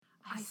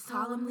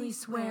solemnly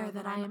swear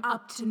that I am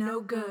up to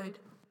no good.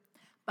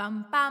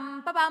 Bum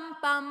bum ba bum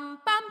bum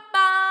bum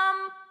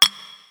bum.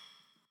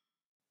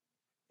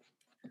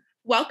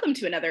 Welcome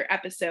to another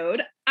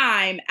episode.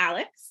 I'm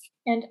Alex.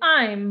 And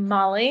I'm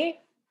Molly.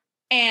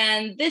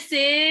 And this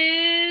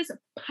is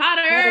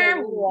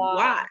Potter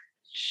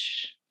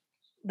Watch.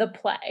 The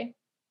play.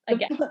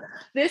 Again.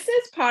 This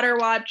is Potter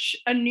Watch,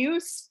 a new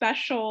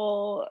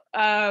special,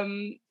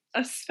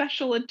 a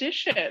special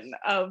edition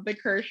of The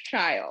Cursed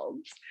Child,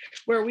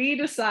 where we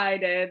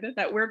decided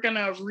that we're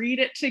gonna read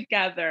it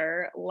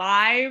together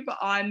live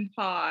on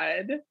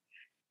pod.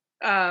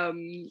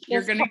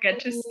 You're gonna get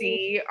to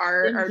see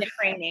our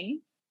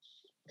training.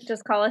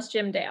 Just call us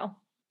Jim Dale.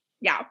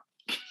 Yeah.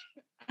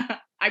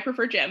 I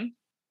prefer Jim.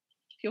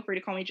 Feel free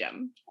to call me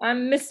Jim.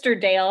 I'm Mr.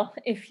 Dale,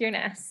 if you're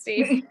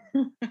nasty.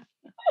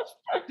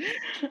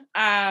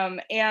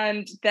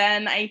 And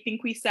then I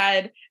think we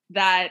said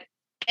that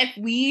if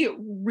we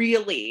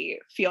really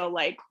feel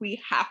like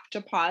we have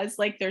to pause,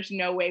 like there's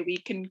no way we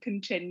can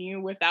continue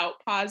without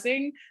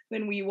pausing,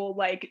 then we will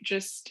like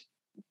just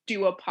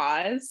do a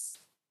pause.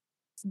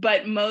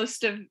 But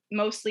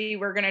mostly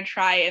we're going to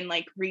try and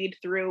like read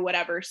through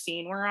whatever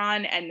scene we're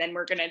on, and then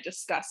we're going to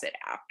discuss it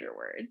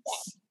afterwards. Yeah,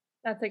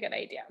 that's a good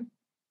idea.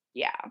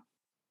 Yeah.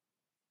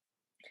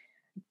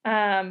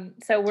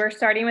 So we're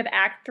starting with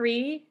Act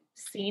 3,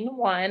 Scene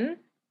 1,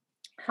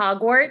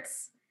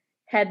 Hogwarts,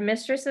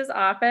 Headmistress's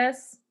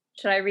office.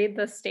 Should I read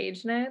the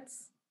stage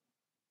notes?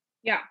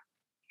 Yeah,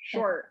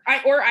 sure.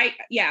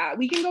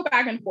 We can go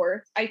back and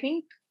forth. I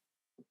think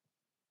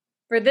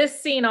for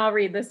this scene, I'll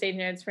read the stage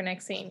notes. For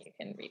next scene, you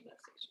can read the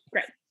stage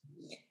notes.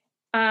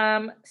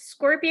 Great.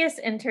 Scorpius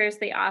enters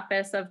the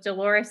office of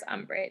Dolores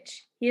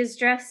Umbridge. He is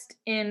dressed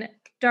in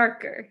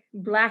darker,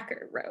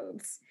 blacker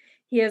robes.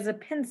 He has a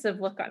pensive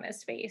look on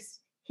his face.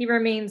 He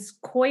remains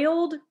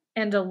coiled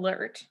and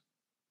alert.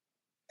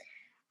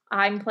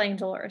 I'm playing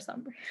Dolores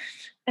Umbridge.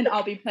 And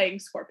I'll be playing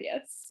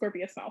Scorpius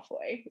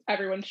Malfoy.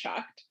 Everyone's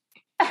shocked.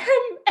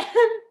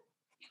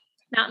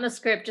 Not in the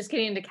script, just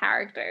getting into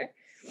character.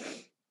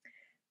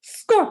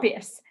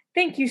 Scorpius,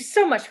 thank you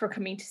so much for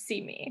coming to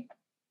see me.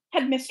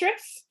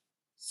 Headmistress?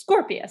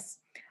 Scorpius,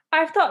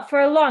 I've thought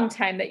for a long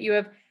time that you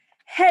have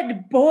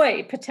head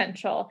boy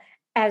potential,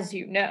 as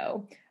you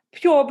know.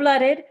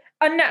 Pure-blooded,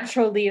 a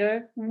natural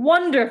leader,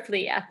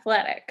 wonderfully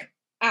athletic.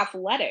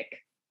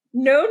 Athletic?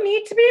 No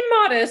need to be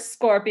modest,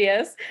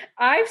 Scorpius.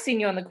 I've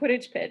seen you on the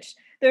Quidditch pitch.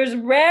 There's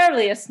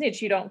rarely a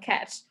snitch you don't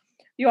catch.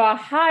 You are a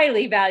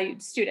highly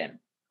valued student.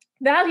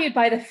 Valued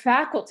by the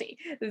faculty.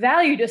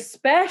 Valued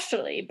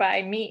especially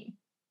by me.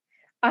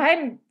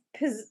 I'm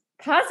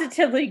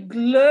positively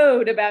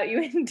glowed about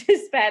you in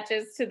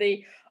dispatches to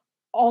the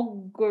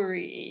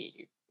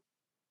augury.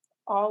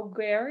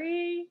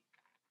 Augury?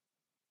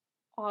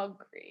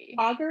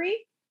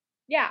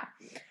 Yeah.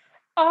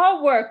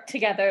 Our work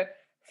together,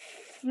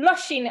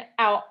 flushing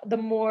out the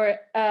more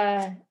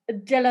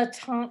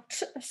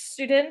dilettante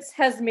students,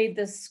 has made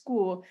this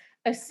school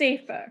a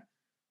safer,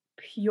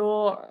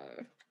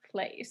 purer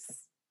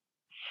place.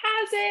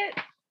 Has it?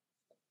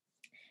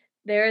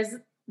 There is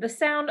the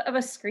sound of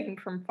a scream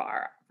from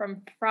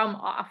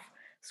off.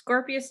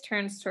 Scorpius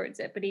turns towards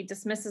it, but he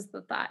dismisses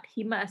the thought.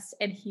 He must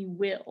and he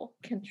will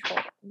control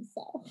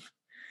himself.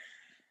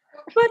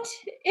 But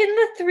in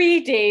the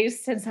 3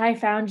 days since I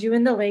found you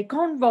in the lake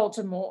on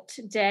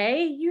Voldemort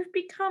Day, you've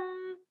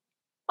become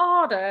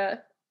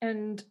odder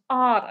and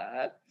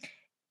odder.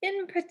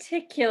 In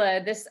particular,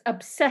 this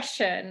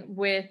obsession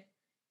with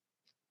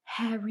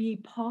Harry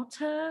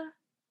Potter.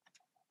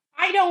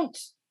 I don't.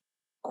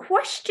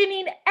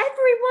 Questioning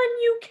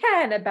everyone you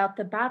can about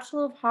the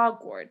Battle of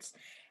Hogwarts.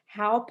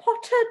 How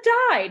Potter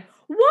died,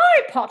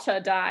 why Potter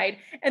died,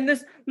 and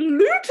this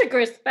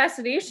ludicrous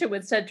fascination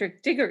with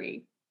Cedric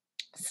Diggory.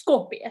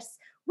 Scorpius,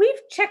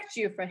 we've checked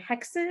you for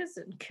hexes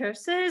and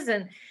curses,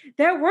 and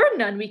there were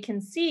none we can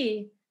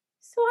see.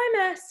 So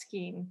I'm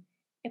asking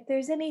if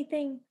there's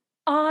anything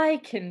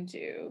I can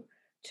do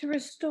to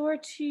restore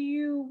to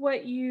you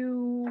what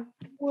you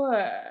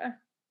were.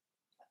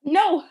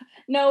 No,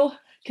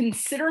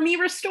 consider me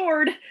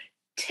restored.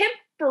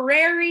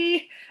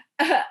 Temporary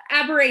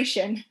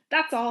aberration,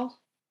 that's all.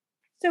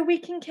 So we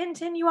can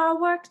continue our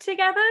work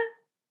together?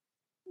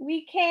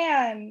 We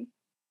can.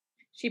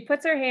 She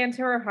puts her hand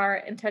to her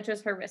heart and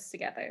touches her wrists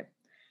together.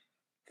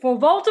 For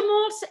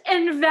Voldemort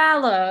and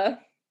valor.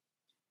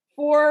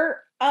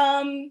 For,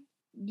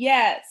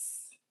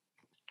 yes.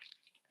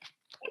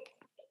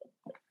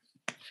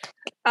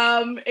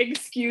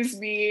 Excuse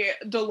me,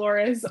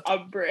 Dolores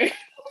Umbridge.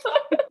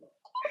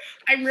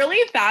 I'm really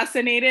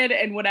fascinated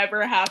in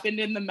whatever happened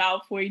in the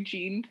Malfoy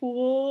gene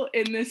pool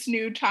in this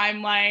new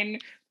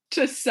timeline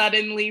to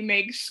suddenly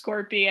make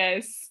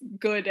Scorpius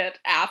good at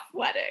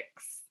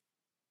athletics.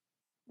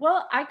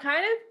 Well, I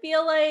kind of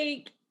feel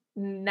like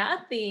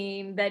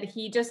nothing, that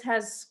he just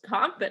has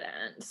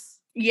confidence.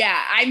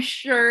 Yeah, I'm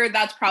sure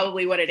that's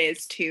probably what it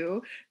is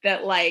too.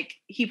 That like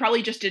he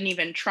probably just didn't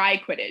even try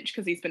Quidditch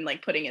because he's been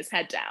like putting his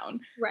head down.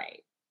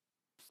 Right.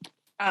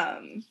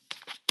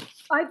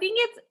 I think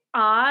it's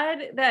odd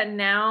that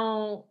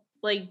now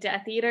like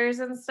Death Eaters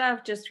and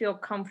stuff just feel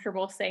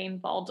comfortable saying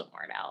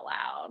Voldemort out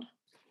loud.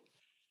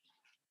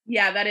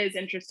 Yeah, that is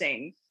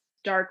interesting.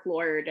 Dark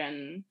Lord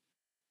and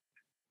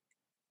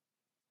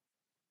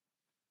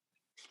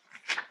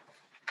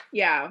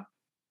yeah.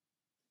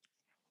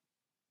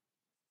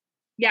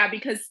 Yeah,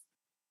 because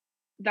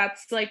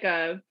that's like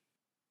a,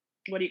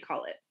 what do you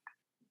call it?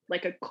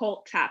 Like a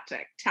cult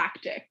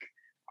tactic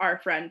our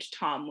friend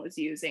Tom was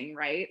using,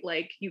 right?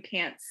 Like, you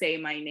can't say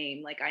my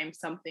name, like I'm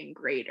something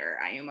greater.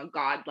 I am a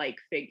godlike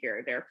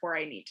figure. Therefore,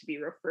 I need to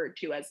be referred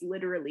to as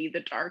literally the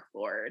Dark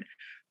Lord,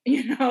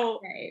 you know?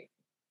 Right.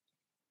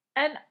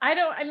 And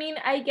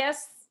I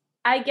guess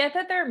I get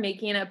that they're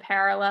making a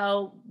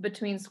parallel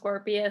between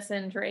Scorpius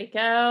and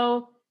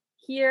Draco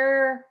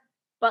here,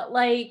 but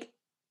like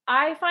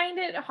I find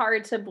it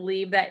hard to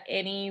believe that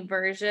any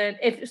version,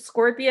 if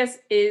Scorpius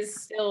is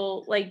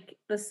still like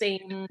the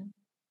same,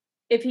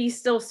 if he's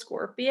still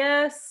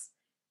Scorpius,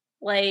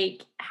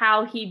 like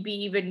how he'd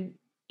be even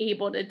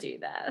able to do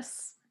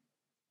this.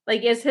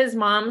 Like, is his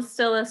mom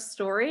still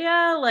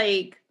Astoria?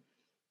 Like,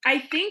 I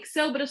think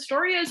so, but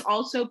Astoria is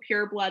also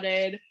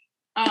pure-blooded.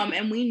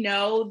 And we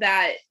know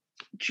that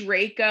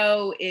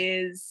Draco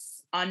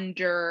is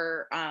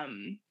under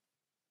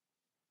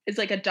is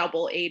like a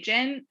double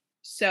agent.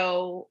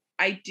 So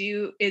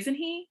isn't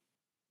he?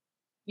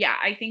 Yeah,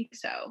 I think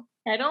so.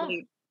 I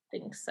don't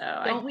think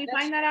so. Don't we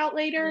find that out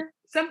later?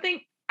 Something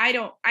I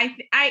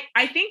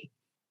think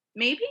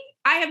maybe,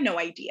 I have no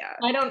idea.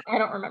 I don't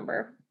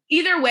remember.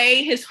 Either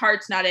way, his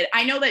heart's not it.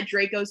 I know that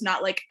Draco's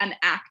not like an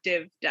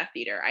active Death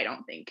Eater, I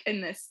don't think,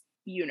 in this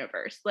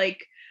universe.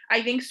 Like,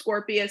 I think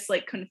Scorpius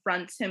like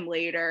confronts him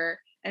later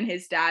and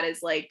his dad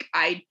is like,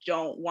 I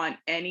don't want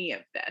any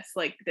of this.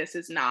 Like, this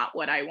is not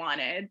what I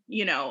wanted,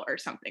 you know, or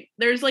something.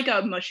 There's like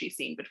a mushy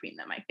scene between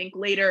them, I think,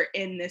 later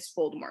in this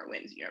Voldemort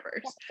Wins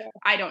universe. Okay.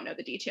 I don't know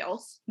the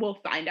details.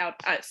 We'll find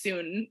out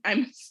soon,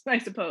 I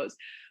suppose.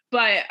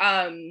 But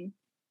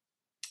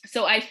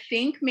so I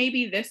think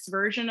maybe this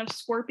version of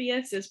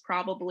Scorpius is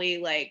probably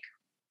like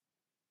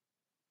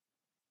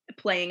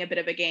playing a bit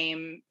of a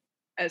game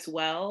as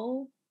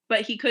well,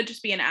 but he could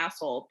just be an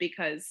asshole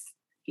because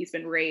he's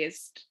been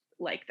raised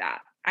like that.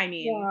 I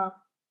mean,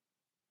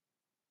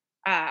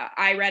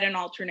 I read an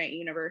alternate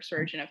universe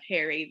version of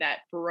Harry that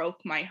broke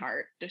my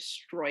heart,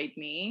 destroyed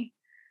me,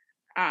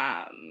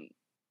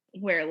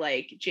 where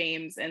like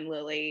James and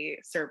Lily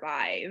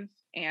survive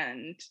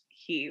and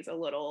he's a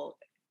little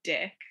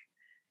dick.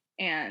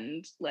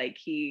 And like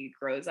he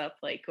grows up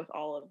like with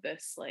all of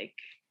this like,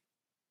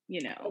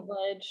 you know,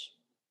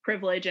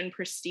 privilege and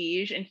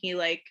prestige, and he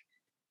like,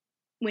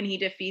 when he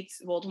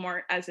defeats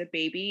Voldemort as a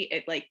baby,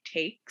 it like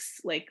takes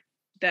like,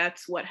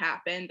 that's what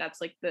happened, that's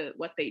like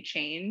what they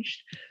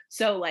changed.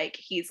 So like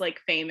he's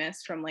like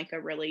famous from like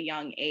a really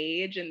young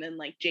age, and then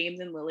like James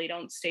and Lily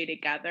don't stay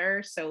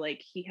together, so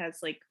like he has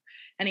like,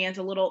 and he has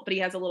a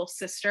little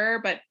sister,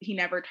 but he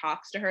never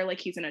talks to her like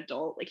he's an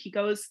adult. Like he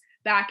goes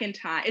back in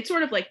time. It's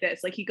sort of like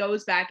this, like he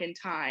goes back in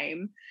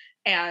time,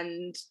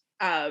 and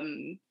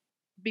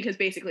because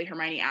basically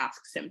Hermione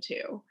asks him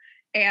to,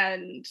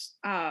 and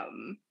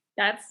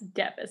that's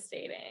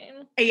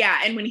devastating. Yeah,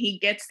 and when he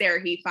gets there,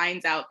 he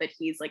finds out that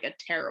he's like a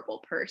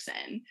terrible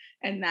person,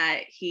 and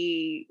that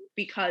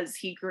because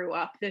he grew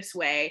up this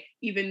way,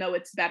 even though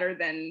it's better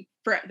than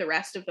for the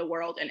rest of the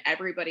world and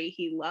everybody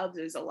he loves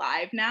is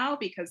alive now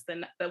because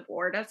the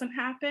war doesn't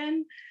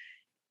happen,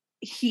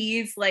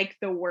 he's like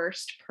the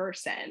worst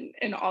person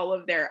in all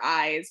of their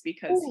eyes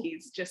because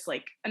he's just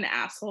like an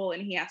asshole,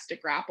 and he has to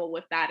grapple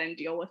with that and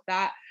deal with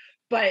that.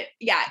 But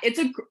yeah, it's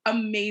an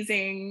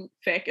amazing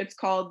fic. It's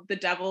called The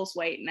Devil's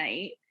White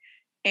Knight.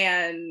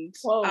 And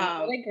what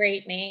a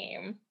great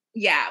name.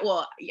 Yeah,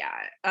 well,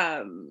 yeah.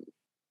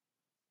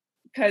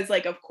 Because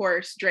like, of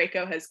course,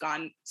 Draco has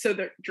gone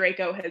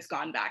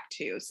back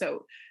too.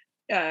 So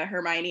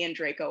Hermione and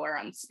Draco are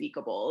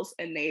unspeakables,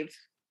 and they've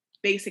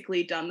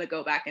basically done the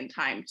go back in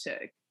time to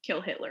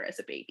kill Hitler as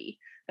a baby.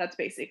 That's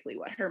basically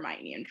what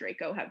Hermione and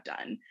Draco have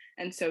done.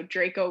 And so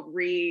Draco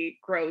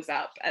grows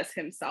up as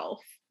himself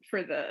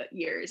for the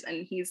years,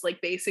 and he's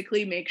like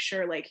basically makes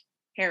sure like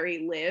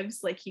Harry lives,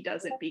 like he's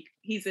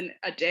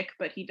a dick,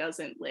 but he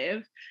doesn't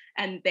live,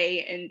 and they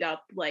end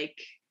up like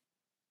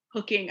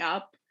hooking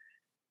up,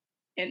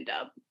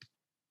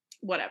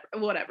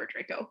 whatever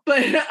Draco.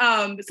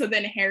 But so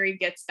then Harry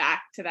gets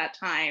back to that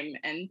time,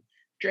 and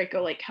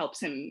Draco like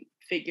helps him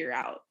figure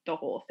out the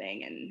whole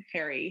thing, and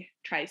Harry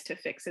tries to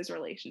fix his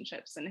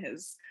relationships and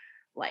his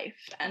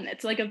life. And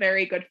it's like a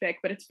very good fic,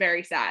 but it's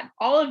very sad.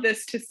 All of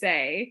this to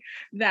say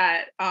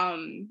that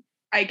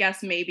I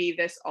guess maybe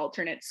this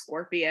alternate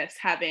Scorpius,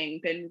 having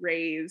been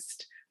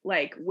raised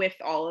like with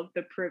all of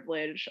the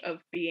privilege of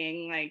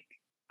being like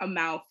a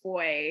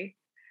Malfoy,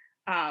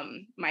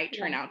 might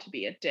turn out to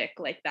be a dick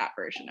like that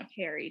version of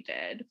Harry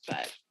did.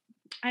 But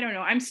I don't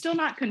know, I'm still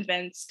not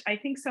convinced. I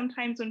think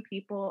sometimes when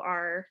people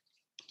are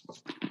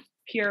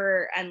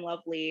pure and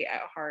lovely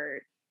at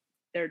heart,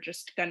 they're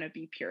just gonna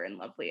be pure and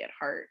lovely at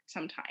heart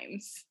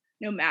sometimes,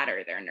 no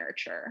matter their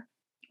nurture,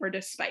 or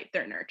despite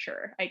their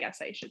nurture, I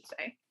guess I should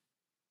say.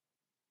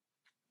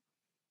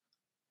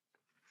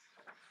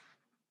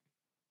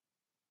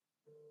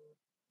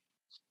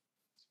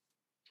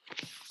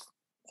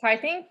 So I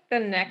think the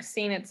next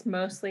scene, it's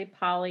mostly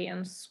Polly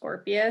and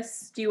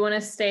Scorpius. Do you want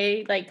to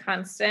stay like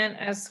constant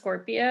as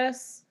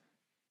Scorpius?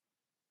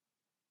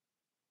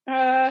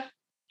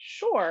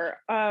 Sure.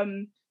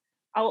 I'll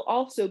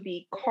also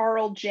be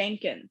Carl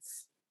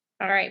Jenkins.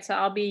 All right, so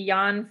I'll be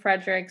Jan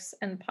Fredericks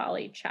and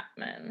Polly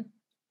Chapman.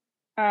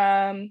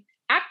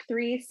 Act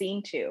 3,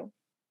 Scene 2.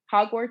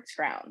 Hogwarts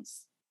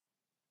grounds.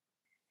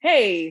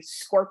 Hey,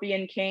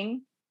 Scorpion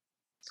King.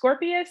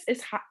 Scorpius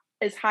is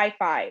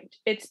high-fived.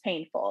 It's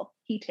painful.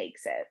 He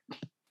takes it.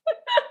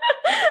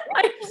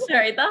 I'm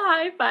sorry, the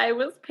high five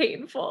was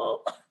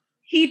painful.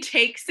 He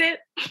takes it.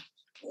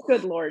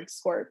 Good Lord,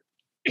 Scorp.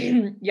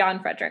 Jan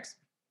Fredericks.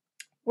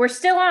 We're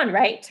still on,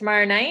 right?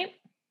 Tomorrow night?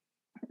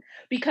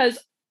 Because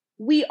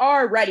we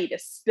are ready to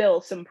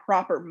spill some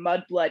proper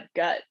mudblood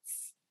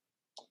guts.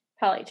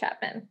 Polly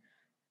Chapman.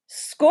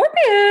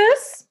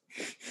 Scorpius!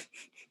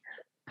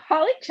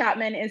 Polly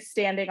Chapman is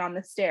standing on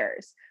the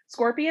stairs.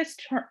 Scorpius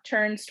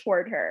turns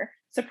toward her,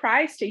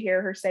 surprised to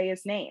hear her say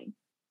his name.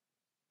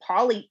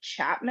 Polly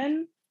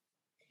Chapman?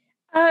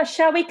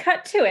 Shall we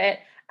cut to it?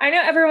 I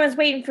know everyone's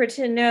waiting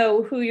to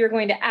know who you're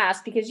going to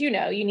ask because you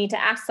need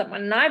to ask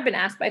someone. And I've been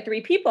asked by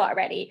 3 people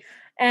already.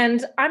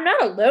 And I'm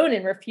not alone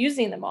in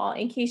refusing them all,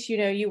 in case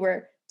you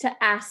were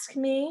to ask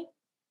me.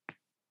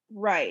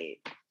 Right.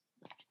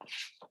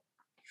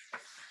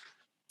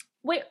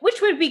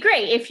 Which would be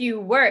great if you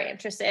were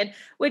interested,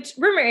 which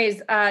rumor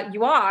is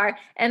you are.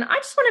 And I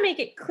just want to make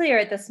it clear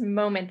at this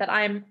moment that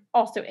I'm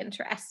also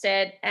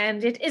interested,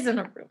 and it isn't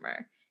a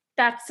rumor.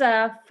 That's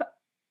a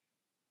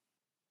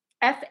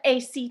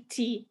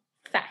F-A-C-T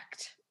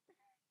fact.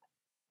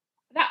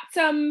 That's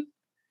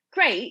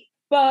great,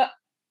 but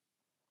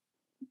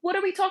what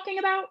are we talking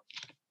about?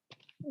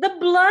 The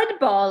Blood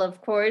Ball,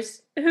 of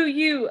course. Who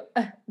you,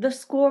 the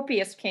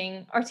Scorpius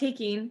King, are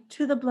taking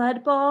to the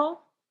Blood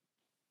Ball.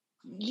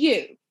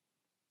 You,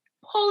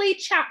 Polly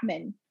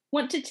Chapman,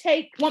 want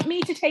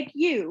me to take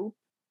you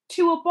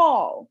to a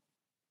ball.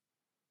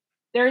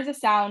 There is a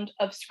sound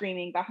of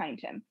screaming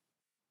behind him.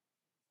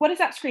 What is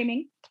that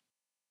screaming?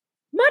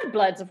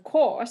 Mudbloods, of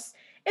course.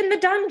 In the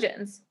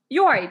dungeons.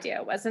 Your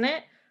idea, wasn't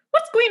it?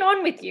 What's going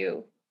on with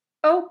you?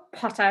 Oh,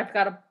 Potter, I've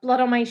got a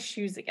blood on my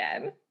shoes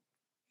again.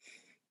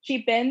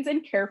 She bends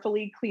and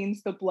carefully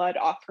cleans the blood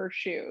off her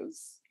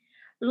shoes.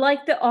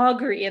 Like the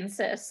augury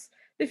insists.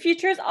 The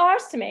future is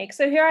ours to make,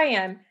 so here I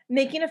am,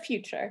 making a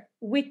future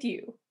with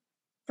you.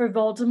 For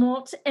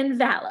Voldemort and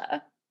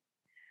Vala.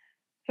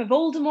 For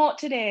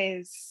Voldemort it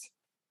is.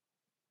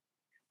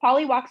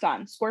 Polly walks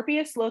on.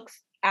 Scorpius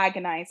looks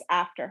agonized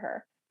after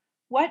her.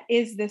 What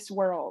is this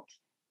world?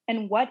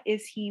 And what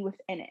is he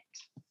within it?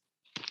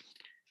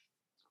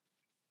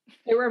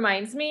 It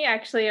reminds me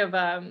actually of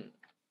a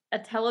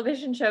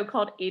television show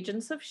called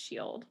Agents of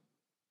S.H.I.E.L.D.,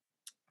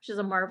 which is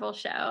a Marvel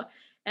show.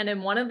 And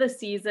in one of the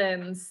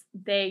seasons,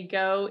 they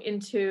go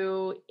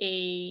into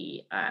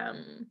a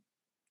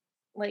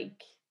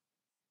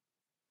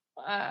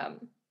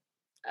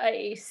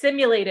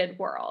simulated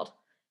world.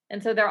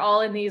 And so they're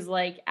all in these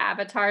like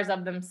avatars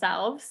of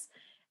themselves.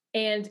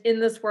 And in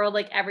this world,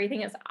 like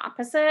everything is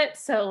opposite.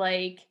 So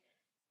like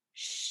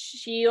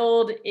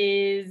S.H.I.E.L.D.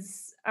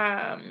 is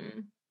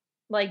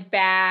like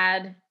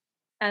bad.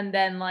 And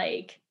then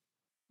like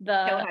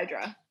Kill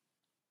Hydra.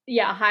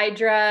 Yeah,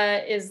 Hydra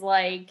is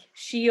like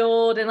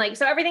S.H.I.E.L.D. and like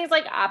so everything's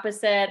like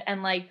opposite,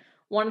 and like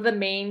one of the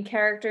main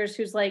characters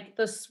who's like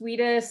the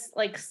sweetest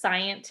like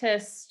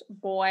scientist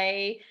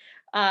boy,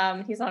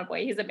 he's not a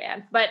boy, he's a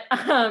man, but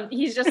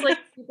he's just like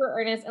super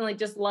earnest and like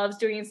just loves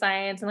doing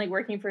science and like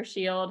working for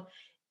S.H.I.E.L.D.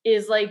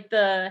 is like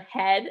the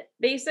head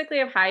basically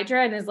of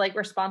Hydra and is like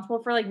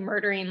responsible for like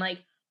murdering like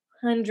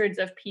hundreds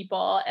of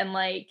people, and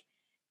like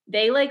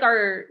they like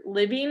are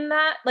living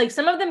that, like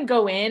some of them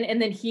go in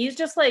and then he's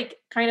just like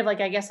kind of like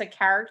I guess a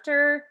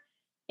character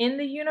in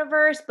the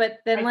universe, but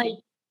then like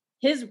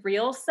his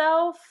real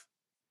self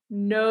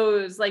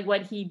knows like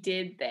what he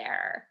did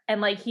there,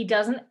 and like he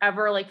doesn't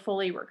ever like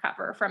fully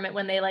recover from it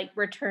when they like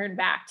return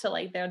back to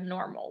like their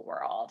normal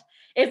world.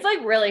 It's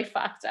like really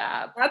fucked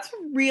up. That's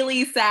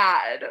really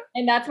sad.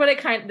 And that's what it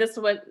kind of this is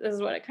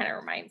what it kind of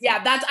reminds me.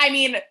 Yeah, that's I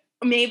mean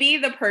maybe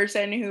the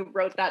person who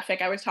wrote that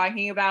fic I was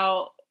talking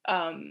about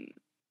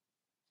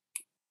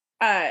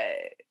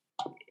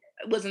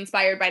was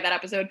inspired by that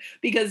episode,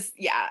 because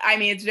yeah, I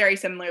mean it's very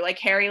similar. Like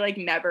Harry like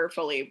never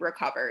fully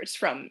recovers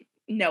from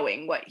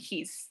knowing what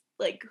he's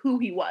like, who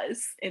he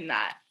was in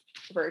that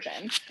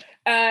version,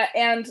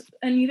 and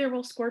neither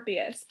will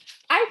Scorpius.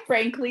 I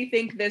frankly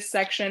think this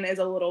section is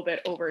a little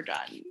bit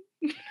overdone.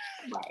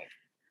 Right.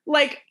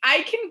 Like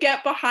I can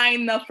get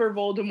behind the for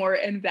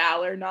Voldemort and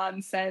Valor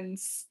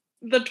nonsense,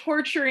 the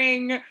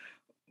torturing,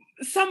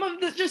 some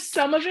of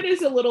it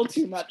is a little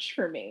too much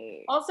for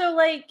me. Also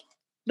like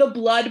the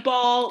blood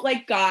ball,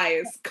 like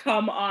guys,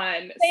 come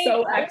on,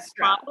 so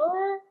extra.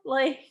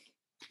 Like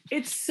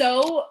it's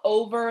so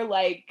over,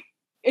 like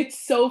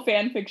it's so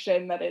fan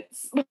fiction that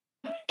it's like,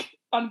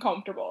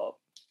 uncomfortable.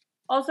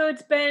 Also,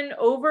 it's been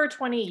over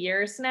 20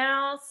 years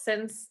now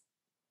since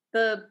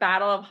the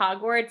Battle of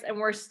Hogwarts and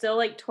we're still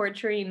like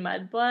torturing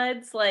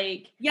mudbloods.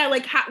 Like, yeah,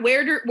 like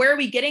where are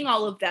we getting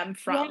all of them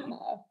from?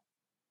 Yeah.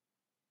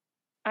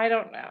 I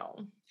don't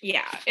know.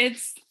 Yeah,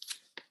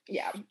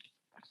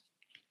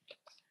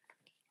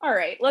 All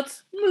right,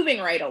 let's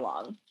moving right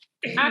along.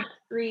 Act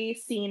 3,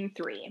 Scene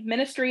 3,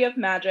 Ministry of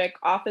Magic,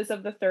 Office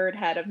of the Third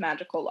Head of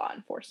Magical Law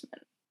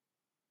Enforcement.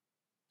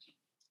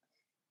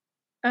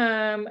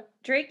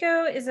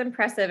 Draco is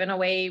impressive in a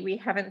way we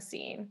haven't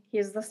seen. He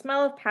has the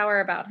smell of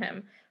power about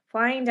him.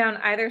 Flying down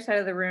either side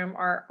of the room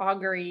are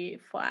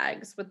augury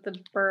flags with the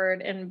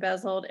bird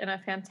embezzled in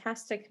a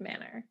fantastic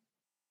manner.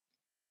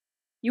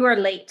 You are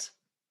late.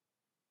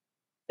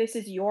 This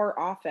is your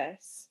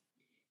office.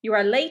 You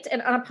are late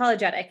and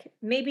unapologetic.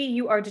 Maybe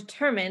you are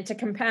determined to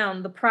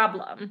compound the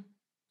problem.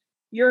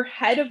 You're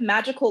head of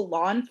magical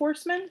law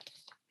enforcement?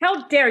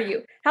 How dare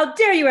you? How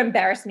dare you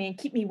embarrass me and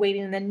keep me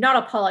waiting and then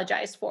not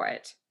apologize for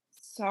it?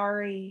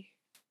 Sorry.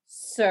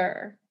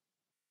 Sir.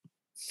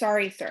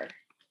 Sorry, sir.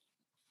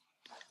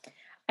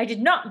 I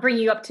did not bring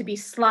you up to be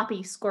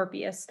sloppy,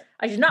 Scorpius.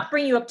 I did not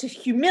bring you up to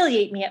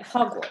humiliate me at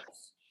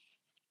Hogwarts.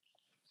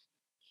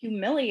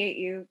 Humiliate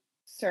you,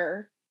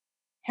 sir?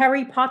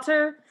 Harry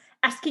Potter?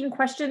 Asking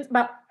questions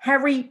about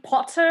Harry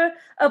Potter?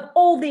 Of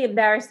all the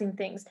embarrassing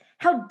things,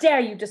 how dare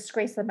you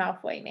disgrace the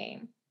Malfoy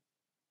name?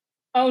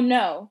 Oh,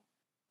 no.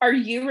 Are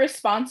you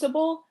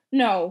responsible?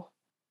 No.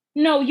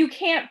 No, you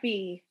can't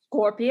be.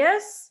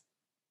 Scorpius?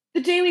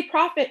 The Daily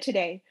Prophet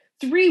today.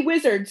 3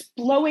 wizards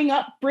blowing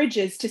up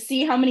bridges to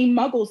see how many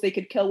muggles they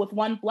could kill with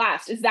one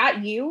blast. Is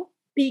that you?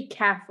 Be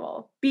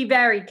careful. Be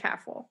very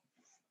careful.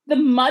 The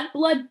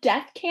mudblood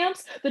death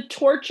camps, the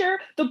torture,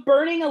 the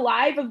burning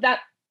alive of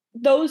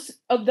those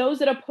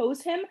that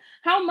oppose him.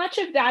 How much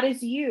of that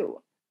is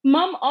you?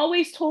 Mom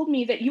always told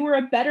me that you were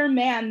a better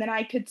man than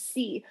I could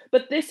see,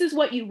 but this is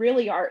what you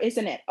really are,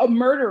 isn't it? A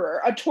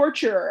murderer, a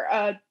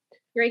torturer,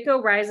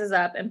 Draco rises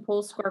up and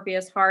pulls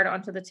Scorpius hard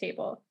onto the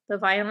table. The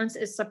violence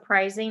is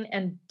surprising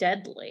and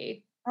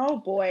deadly. Oh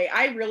boy,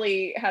 I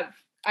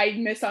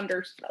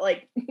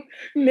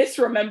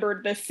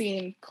misremembered this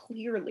scene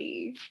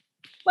clearly.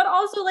 But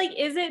also, like,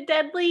 is it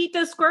deadly?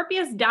 Does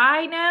Scorpius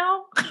die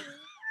now?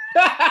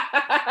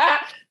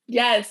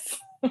 Yes.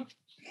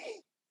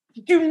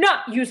 Do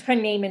not use her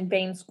name in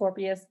vain,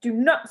 Scorpius. Do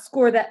not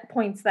score that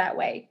points that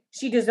way.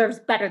 She deserves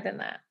better than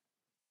that.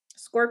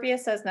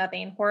 Scorpius says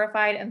nothing,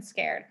 horrified and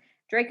scared.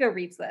 Draco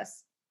reads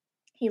this.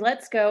 He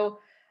lets go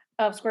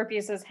of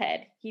Scorpius's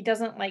head. He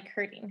doesn't like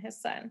hurting his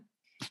son.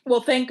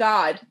 Well, thank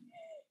God.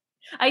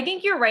 I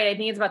think you're right. I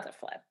think it's about to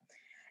flip.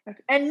 Okay.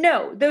 And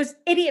no, those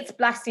idiots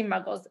blasting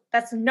muggles,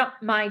 that's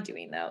not my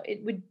doing, though.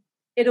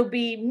 It'll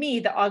be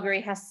me the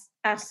augury has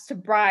asked to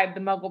bribe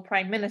the Muggle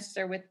Prime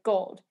Minister with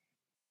gold.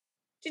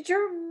 Did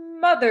your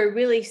mother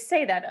really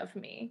say that of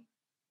me?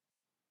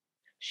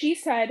 She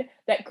said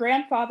that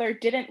grandfather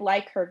didn't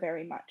like her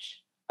very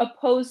much,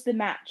 opposed the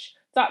match,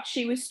 thought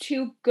she was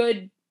too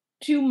good,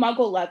 too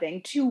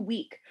muggle-loving, too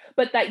weak,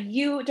 but that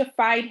you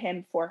defied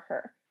him for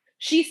her.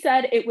 She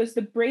said it was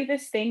the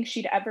bravest thing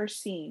she'd ever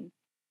seen.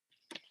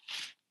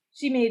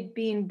 She made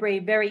being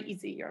brave very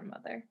easy, your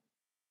mother.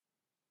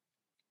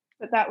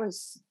 But that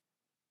was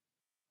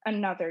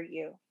another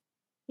you.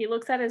 He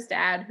looks at his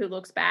dad, who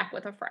looks back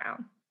with a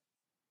frown.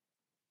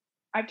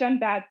 I've done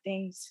bad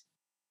things.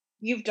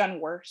 You've done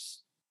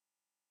worse.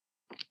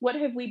 What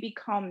have we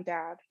become,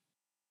 Dad?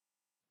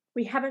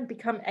 We haven't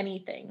become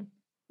anything.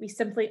 We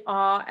simply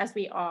are as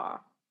we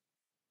are.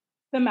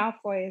 The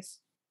Malfoys.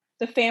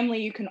 The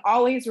family you can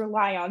always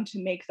rely on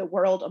to make the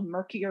world a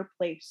murkier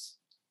place.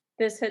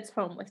 This hits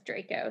home with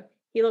Draco.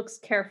 He looks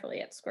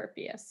carefully at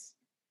Scorpius.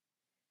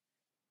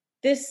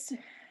 This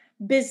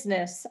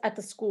business at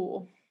the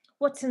school,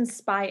 what's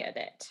inspired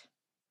it?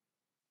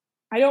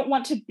 I don't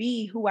want to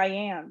be who I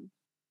am.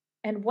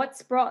 And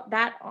what's brought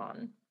that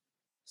on?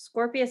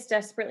 Scorpius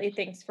desperately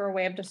thinks for a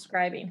way of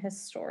describing his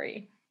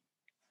story.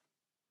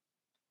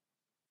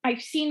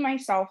 I've seen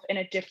myself in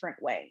a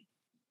different way.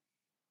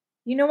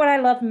 You know what I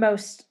love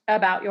most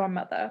about your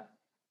mother?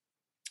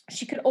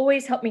 She could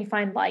always help me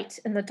find light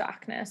in the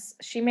darkness.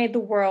 She made the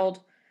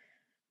world,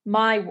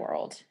 my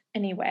world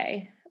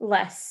anyway,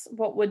 less,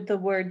 what would the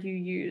word you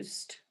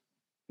used?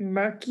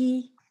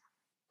 Murky?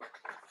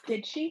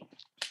 Did she?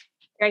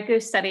 Draco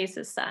studies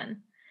his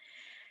son.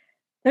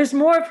 There's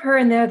more of her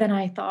in there than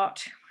I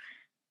thought.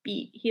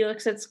 He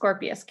looks at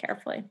Scorpius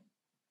carefully.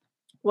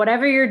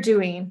 Whatever you're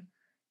doing,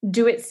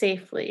 do it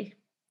safely.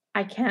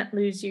 I can't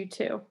lose you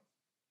too.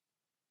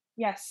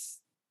 Yes,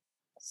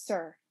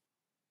 sir.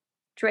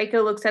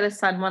 Draco looks at his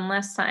son one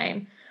last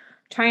time,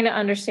 trying to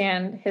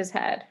understand his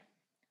head.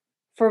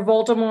 For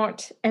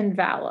Voldemort and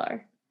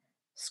Valor.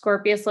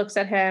 Scorpius looks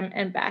at him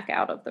and back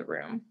out of the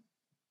room.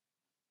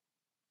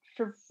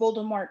 For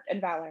Voldemort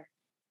and Valor.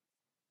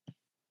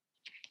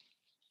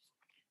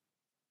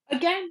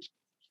 Again,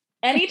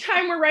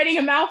 anytime we're writing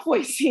a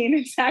Malfoy scene,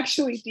 it's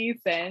actually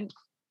decent.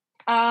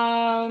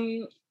 Yeah,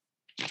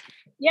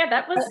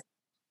 that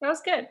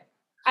was good.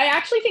 I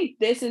actually think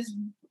this is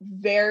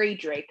very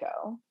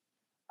Draco.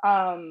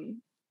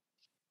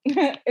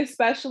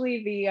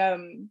 especially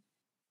the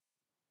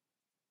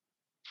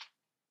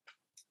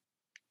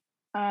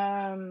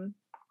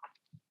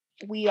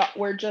we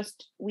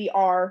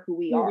are who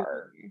we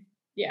are.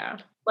 Yeah.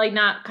 Like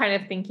not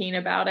kind of thinking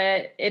about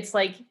it. It's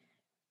like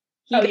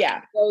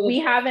we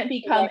haven't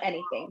become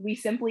anything. We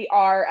simply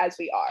are as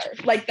we are.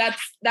 Like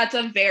that's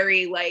a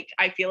very like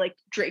I feel like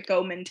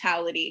Draco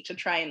mentality to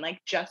try and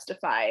like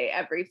justify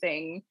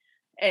everything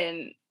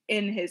in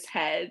his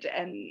head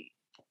and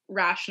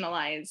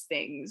rationalize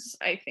things,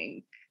 I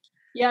think.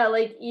 Yeah,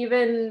 like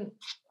even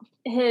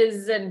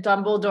his and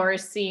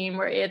Dumbledore's scene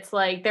where it's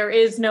like there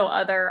is no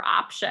other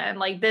option.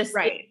 Like this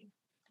is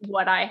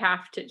what I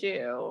have to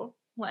do.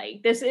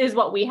 Like this is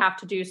what we have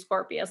to do,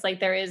 Scorpius.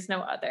 Like there is no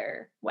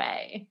other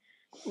way.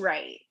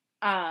 Right.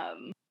 I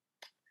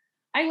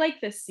like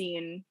this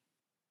scene.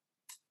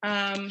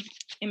 It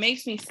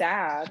makes me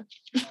sad.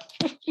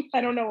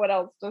 I don't know what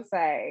else to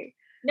say.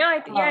 No,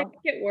 I think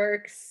it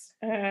works.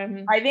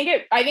 I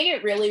think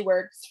it really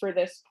works for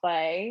this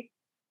play.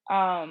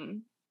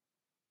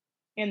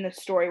 In the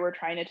story we're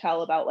trying to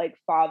tell about like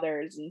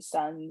fathers and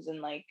sons,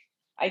 and like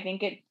I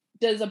think it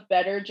does a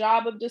better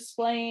job of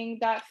displaying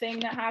that thing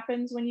that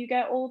happens when you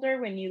get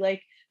older, when you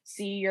like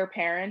see your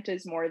parent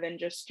as more than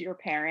just your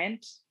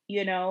parent,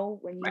 you know,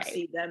 when you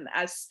see them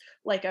as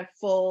like a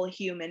full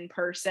human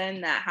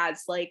person that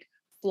has like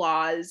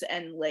flaws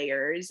and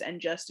layers and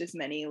just as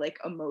many like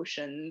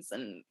emotions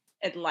and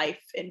life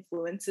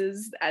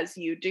influences as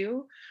you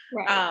do.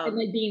 Right. And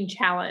like being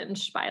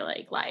challenged by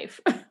like life.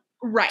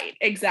 Right,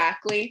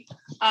 exactly.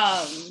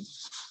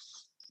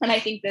 And I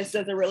think this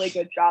does a really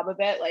good job of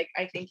it. Like,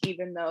 I think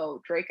even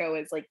though Draco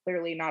is like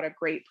clearly not a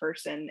great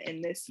person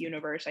in this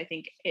universe, I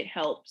think it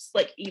helps,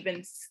 like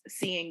even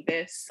seeing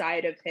this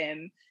side of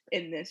him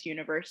in this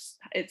universe,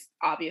 it's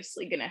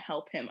obviously going to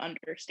help him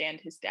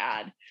understand his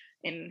dad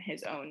in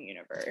his own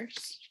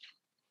universe.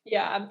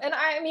 Yeah, and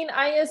I mean,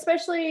 I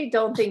especially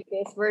don't think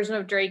this version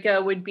of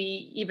Draco would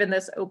be even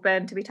this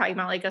open to be talking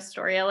about like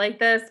Astoria like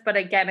this. But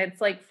again, it's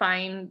like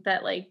fine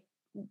that like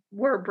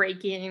we're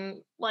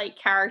breaking like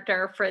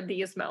character for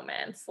these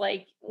moments.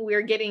 Like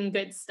we're getting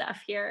good stuff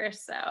here.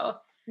 So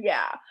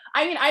yeah,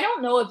 I mean, I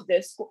don't know if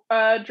this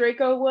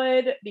Draco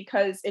would,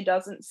 because it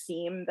doesn't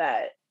seem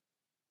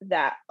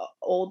that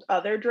old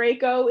other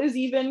Draco is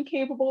even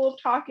capable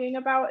of talking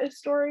about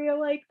Astoria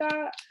like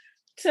that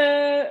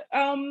to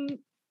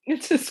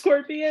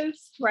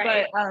Scorpius,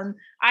 right? But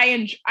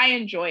I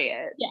enjoy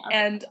it,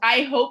 and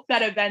I hope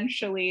that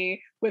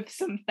eventually with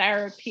some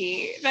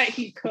therapy that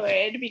he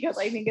could, because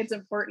I think it's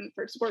important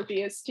for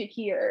Scorpius to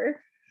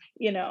hear,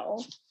 you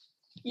know.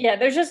 Yeah,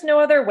 there's just no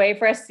other way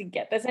for us to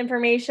get this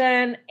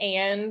information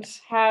and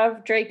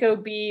have Draco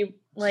be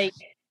like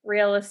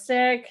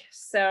realistic,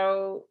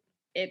 so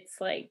it's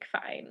like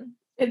fine.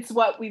 It's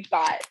what we've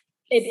got.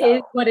 It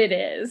is what it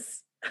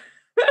is.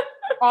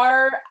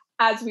 Are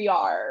as we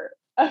are.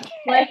 Okay.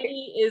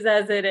 Play is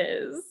as it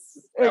is.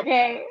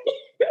 Okay.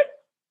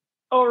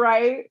 All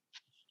right.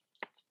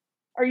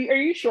 Are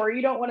you sure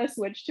you don't want to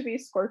switch to be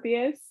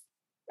Scorpius?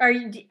 Are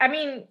you? I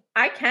mean,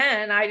 I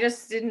can. I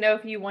just didn't know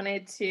if you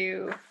wanted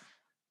to.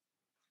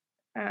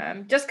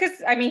 Just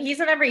because I mean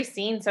he's in every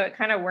scene, so it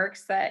kind of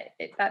works that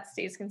that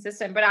stays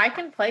consistent. But I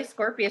can play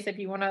Scorpius if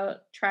you want to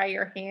try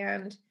your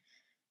hand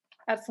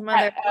at some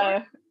other.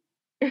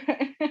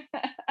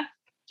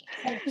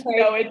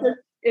 No,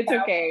 it's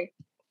okay.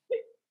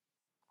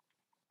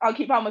 I'll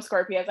keep on with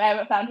Scorpius. I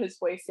haven't found his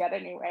voice yet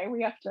anyway.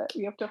 We have to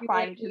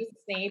find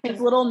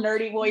his little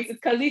nerdy voice. It's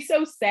because he's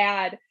so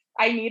sad.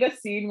 I need a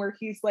scene where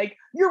he's like,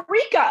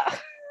 Eureka!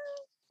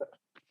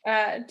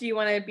 Do you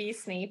want to be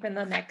Snape in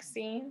the next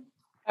scene?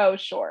 Oh,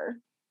 sure.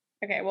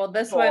 Okay, well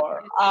this one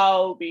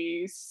I'll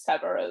be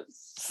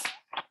Severus.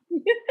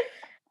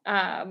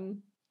 Well,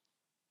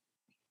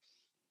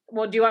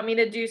 do you want me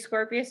to do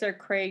Scorpius or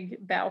Craig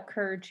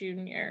Bowker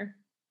Jr.?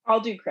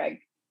 I'll do Craig.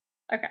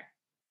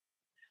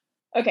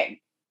 Okay.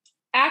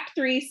 Act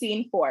 3,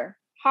 Scene 4,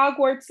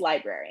 Hogwarts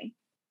Library.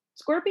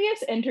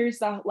 Scorpius enters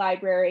the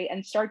library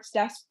and starts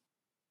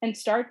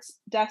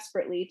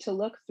desperately to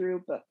look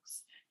through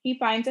books. He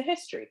finds a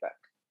history book.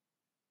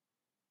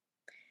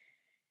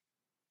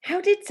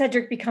 How did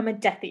Cedric become a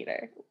Death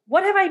Eater?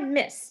 What have I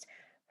missed?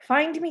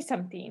 Find me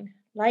something.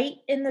 Light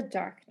in the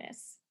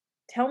darkness.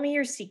 Tell me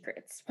your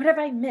secrets. What have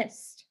I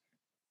missed?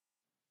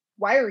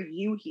 Why are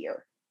you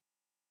here?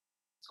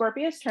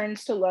 Scorpius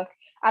turns to look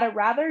at a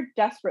rather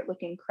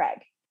desperate-looking Craig,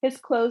 his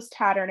clothes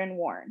tattered and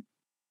worn.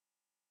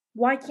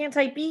 Why can't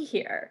I be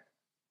here?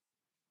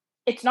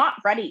 It's not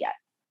ready yet.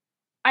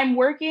 I'm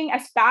working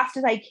as fast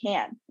as I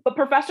can, but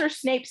Professor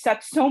Snape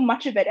sets so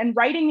much of it and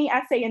writing the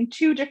essay in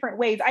 2 different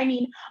ways. I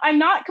mean, I'm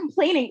not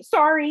complaining.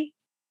 Sorry.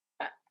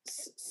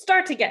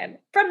 Start again,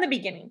 from the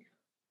beginning.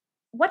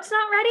 What's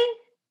not ready?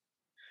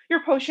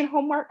 Your potion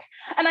homework,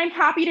 and I'm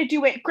happy to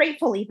do it,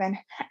 grateful even.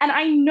 And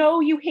I know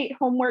you hate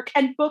homework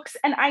and books,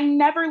 and I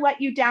never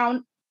let you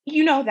down.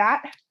 You know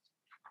that.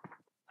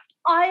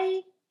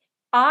 I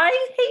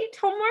hate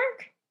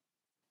homework?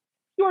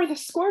 You're the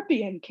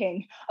Scorpion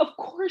King. Of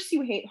course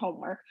you hate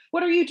homework.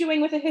 What are you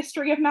doing with a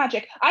history of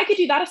magic? I could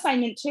do that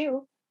assignment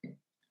too.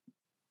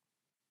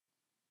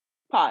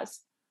 Pause.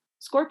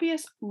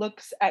 Scorpius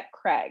looks at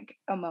Craig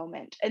a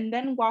moment and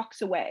then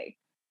walks away.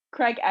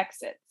 Craig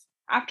exits.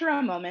 After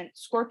a moment,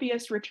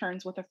 Scorpius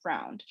returns with a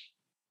frown.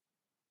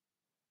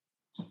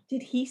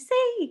 Did he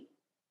say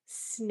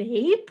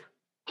Snape?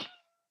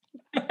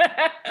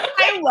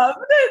 I love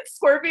that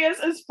Scorpius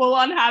is full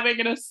on having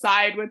an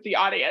aside with the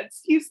audience.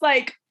 He's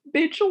like,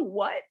 bitch,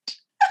 what?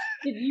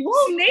 Did you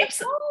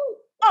Snape's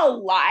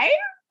alive?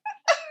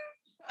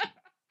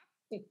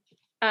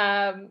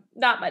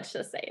 Not much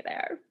to say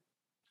there.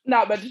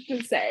 Not much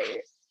to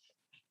say.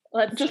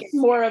 Just Get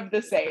more of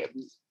the same.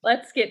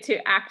 Let's get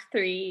to Act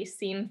 3,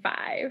 Scene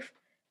 5.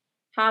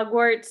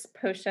 Hogwarts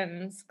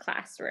Potions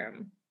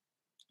Classroom.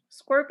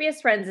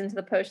 Scorpius runs into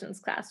the potions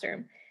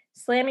classroom,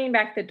 slamming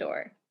back the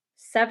door.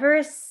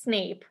 Severus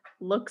Snape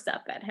looks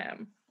up at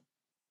him.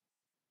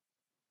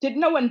 Did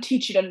no one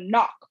teach you to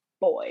knock,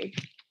 boy?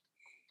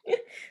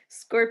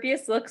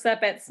 Scorpius looks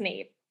up at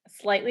Snape,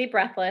 slightly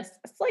breathless,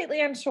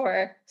 slightly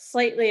unsure,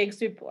 slightly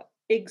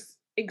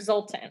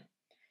exultant.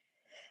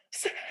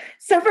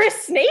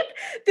 Severus Snape?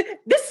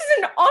 This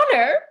is an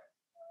honor!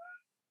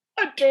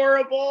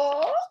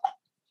 Adorable.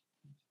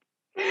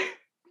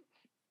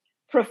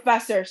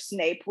 Professor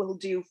Snape will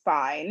do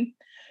fine.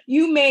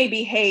 You may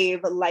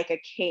behave like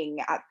a king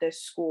at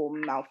this school,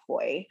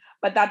 Malfoy,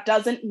 but that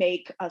doesn't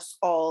make us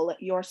all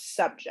your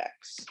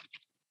subjects.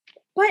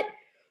 But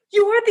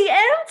you're the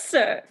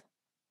answer.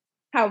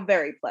 How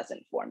very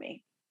pleasant for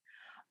me.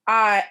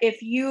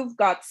 If you've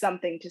got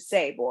something to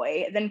say,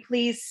 boy, then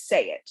please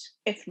say it.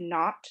 If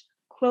not,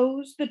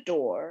 close the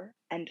door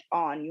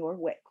on your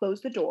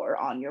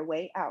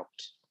way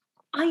out.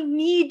 I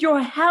need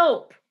your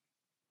help.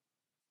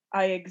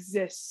 I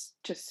exist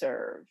to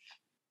serve.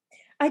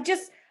 I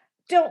just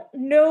don't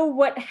know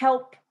what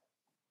help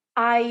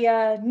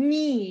I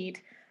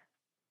need.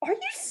 Are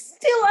you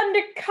still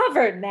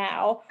undercover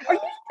now? Are you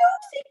still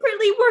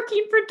secretly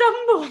working for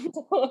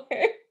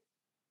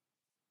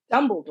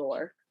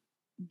Dumbledore?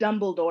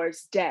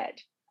 Dumbledore's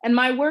dead, and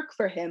my work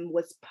for him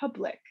was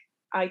public.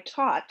 I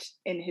taught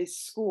in his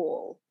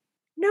school.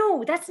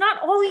 No, that's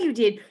not all you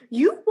did.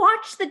 You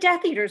watched the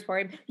Death Eaters for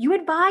him. You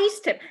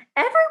advised him.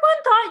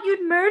 Everyone thought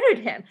you'd murdered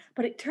him,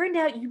 but it turned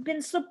out you've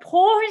been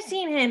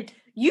supporting him.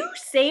 You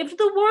saved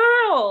the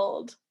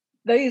world.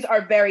 These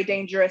are very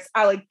dangerous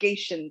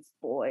allegations,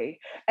 boy,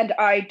 and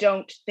I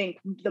don't think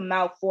the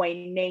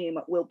Malfoy name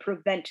will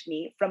prevent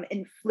me from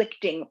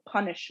inflicting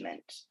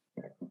punishment.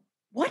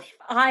 What if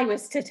I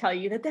was to tell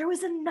you that there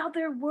was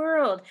another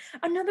world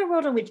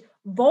in which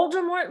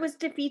Voldemort was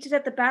defeated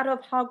at the Battle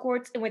of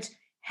Hogwarts, in which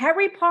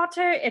Harry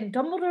Potter and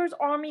Dumbledore's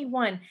army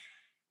won?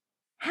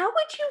 How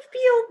would you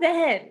feel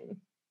then?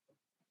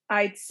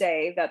 I'd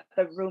say that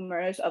the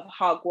rumors of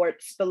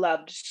Hogwarts'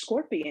 beloved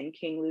Scorpion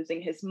King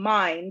losing his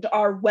mind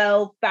are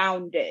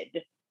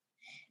well-founded.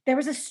 There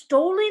was a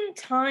stolen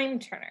time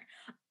turner.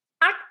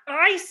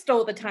 I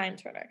stole the time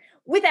turner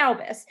with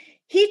Albus.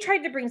 He tried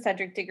to bring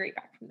Cedric Diggory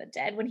back from the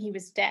dead when he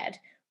was dead.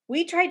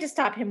 We tried to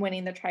stop him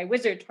winning the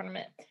Triwizard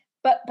Tournament,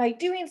 but by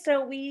doing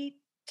so, we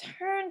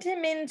turned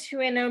him into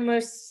an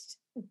almost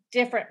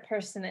different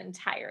person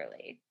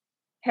entirely.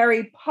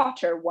 Harry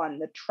Potter won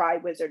the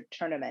Triwizard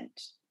Tournament.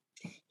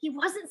 He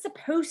wasn't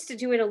supposed to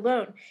do it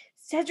alone.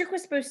 Cedric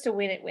was supposed to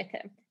win it with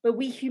him, but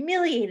we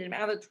humiliated him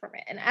out of the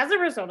tournament, and as a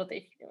result of the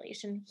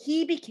humiliation,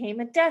 he became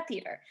a Death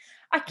Eater.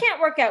 I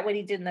can't work out what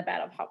he did in the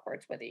Battle of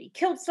Hogwarts, whether he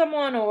killed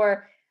someone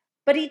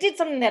but he did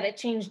something that it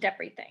changed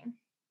everything.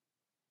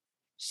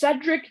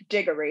 Cedric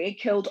Diggory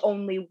killed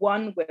only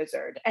one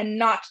wizard, and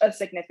not a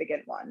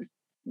significant one.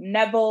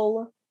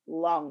 Neville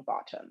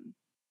Longbottom.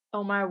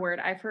 Oh my word,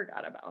 I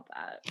forgot about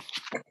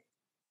that.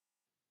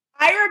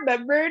 I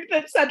remembered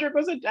that Cedric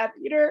was a Death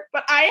Eater,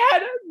 but I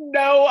had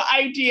no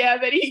idea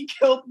that he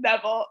killed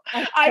Neville.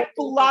 I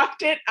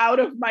blocked it out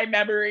of my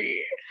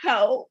memory.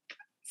 Help.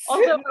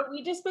 Also, are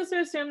we just supposed to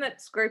assume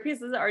that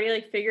Scorpius has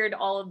already figured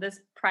all of this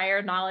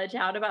prior knowledge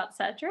out about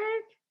Cedric?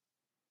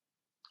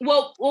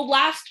 Well,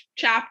 last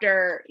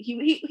chapter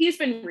he's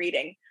been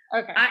reading.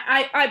 Okay.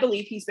 I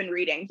believe he's been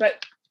reading,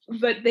 but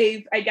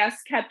they've, I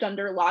guess, kept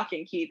under lock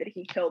and key that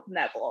he killed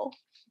Neville.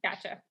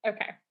 Gotcha.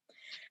 Okay.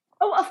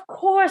 Oh, of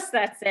course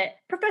that's it.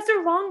 Professor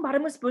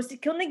Longbottom was supposed to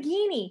kill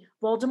Nagini,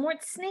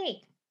 Voldemort's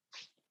snake.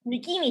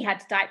 Nagini had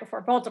to die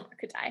before Voldemort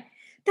could die.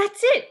 That's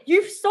it.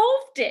 You've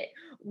solved it.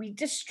 We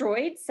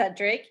destroyed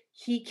Cedric.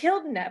 He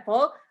killed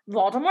Neville.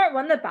 Voldemort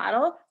won the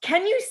battle.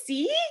 Can you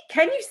see?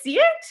 Can you see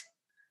it?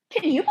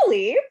 Can you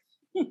believe?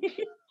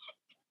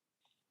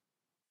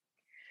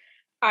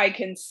 I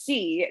can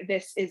see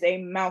this is a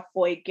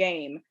Malfoy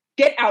game.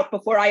 Get out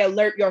before I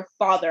alert your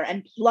father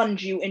and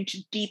plunge you into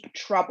deep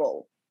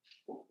trouble.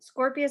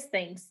 Scorpius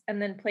thinks and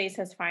then plays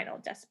his final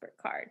desperate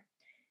card.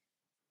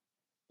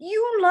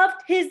 You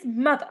loved his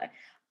mother.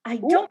 I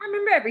don't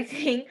remember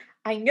everything.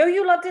 I know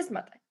you loved his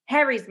mother,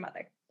 Harry's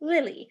mother,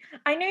 Lily.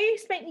 I know you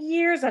spent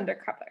years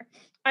undercover.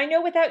 I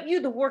know without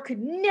you, the war could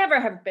never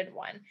have been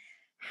won.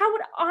 How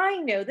would I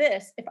know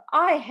this if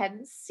I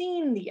hadn't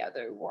seen the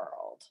other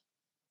world?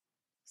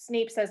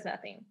 Snape says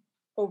nothing,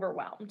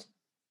 overwhelmed.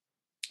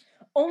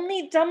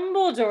 Only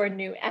Dumbledore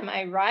knew, am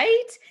I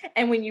right?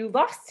 And when you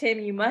lost him,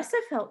 you must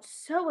have felt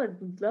so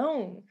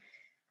alone.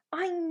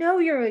 I know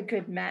you're a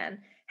good man.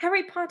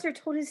 Harry Potter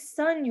told his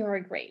son you're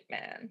a great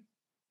man.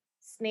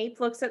 Snape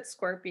looks at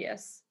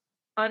Scorpius,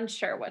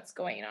 unsure what's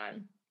going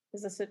on.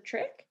 Is this a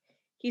trick?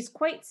 He's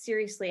quite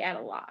seriously at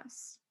a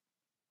loss.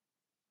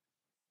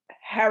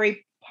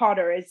 Harry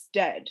Potter is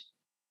dead.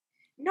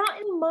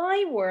 Not in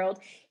my world.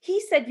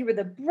 He said you were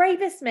the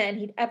bravest man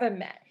he'd ever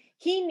met.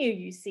 He knew,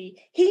 you see.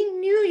 He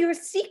knew your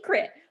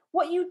secret,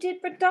 what you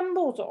did for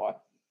Dumbledore.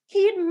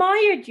 He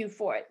admired you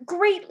for it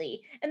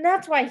greatly, and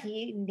that's why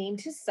he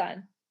named his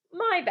son,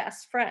 my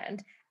best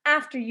friend,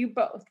 after you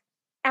both,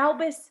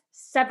 Albus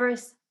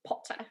Severus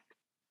Potter.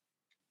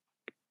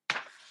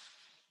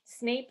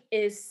 Snape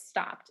is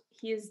stopped.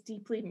 He is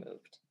deeply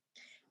moved.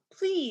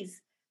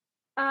 Please,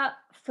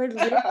 for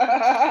little...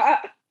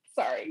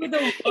 Sorry.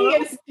 He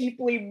is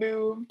deeply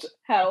moved.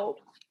 Help.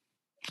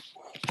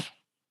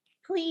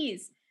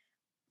 Please,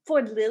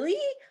 for Lily,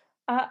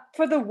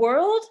 for the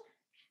world,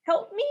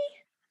 help me.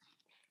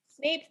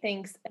 Snape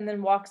thinks and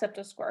then walks up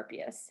to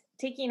Scorpius,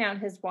 taking out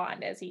his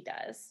wand as he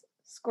does.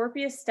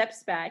 Scorpius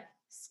steps back,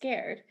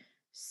 scared.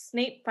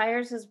 Snape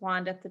fires his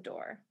wand at the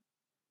door.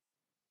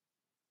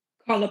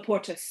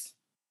 Colloportus.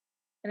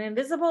 An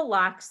invisible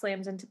lock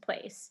slams into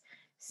place.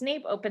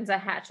 Snape opens a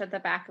hatch at the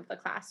back of the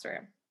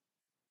classroom.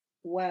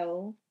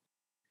 Well,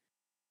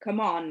 come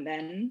on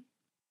then.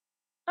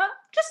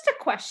 Just a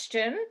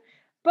question,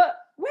 but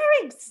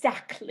where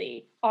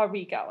exactly are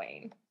we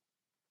going?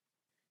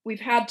 We've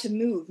had to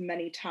move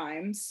many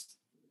times.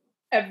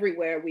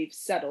 Everywhere we've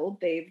settled,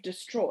 they've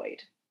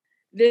destroyed.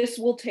 This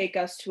will take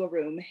us to a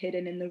room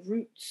hidden in the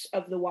roots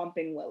of the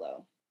Whomping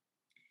Willow.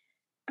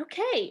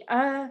 Okay,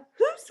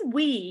 who's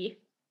we?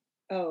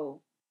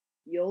 Oh,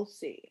 you'll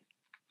see.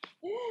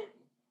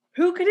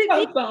 Who could it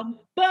be? Bum,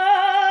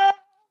 bum.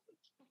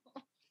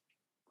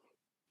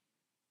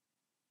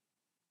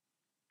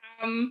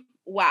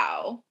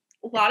 Wow.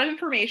 A lot of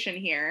information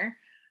here.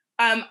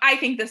 I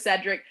think the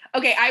Cedric...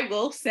 Okay, I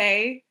will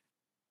say,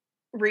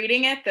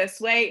 reading it this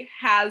way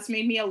has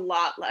made me a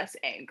lot less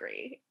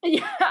angry.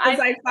 Yeah, because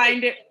I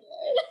find it...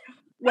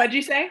 What'd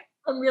you say?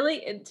 I'm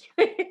really into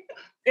it.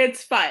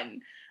 It's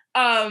fun.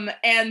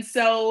 And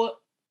so,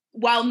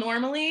 while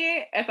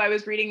normally, if I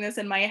was reading this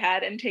in my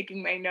head and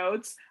taking my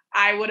notes,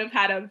 I would have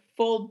had a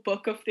full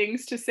book of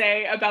things to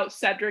say about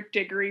Cedric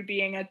Diggory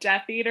being a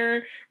Death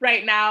Eater.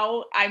 Right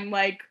now, I'm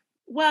like,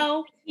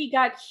 well... He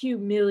got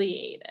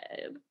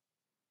humiliated.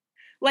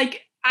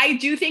 Like, I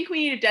do think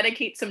we need to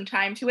dedicate some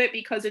time to it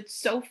because it's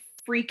so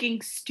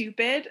freaking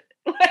stupid.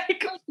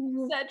 Like,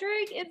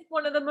 Cedric is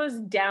one of the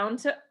most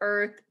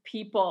down-to-earth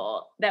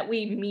people that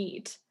we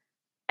meet.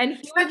 And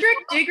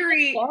Cedric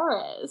Diggory...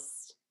 Forest.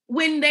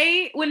 When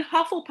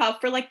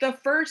Hufflepuff, for like the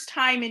first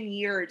time in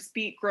years,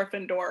 beat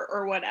Gryffindor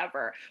or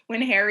whatever,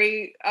 when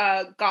Harry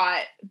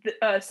got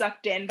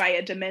sucked in by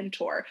a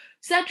Dementor,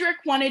 Cedric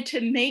wanted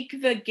to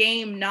make the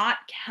game not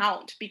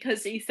count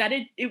because he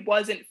said it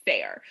wasn't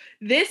fair.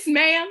 This is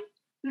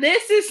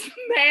the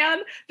man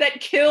that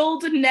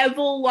killed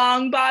Neville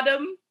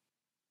Longbottom.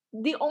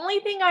 The only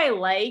thing I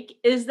like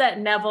is that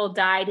Neville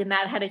died and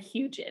that had a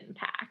huge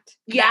impact.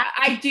 Yeah,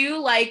 I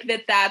do like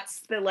that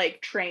that's the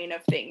like train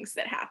of things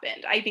that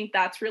happened. I think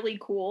that's really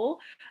cool.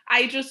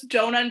 I just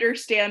don't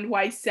understand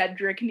why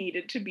Cedric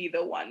needed to be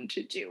the one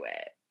to do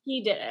it.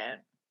 He didn't.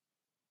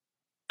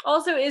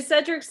 Also, is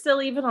Cedric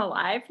still even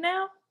alive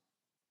now?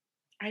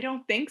 I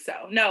don't think so.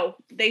 No,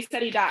 they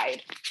said he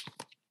died.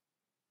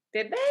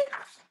 Did they?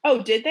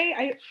 Oh, did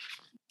they?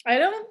 I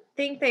don't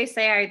think they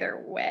say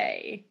either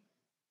way.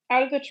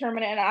 Out of the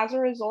tournament, and as a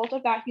result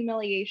of that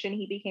humiliation,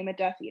 he became a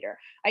Death Eater.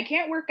 I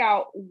can't work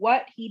out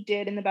what he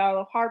did in the Battle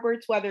of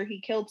Hogwarts, whether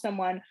he killed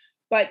someone,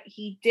 but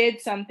he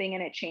did something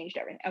and it changed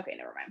everything. Okay,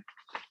 never mind.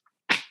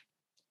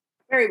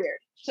 Very weird.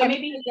 So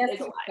maybe he is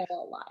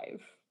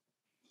alive.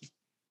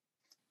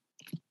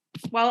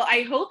 Well,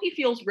 I hope he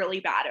feels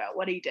really bad about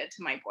what he did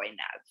to my boy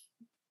Nev.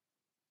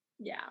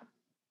 Yeah.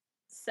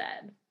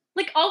 Sad.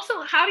 Like,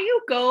 also, how do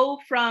you go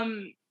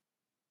from...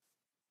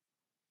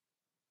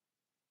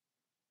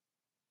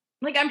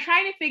 Like, I'm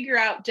trying to figure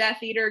out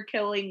Death Eater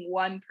killing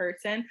one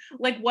person.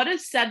 Like, what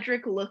does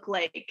Cedric look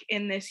like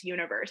in this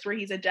universe where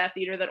he's a Death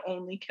Eater that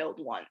only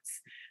killed once?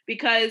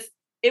 Because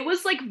it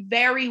was, like,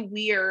 very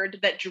weird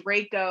that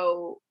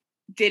Draco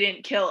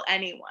didn't kill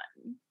anyone.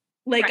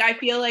 Like, right. I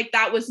feel like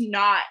that was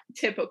not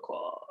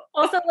typical.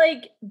 Also,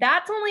 like,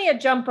 that's only a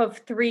jump of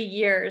 3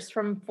 years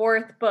from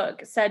 4th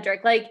book,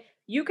 Cedric. Like,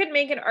 you could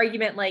make an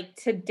argument, like,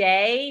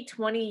 today,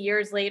 20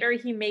 years later,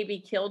 he maybe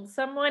killed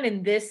someone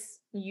in this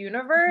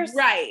universe,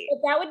 right?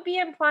 But that would be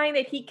implying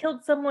that he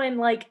killed someone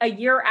like a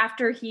year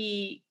after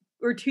 2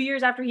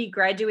 years after he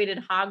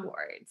graduated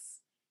Hogwarts,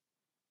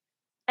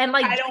 and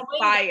like I don't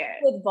buy it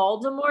with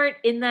Voldemort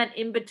in that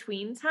in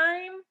between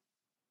time.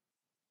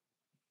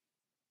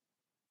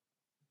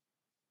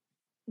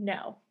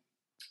 No.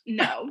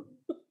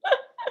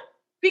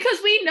 Because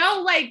we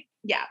know, like,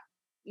 yeah,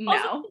 no.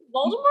 Also,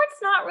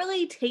 Voldemort's not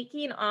really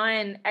taking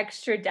on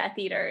extra Death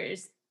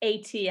Eaters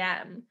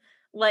ATM.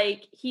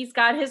 Like, he's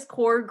got his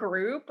core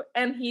group,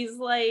 and he's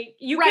like,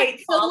 you right.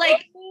 can So,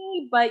 like,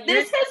 me, but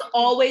this has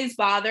always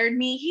bothered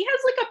me. He has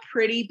like a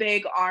pretty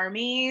big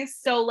army.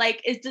 So,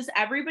 like, does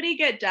everybody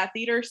get Death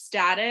Eater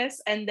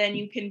status? And then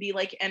you can be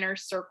like inner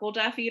circle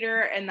Death Eater,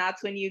 and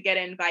that's when you get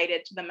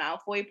invited to the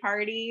Malfoy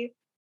party.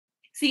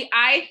 See,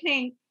 I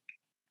think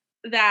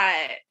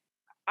that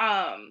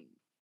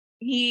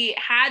he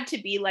had to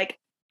be like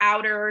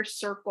outer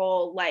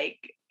circle, like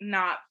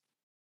not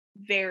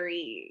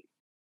very.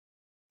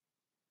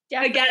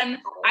 Again,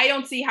 I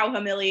don't see how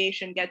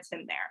humiliation gets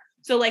him there.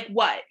 So, like,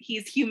 what?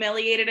 He's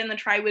humiliated in the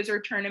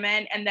Triwizard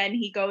Tournament, and then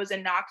he goes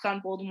and knocks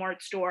on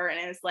Voldemort's door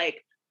and is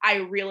like, I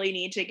really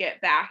need to get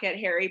back at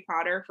Harry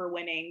Potter for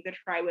winning the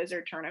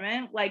Triwizard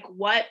Tournament. Like,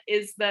 what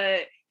is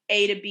the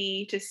A to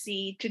B to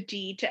C to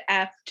D to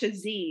F to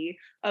Z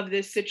of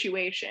this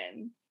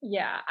situation?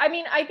 Yeah, I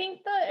mean, I think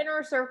the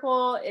inner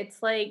circle,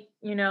 it's like,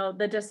 you know,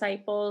 the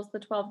disciples, the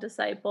 12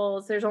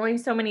 disciples, there's only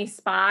so many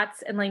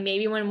spots, and like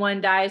maybe when one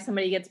dies,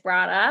 somebody gets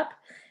brought up,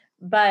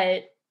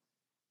 but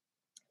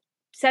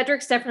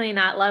Cedric's definitely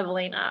not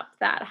leveling up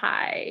that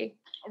high.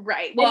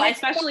 Right. Well,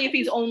 especially if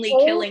he's only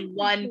killing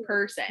one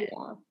person.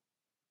 Yeah.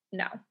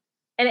 No.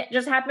 And it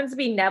just happens to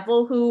be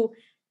Neville, who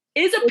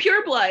is a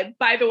pureblood,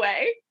 by the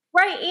way.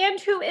 Right, and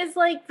who is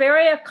like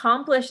very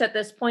accomplished at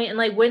this point and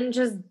like wouldn't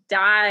just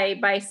die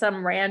by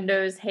some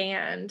rando's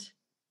hand.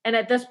 And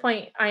at this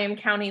point, I am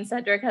counting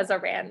Cedric as a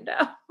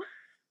rando.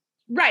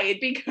 Right,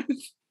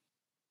 because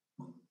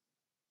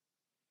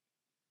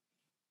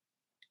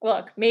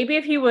look, maybe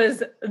if he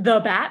was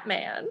the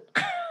Batman.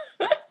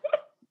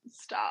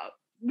 Stop.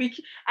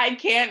 I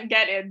can't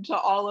get into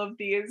all of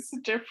these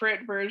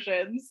different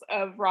versions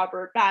of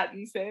Robert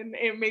Pattinson.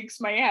 It makes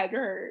my head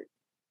hurt.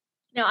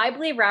 No, I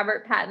believe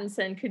Robert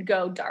Pattinson could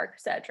go Dark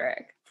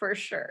Cedric for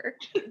sure.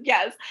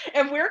 Yes,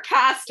 and we're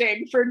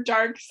casting for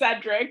Dark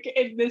Cedric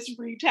in this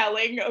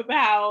retelling of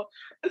how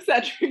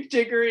Cedric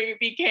Diggory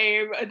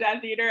became a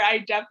Death Eater. I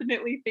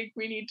definitely think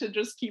we need to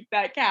just keep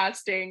that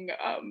casting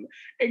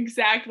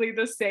exactly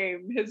the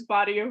same. His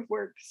body of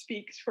work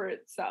speaks for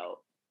itself.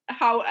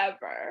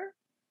 However.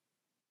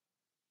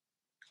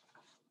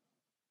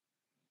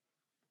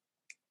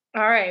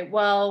 All right,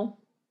 well,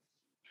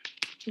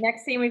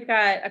 next scene, we've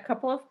got a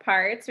couple of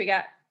parts. We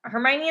got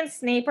Hermione and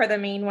Snape are the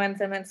main ones,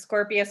 and then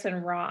Scorpius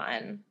and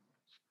Ron.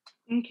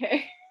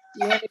 Okay.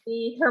 You want to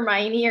be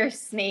Hermione or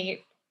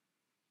Snape?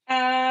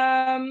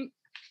 I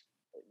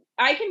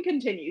can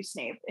continue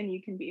Snape, and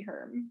you can be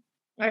Herm.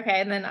 Okay,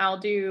 and then I'll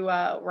do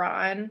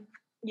Ron.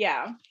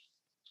 Yeah.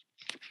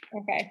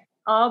 Okay,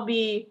 I'll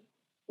be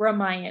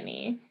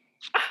Hermione.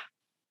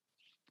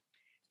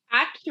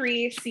 Act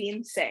 3,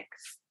 Scene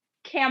 6.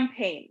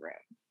 Campaign room.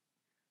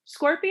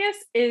 Scorpius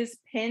is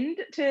pinned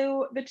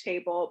to the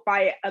table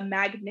by a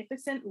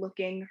magnificent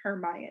looking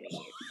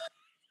Hermione.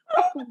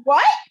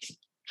 What?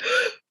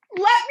 Let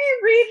me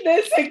read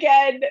this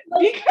again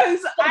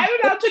because I'm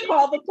about to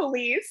call the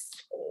police.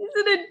 Is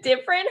it a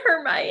different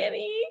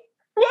Hermione?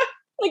 What?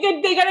 Like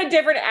they got a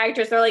different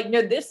actress. They're like,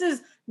 no, this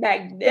is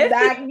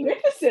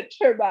magnificent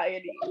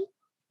Hermione.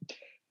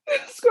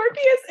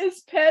 Scorpius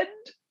is pinned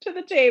to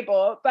the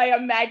table by a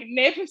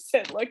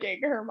magnificent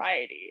looking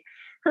Hermione.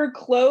 Her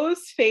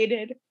clothes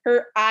faded,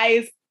 her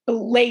eyes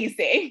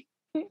blazing.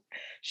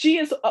 She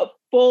is a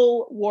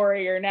full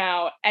warrior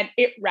now, and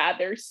it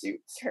rather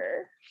suits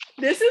her.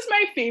 This is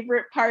my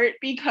favorite part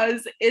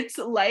because it's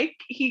like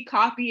he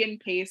copy and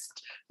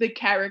paste the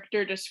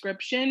character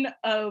description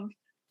of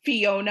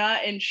Fiona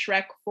in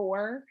Shrek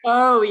 4.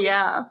 Oh,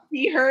 yeah.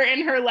 See her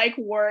in her, like,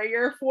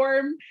 warrior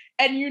form.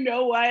 And you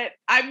know what?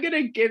 I'm going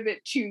to give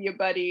it to you,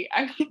 buddy.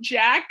 I mean,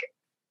 Jack,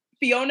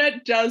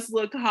 Fiona does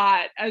look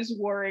hot as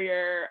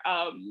warrior,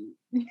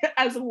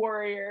 as a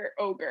warrior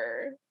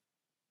ogre.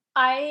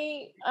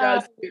 I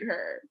does suit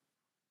her.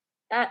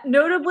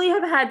 Notably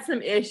have had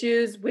some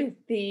issues with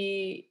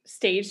the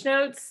stage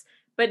notes,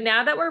 but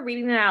now that we're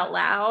reading it out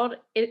loud,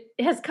 it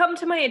has come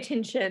to my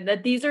attention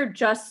that these are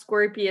just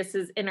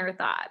Scorpius's inner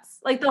thoughts,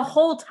 like the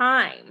whole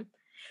time.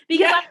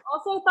 Because I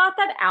also thought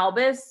that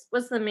Albus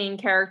was the main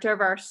character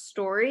of our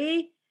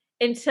story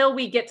until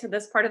we get to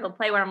this part of the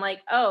play where I'm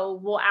like, oh,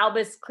 well,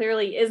 Albus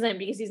clearly isn't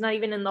because he's not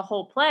even in the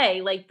whole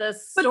play. Like the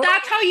story. But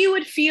that's how you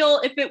would feel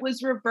if it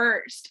was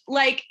reversed.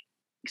 Like,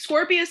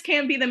 Scorpius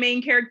can be the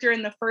main character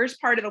in the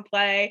first part of the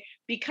play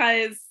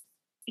because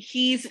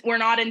we're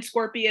not in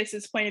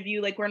Scorpius's point of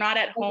view. Like, we're not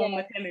at home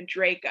with him and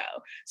Draco.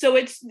 So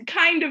it's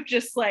kind of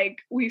just like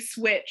we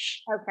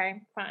switch.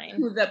 Okay, fine.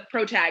 Who the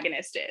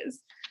protagonist is.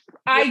 Yep.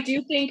 I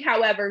do think,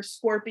 however,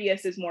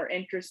 Scorpius is more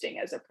interesting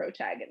as a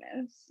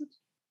protagonist.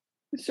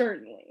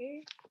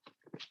 Certainly.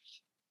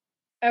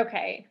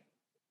 Okay.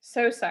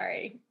 So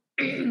sorry.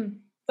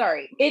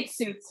 Sorry. It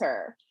suits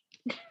her.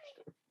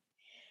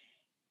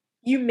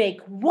 You make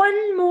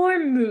one more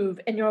move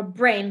and your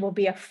brain will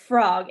be a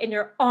frog and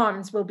your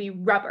arms will be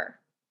rubber.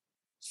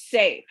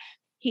 Safe.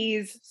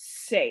 He's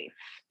safe.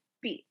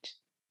 Beat.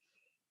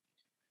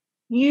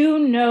 You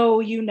know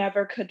you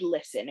never could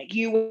listen.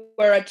 You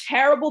were a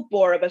terrible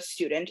bore of a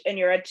student, and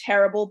you're a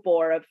terrible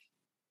bore of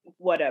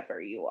whatever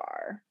you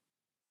are.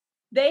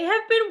 They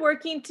have been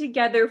working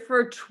together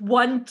for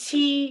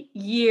 20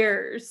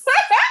 years.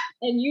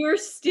 And you're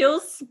still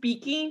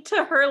speaking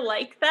to her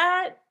like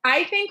that?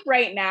 I think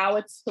right now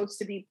it's supposed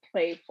to be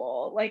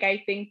playful. Like,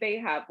 I think they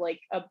have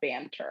like a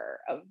banter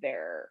of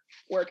their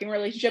working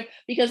relationship,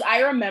 because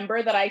I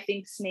remember that I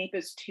think Snape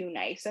is too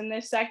nice in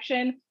this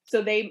section.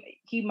 So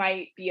he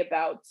might be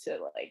about to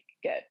like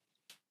get,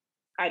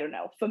 I don't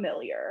know,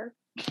 familiar.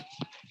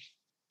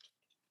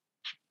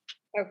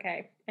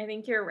 Okay, I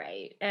think you're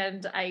right.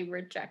 And I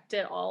reject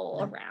it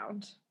all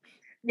around.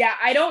 Yeah,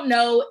 I don't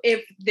know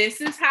if this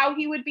is how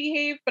he would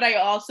behave, but I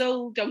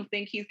also don't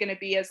think he's going to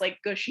be as like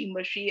gushy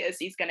mushy as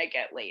he's going to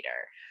get later.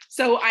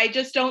 So I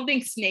just don't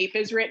think Snape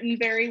is written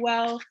very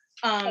well.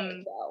 I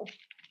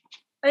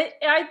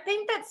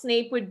think that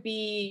Snape would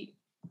be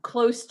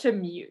close to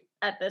mute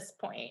at this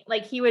point.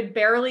 Like, he would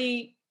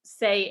barely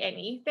say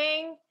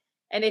anything.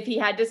 And if he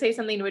had to say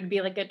something, it would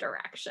be like a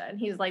direction.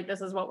 He's like, this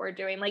is what we're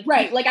doing. Like,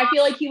 right. Like, I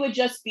feel like he would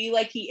just be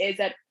like he is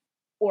at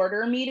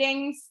order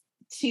meetings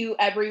to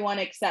everyone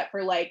except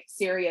for like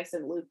Sirius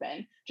and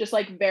Lupin, just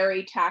like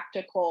very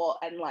tactical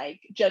and like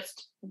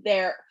just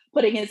there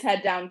putting his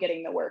head down,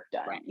 getting the work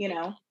done, right. You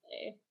know?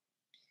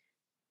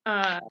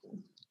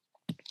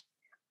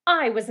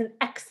 I was an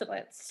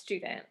excellent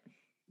student.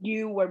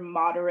 You were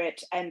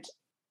moderate and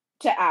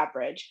to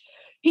average.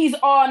 He's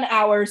on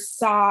our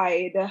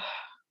side.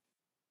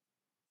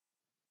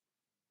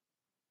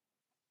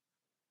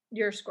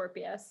 You're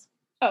Scorpius.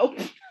 Oh,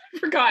 I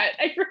forgot.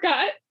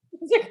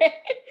 It's okay.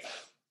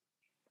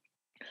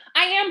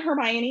 I am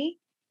Hermione.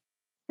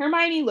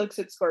 Hermione looks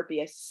at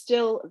Scorpius,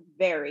 still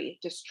very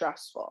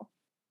distrustful.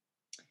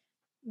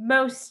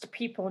 Most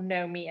people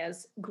know me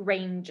as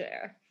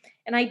Granger,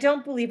 and I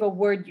don't believe a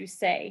word you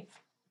say,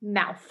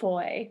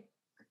 Malfoy.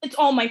 It's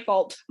all my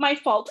fault. My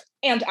fault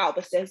and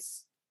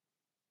Albus's.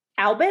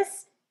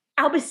 Albus?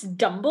 Albus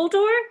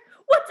Dumbledore?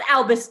 What's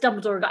Albus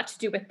Dumbledore got to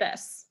do with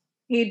this?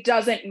 He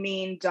doesn't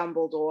mean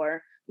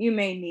Dumbledore. You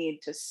may need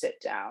to sit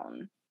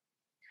down.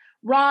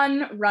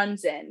 Ron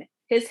runs in.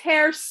 His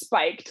hair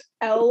spiked,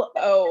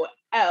 LOL.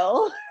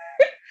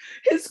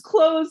 His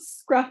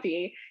clothes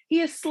scruffy.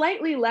 He is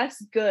slightly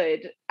less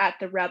good at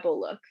the rebel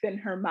look than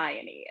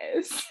Hermione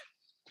is.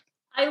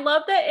 I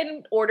love that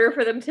in order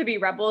for them to be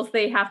rebels,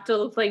 they have to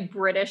look like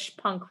British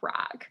punk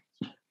rock.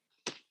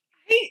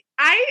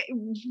 I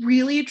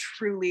really,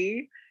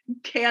 truly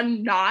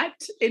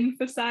cannot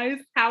emphasize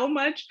how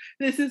much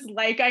this is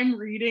like I'm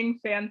reading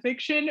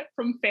fanfiction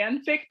from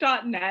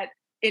fanfic.net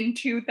in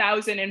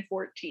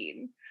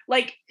 2014.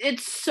 Like,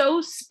 it's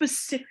so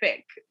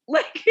specific.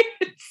 Like,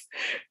 it's...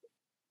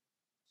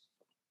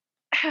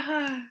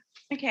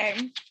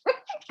 okay.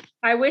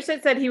 I wish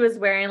it said he was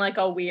wearing like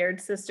a weird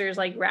Sisters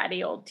like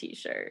ratty old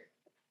t-shirt.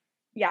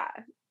 Yeah.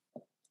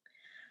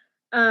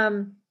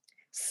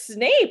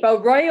 Snape, a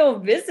royal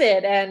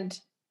visit, and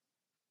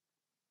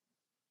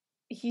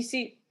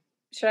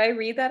should I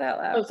read that out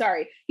loud? Oh,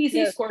 sorry. He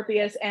sees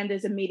Scorpius and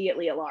is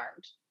immediately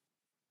alarmed.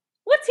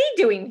 What's he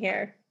doing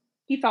here?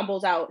 He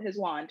fumbles out his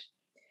wand.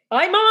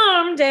 I'm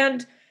armed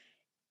and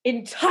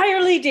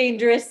entirely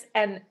dangerous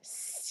and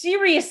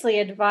seriously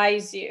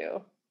advise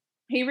you.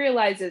 He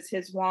realizes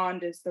his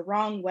wand is the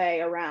wrong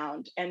way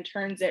around and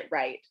turns it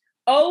right.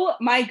 Oh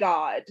my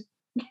God.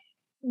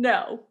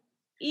 No.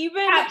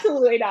 Even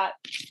absolutely not.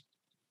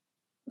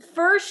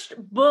 First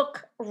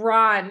book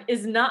Ron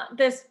is not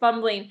this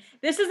fumbling.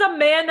 This is a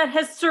man that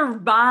has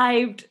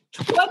survived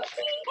 20.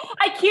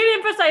 I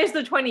can't emphasize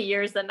the 20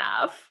 years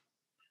enough.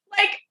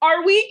 Like,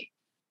 are we...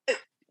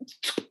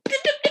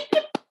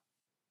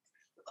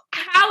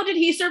 How did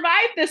he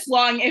survive this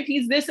long if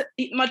he's this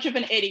much of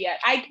an idiot?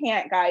 I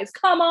can't, guys.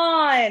 Come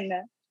on.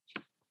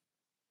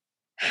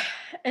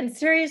 And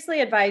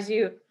seriously advise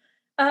you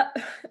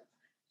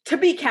to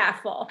be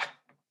careful.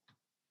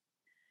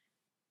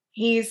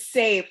 He's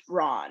safe,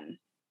 Ron.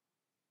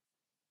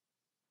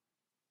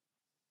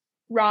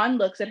 Ron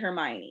looks at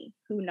Hermione,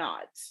 who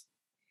nods.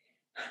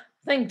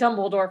 Thank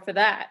Dumbledore for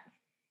that.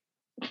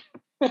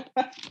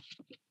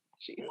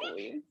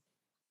 Jeez.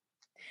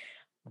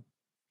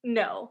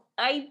 No,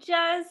 I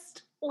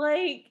just,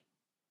 like,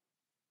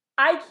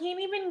 I can't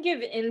even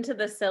give in to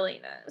the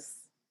silliness.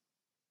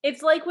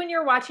 It's like when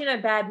you're watching a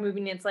bad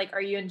movie and it's like,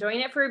 are you enjoying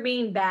it for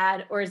being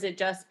bad or is it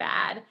just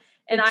bad?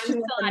 And It's I'm still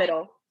in the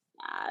middle.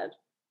 Bad.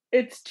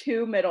 It's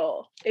too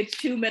middle. It's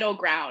too middle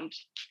ground.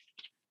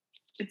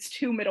 It's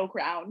too middle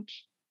ground.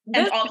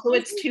 And also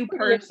it's too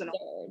personal.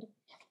 Absurd.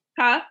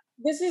 Huh?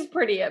 This is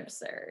pretty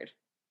absurd.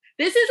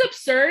 This is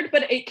absurd,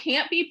 but it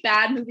can't be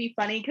bad movie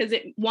funny because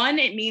it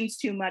means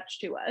too much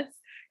to us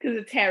because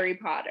it's Harry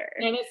Potter.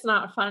 And it's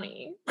not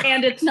funny.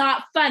 And it's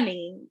not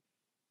funny.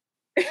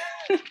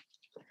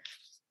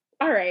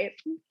 All right.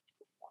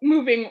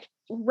 Moving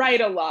right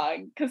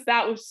along because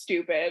that was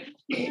stupid.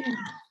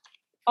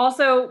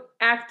 Also,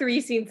 Act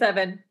 3, Scene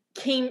 7,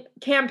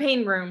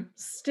 campaign room.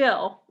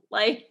 Still,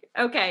 like,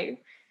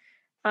 okay.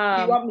 Do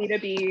you want me to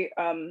be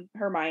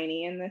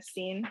Hermione in this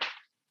scene?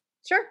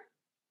 Sure.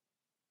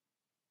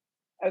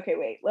 Okay,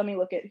 wait. Let me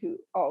look at who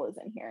all is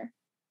in here.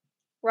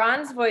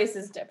 Ron's voice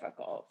is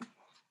difficult.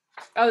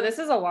 Oh, this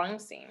is a long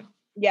scene.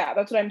 Yeah,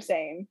 that's what I'm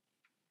saying.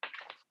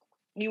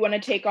 You want to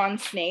take on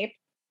Snape?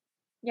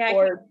 Yeah,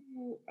 Or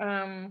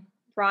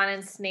Ron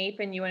and Snape,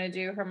 and you want to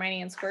do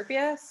Hermione and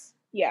Scorpius?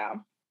 Yeah.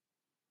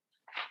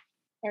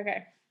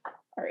 Okay.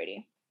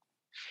 Alrighty.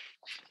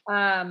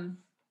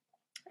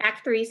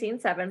 Act 3, Scene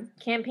 7,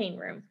 Campaign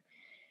Room.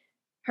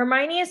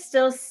 Hermione is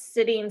still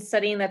sitting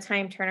studying the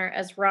Time Turner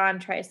as Ron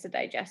tries to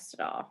digest it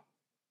all.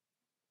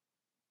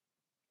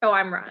 Oh,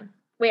 I'm Ron.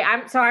 Wait,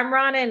 I'm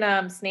Ron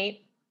and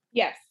Snape?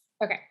 Yes.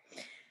 Okay.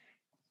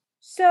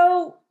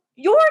 So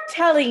you're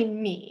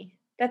telling me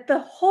that the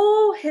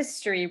whole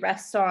history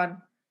rests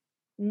on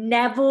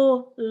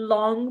Neville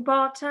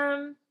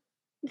Longbottom?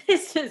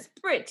 This is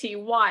pretty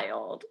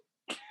wild.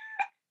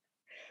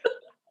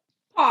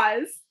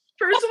 Pause.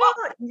 First of all,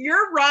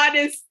 your Ron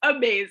is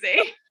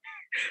amazing.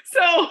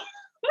 So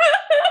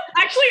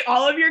actually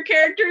all of your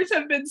characters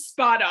have been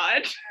spot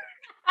on.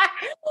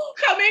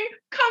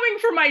 coming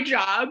for my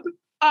job.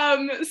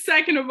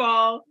 Second of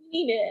all,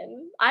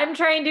 I'm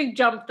trying to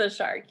jump the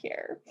shark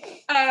here.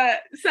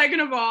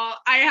 Second of all,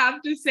 I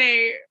have to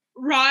say,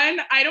 Ron,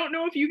 I don't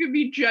know if you could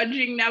be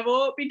judging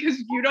Neville because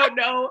you don't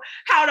know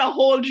how to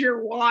hold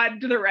your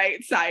wand the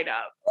right side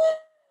up.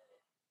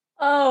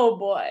 Oh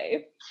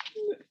boy.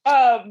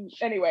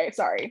 Anyway,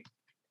 sorry.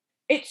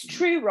 It's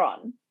true,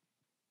 Ron.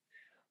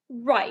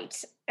 Right.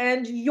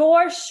 And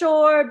you're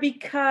sure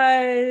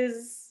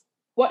because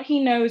what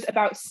he knows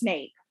about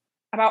Snape,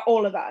 about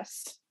all of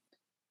us.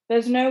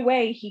 There's no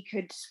way he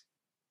could.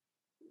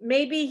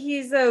 Maybe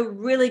he's a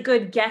really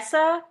good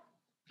guesser?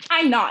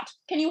 I'm not.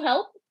 Can you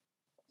help?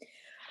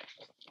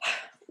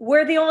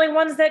 We're the only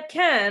ones that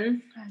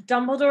can.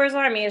 Dumbledore's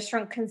army has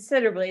shrunk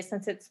considerably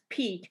since its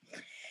peak.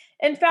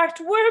 In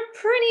fact, we're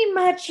pretty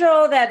much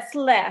all that's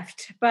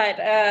left, but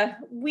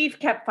we've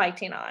kept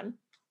fighting on.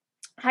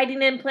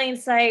 Hiding in plain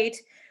sight,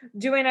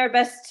 doing our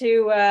best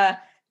to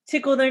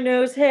tickle their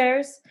nose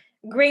hairs.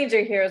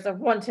 Granger here is a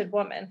wanted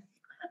woman.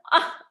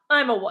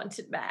 I'm a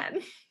wanted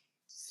man.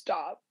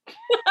 Stop.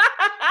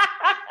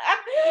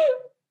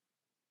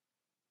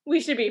 We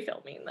should be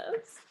filming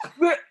this.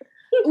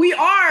 We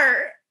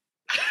are.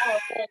 Oh,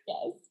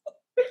 yes.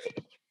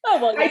 Oh,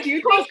 well, I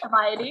do think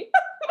Hermione.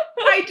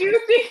 I do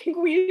think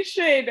we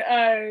should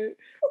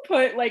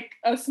put like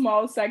a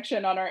small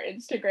section on our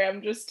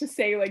Instagram just to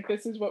say like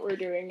this is what we're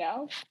doing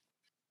now.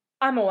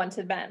 I'm a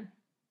wanted man,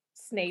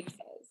 Snape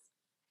says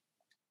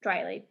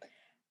dryly.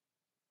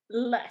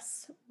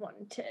 Less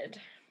wanted.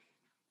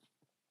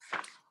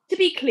 To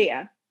be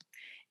clear,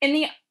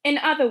 in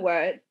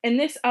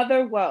this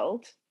other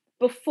world,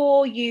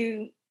 before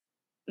you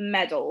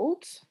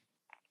meddled,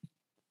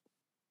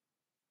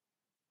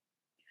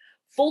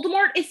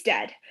 Voldemort is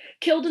dead,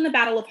 killed in the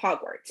Battle of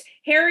Hogwarts.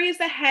 Harry is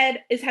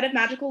head of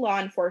magical law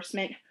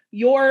enforcement.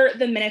 You're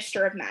the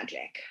Minister of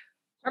Magic.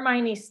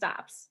 Hermione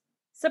stops,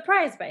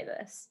 surprised by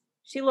this.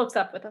 She looks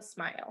up with a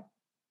smile.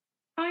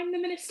 I'm the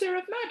Minister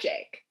of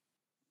Magic.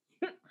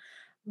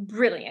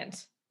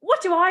 Brilliant.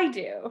 What do I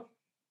do?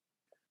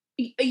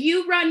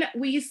 You run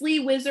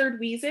Weasley Wizard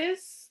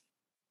Wheezes.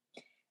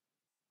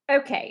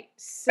 Okay,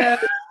 so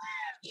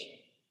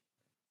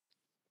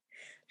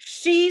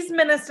she's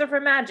Minister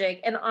for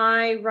Magic, and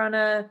I run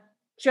a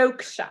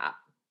joke shop.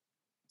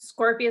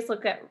 Scorpius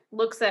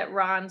looks at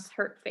Ron's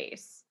hurt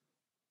face.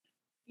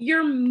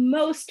 You're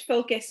most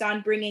focused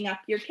on bringing up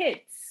your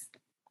kids.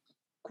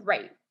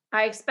 Great.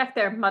 I expect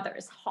their mother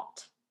is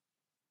hot.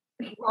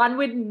 Ron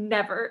would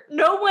never.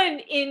 No one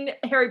in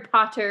Harry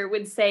Potter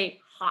would say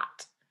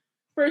hot.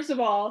 First of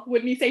all,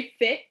 wouldn't you say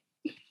fit?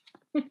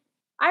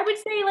 I would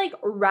say like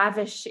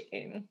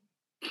ravishing.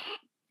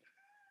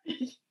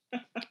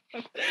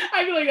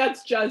 I feel like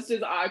that's just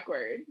as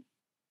awkward.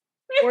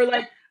 Or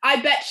like,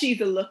 I bet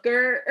she's a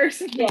looker or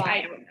something. Yeah.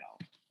 I don't know.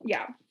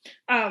 Yeah.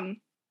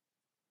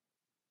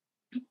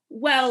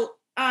 Well,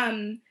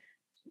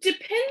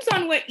 depends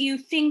on what you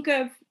think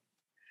of.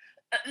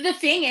 The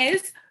thing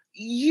is,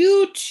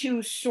 you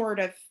two sort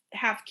of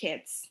have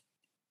kids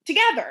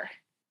together.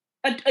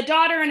 A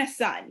daughter and a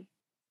son.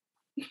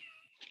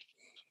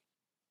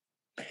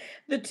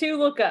 The two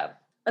look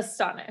up,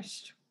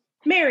 astonished.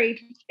 Married,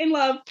 in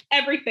love,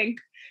 everything.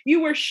 You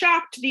were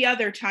shocked the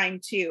other time,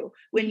 too,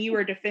 when you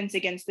were Defense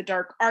Against the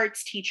Dark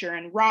Arts teacher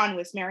and Ron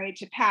was married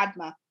to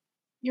Padma.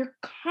 You're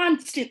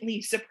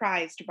constantly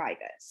surprised by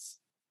this.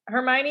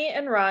 Hermione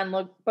and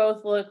Ron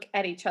both look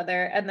at each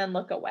other and then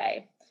look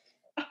away.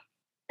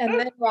 And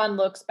then Ron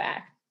looks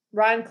back.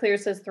 Ron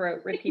clears his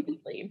throat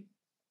repeatedly,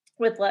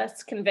 with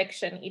less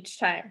conviction each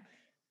time.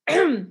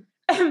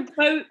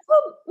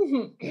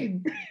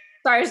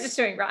 Sorry, I was just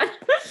doing Ron.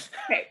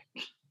 Okay,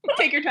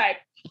 take your time.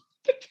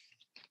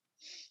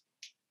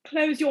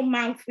 Close your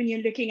mouth when you're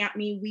looking at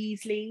me,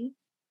 Weasley.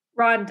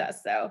 Ron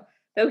does, though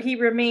he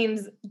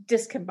remains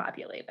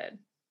discombobulated.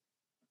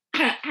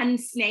 And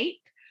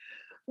Snape?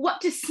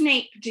 What does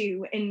Snape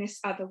do in this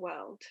other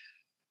world?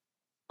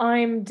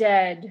 I'm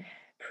dead,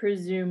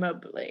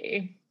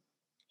 presumably.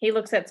 He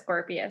looks at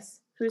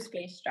Scorpius, whose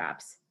face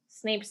drops.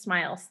 Snape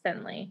smiles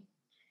thinly.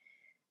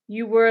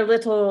 You were a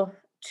little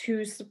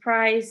too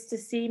surprised to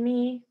see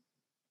me?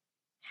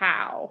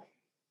 How?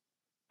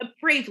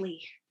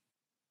 Bravely.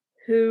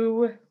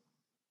 Who?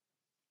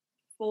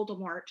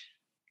 Voldemort.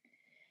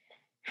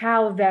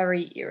 How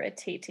very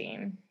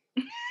irritating.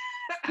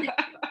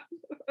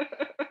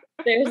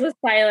 There's a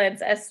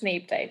silence as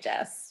Snape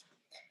digests.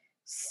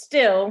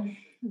 Still,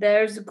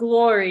 there's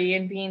glory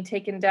in being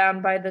taken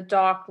down by the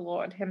Dark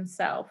Lord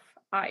himself,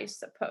 I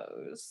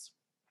suppose.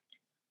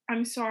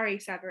 I'm sorry,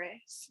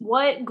 Severus.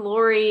 What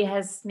glory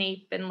has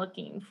Snape been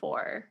looking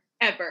for?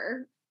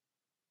 Ever.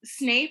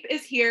 Snape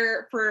is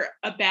here for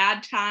a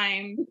bad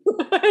time.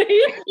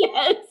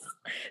 Yes.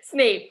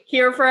 Snape,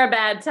 here for a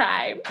bad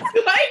time.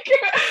 Like,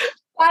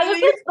 That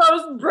is the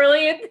most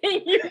brilliant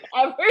thing you've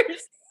ever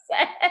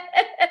said.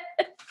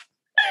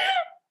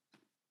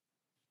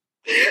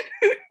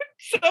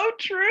 so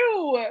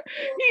true.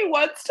 He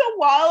wants to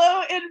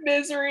wallow in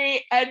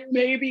misery and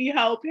maybe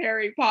help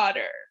Harry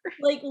Potter.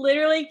 Like,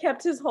 literally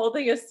kept his whole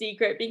thing a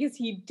secret because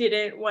he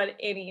didn't want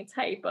any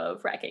type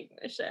of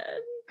recognition.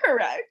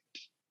 Correct.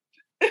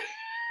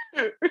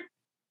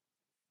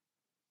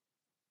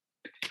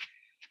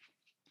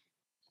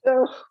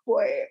 Oh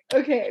boy.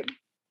 Okay.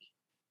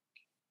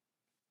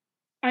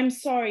 I'm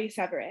sorry,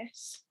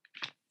 Severus.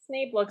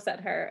 Snape looks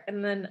at her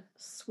and then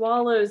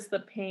swallows the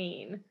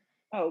pain.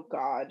 Oh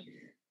God.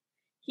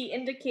 He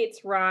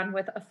indicates Ron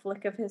with a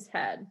flick of his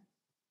head.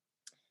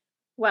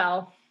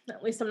 Well,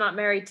 at least I'm not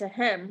married to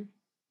him.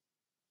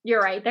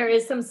 You're right. There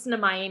is some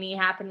Hermione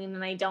happening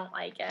and I don't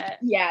like it.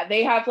 Yeah,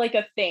 they have like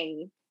a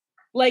thing.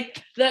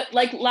 Like the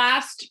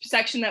last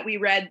section that we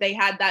read, they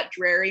had that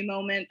Drarry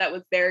moment that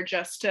was there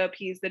just to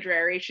appease the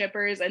Drarry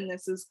shippers, and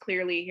this is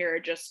clearly here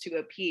just to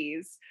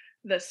appease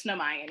the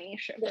Hermione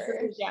shippers. This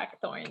is a Jack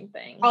Thorne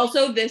thing.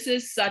 Also, this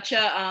is such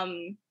a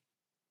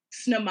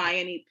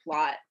Hermione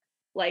plot.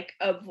 Like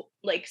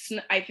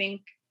I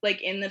think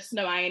like in the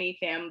Hermione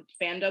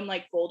fandom,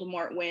 like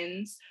Voldemort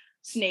wins,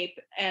 Snape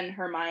and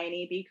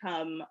Hermione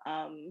become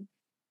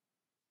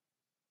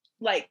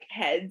like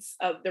heads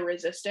of the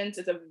resistance.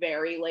 Is a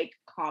very like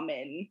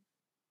common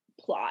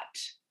plot.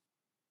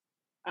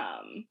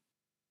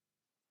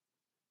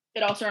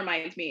 It also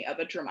reminds me of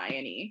a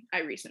Hermione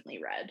I recently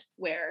read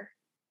where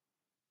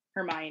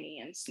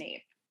Hermione and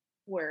Snape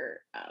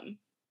were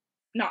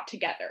not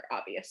together,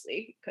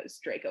 obviously, because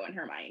Draco and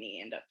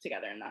Hermione end up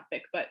together in that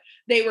fic, but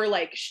they were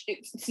like,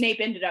 Snape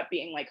ended up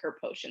being like her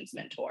potions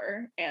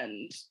mentor,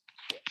 and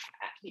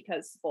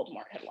because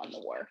Voldemort had won the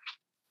war.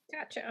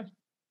 Gotcha.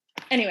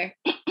 Anyway.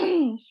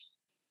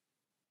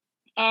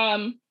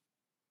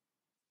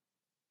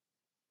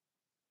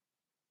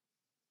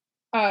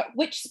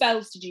 Which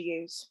spells did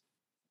you use?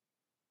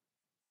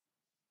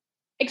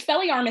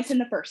 Expelliarmus in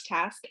the first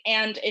task,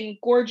 and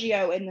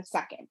Engorgio in the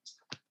second.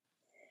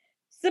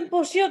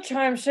 Simple shield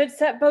charm should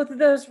set both of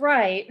those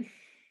right.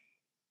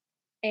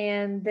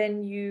 And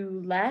then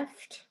you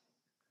left?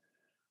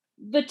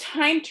 The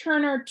time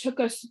turner took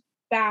us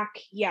back,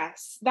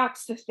 yes.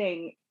 That's the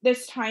thing.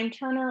 This time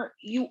turner,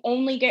 you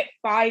only get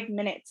 5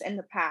 minutes in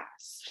the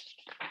past.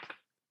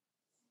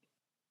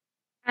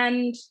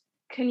 And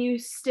can you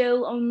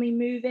still only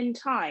move in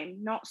time,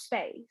 not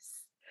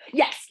space?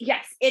 Yes.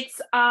 It's,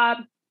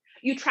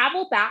 you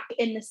travel back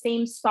in the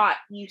same spot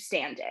you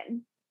stand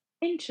in.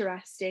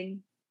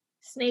 Interesting.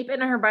 Snape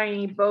and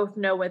Hermione both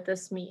know what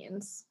this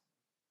means.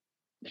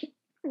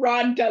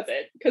 Ron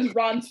doesn't, because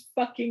Ron's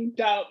fucking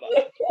dumb.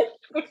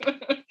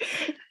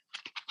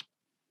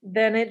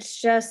 Then it's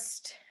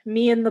just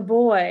me and the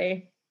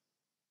boy.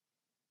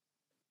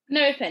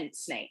 No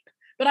offense, Snape,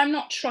 but I'm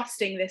not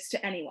trusting this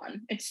to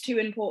anyone. It's too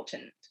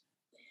important.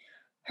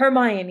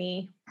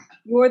 Hermione,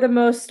 you're the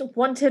most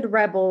wanted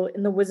rebel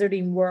in the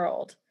wizarding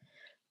world.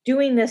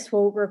 Doing this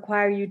will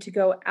require you to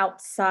go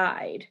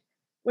outside.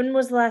 When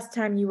was the last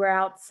time you were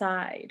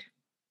outside?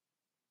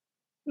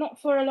 Not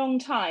for a long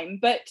time,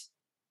 but...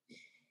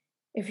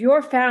 If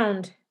you're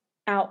found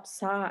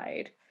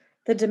outside,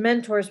 the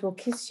Dementors will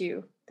kiss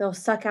you. They'll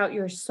suck out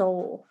your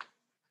soul.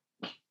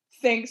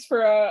 Thanks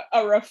for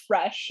a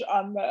refresh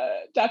on the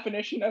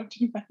definition of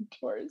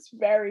Dementors.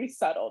 Very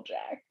subtle,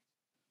 Jack.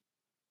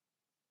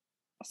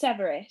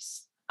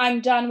 Severus,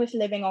 I'm done with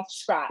living off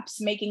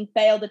scraps, making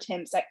failed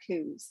attempts at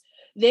coups.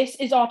 This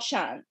is our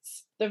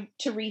chance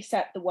to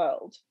reset the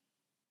world.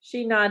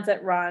 She nods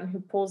at Ron, who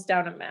pulls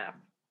down a map.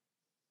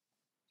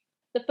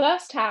 The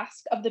first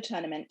task of the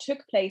tournament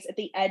took place at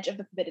the edge of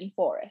the Forbidden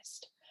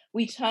Forest.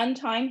 We turn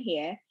time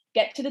here,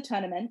 get to the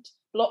tournament,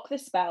 block the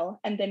spell,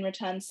 and then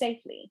return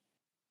safely.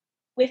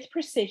 With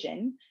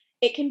precision,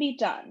 it can be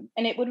done,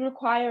 and it would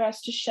require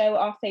us to show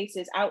our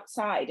faces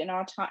outside in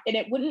our time, and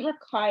it wouldn't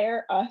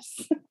require us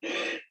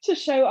to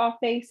show our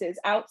faces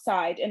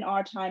outside in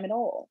our time at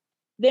all.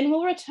 Then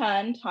we'll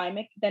turn time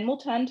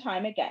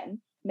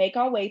again, make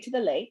our way to the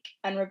lake,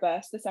 and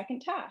reverse the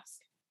second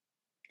task.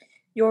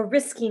 You're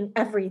risking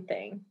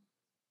everything.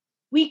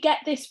 We get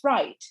this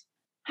right.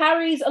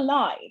 Harry's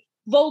alive.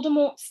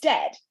 Voldemort's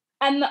dead,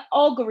 and the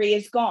augury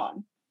is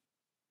gone.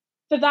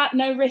 For that,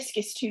 no risk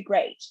is too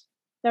great,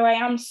 though I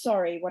am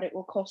sorry what it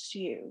will cost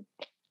you.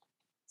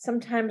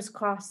 Sometimes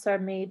costs are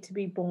made to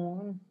be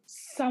borne.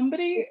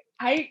 Somebody,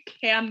 I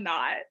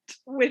cannot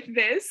with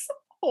this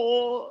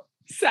whole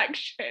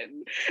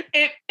section.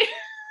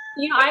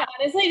 You know, I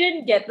honestly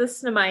didn't get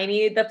this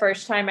Hermione the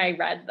first time I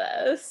read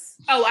this.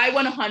 Oh, I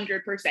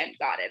 100%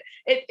 got it.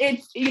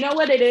 It's you know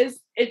what it is?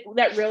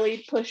 That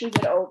really pushes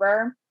it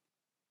over.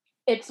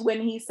 It's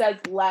when he says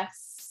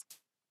less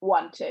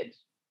wanted.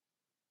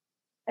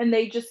 And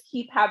they just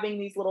keep having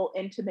these little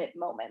intimate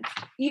moments.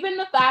 Even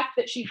the fact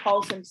that she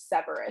calls him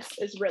Severus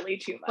is really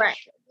too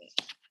much for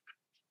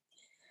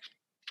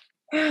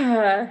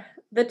me.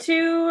 The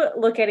two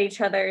look at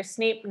each other.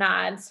 Snape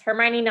nods.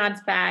 Hermione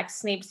nods back.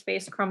 Snape's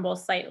face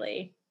crumbles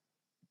slightly.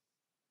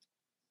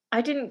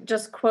 I didn't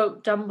just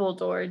quote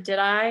Dumbledore, did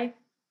I?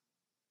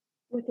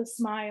 With a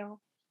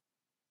smile.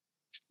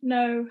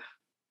 No,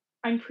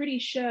 I'm pretty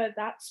sure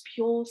that's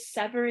pure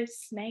Severus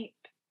Snape.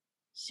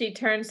 She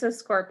turns to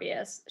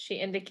Scorpius. She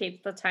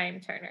indicates the time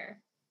turner.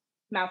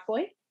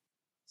 Malfoy?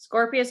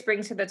 Scorpius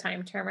brings her the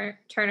time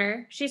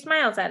turner. She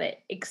smiles at it,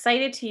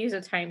 excited to use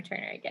a time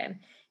turner again.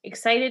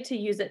 Excited to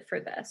use it for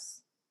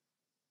this.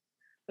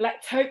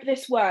 Let's hope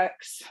this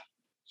works.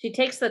 She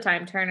takes the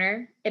time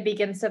turner. It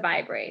begins to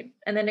vibrate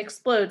and then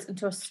explodes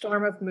into a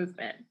storm of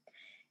movement.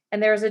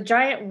 And there is a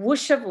giant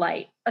whoosh of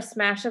light, a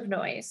smash of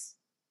noise,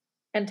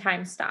 and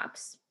time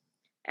stops.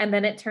 And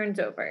then it turns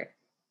over,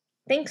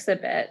 thinks a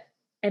bit,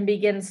 and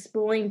begins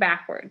spooling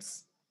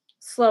backwards,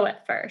 slow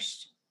at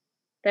first.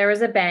 There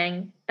is a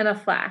bang and a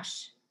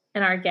flash,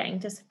 and our gang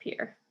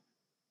disappear.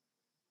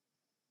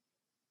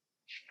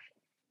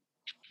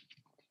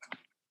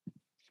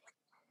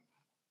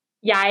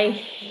 Yeah, I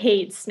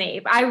hate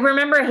Snape. I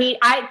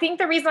think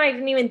the reason I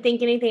didn't even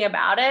think anything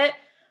about it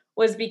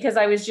was because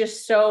I was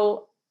just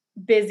so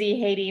busy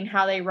hating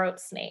how they wrote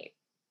Snape.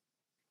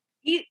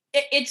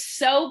 It's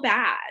so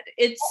bad.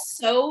 It's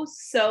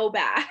so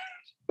bad.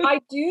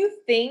 I do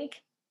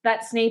think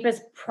that Snape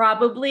is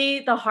probably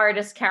the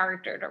hardest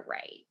character to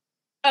write.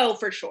 Oh,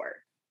 for sure.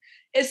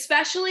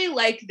 Especially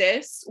like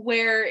this,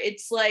 where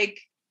it's like,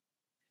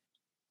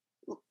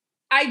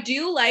 I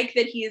do like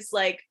that he's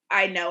like,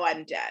 I know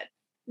I'm dead.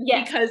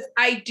 Yes. Because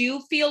I do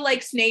feel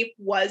like Snape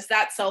was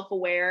that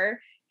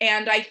self-aware,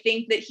 and I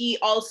think that he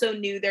also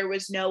knew there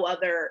was no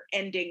other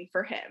ending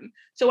for him.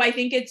 So I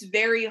think it's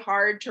very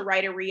hard to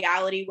write a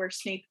reality where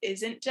Snape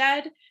isn't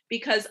dead,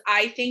 because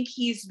I think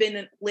he's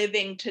been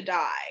living to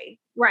die.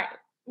 Right.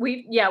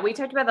 We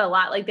talked about that a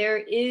lot. Like,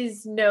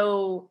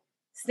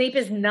 Snape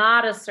is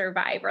not a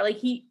survivor. Like,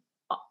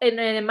 and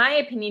in my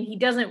opinion, he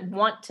doesn't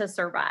want to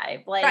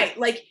survive. Like, right.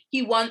 Like,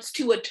 he wants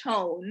to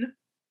atone.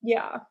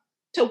 Yeah.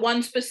 To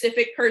one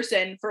specific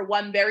person for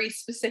one very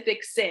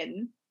specific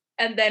sin.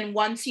 And then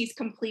once he's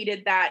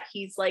completed that,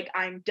 he's like,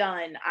 I'm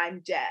done.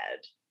 I'm dead.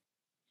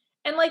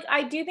 And like,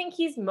 I do think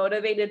he's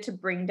motivated to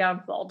bring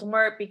down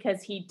Voldemort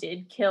because he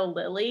did kill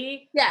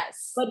Lily.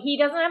 Yes. But he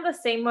doesn't have the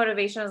same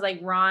motivation as like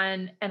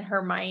Ron and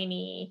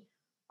Hermione.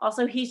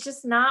 Also, he's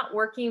just not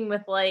working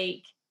with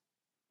like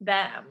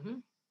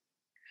them.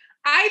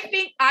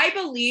 I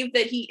believe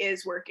that he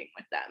is working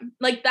with them.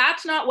 Like,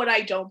 that's not what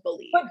I don't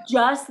believe. But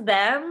just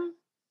them?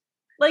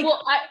 Like,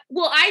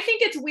 I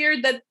think it's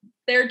weird that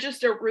they're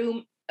just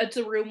it's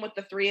a room with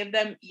the three of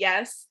them.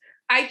 Yes.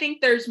 I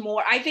think there's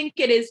more. I think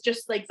it is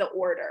just like the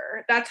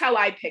order. That's how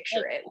I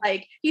picture it.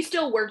 Like, he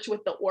still works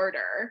with the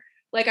order.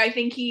 Like, I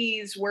think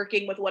he's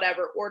working with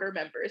whatever order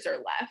members are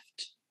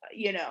left,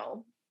 you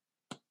know.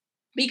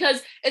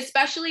 Because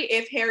especially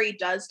if Harry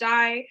does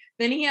die,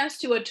 then he has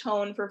to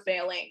atone for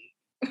failing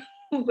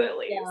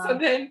Lily. Yeah. So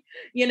then,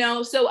 you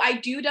know, so I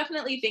do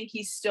definitely think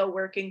he's still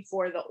working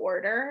for the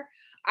order.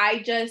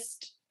 I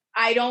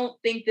don't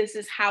think this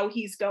is how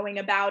he's going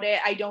about it.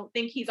 I don't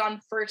think he's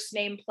on first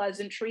name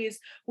pleasantries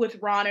with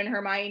Ron and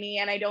Hermione.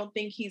 And I don't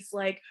think he's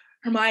like,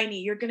 Hermione,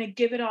 you're going to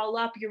give it all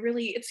up.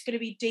 It's going to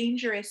be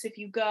dangerous if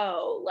you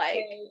go.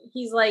 Like,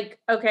 he's like,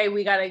 okay,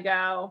 we got to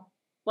go.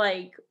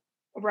 Like,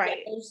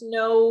 right. There's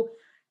no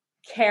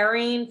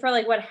caring for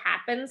like what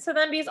happens to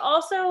them. Because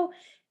also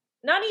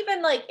not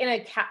even like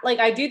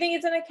I do think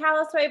it's in a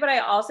callous way, but I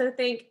also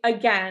think,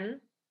 again,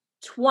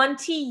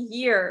 20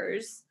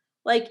 years,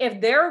 like, if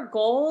their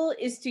goal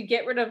is to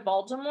get rid of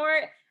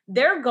Voldemort,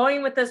 they're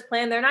going with this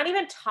plan. They're not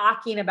even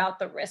talking about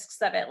the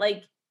risks of it.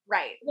 Like,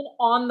 right. Been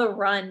on the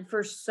run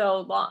for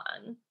so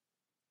long.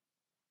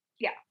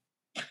 Yeah.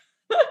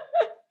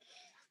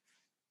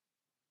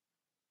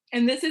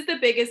 And this is the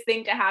biggest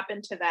thing to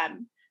happen to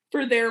them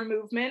for their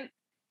movement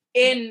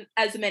in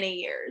as many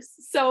years.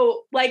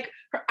 So, like,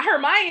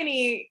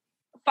 Hermione,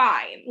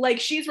 fine. Like,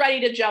 she's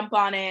ready to jump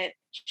on it.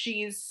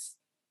 She's,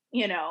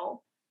 you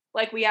know,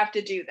 like, we have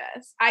to do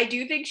this. I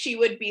do think she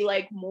would be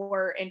like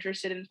more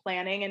interested in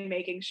planning and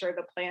making sure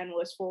the plan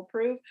was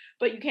foolproof,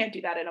 but you can't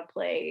do that in a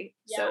play.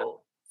 Yeah.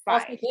 So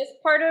fine. Also, this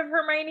part of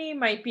Hermione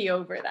might be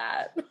over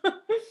that.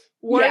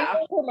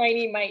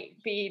 Hermione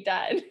might be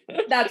done.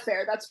 That's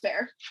fair.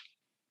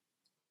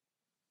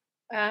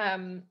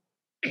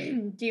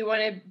 Do you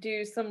want to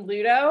do some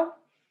Ludo?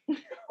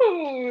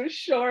 Oh,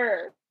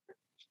 sure.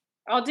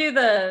 I'll do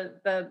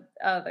the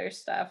other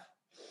stuff.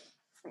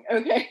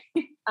 Okay.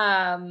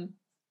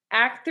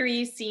 Act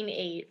 3, Scene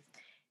 8.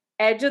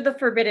 Edge of the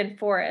Forbidden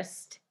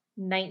Forest,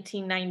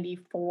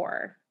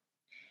 1994.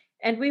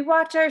 And we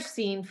watch our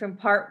scene from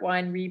part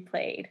 1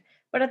 replayed,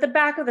 but at the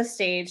back of the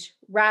stage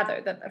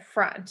rather than the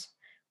front.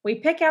 We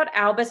pick out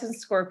Albus and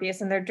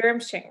Scorpius in their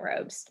Durmstrang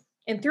robes,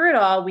 and through it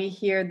all we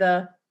hear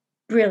the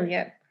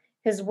brilliant,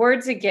 his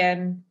words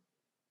again,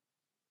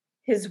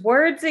 his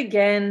words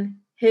again,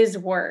 his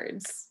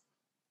words.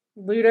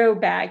 Ludo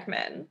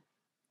Bagman.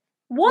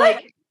 What?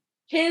 Like,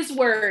 his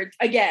words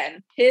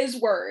again,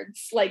 his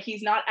words. Like,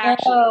 he's not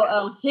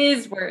actually.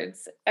 His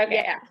words.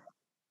 Okay. Yeah.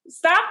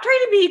 Stop trying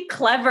to be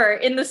clever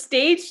in the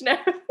stage now.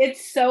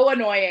 It's so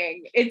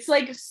annoying. It's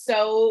like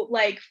so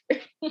like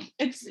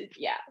it's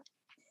yeah.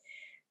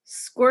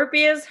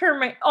 Scorpius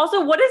Hermione.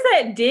 Also, what is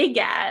that dig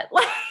at?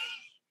 Like,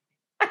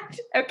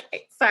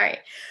 okay, sorry.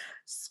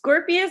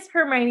 Scorpius,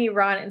 Hermione,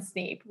 Ron, and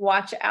Snape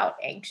watch out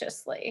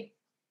anxiously.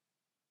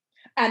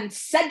 And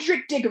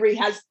Cedric Diggory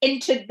has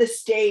entered the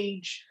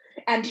stage,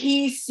 and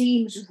he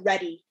seems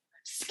ready,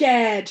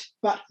 scared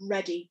but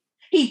ready.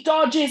 He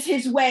dodges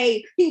his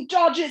way. He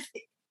dodges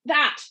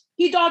that.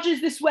 He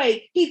dodges this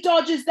way. He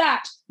dodges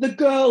that. The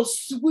girls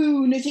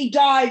swoon as he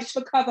dives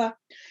for cover.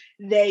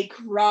 They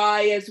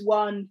cry as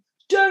one,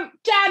 "Don't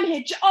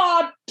damage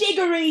our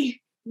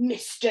Diggory,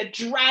 Mr.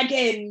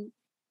 Dragon."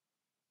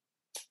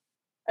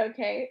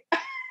 Okay.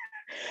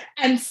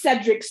 And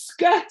Cedric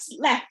skirts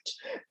left,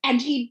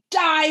 and he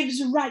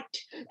dives right,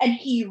 and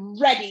he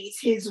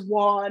readies his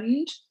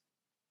wand.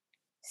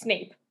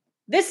 Snape,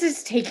 this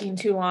is taking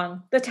too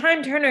long. The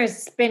time turner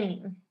is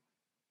spinning.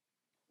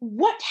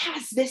 What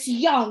has this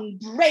young,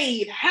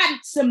 brave,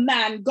 handsome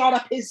man got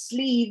up his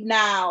sleeve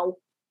now?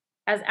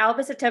 As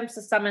Albus attempts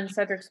to summon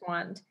Cedric's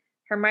wand,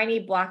 Hermione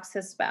blocks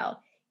his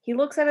spell. He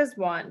looks at his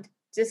wand,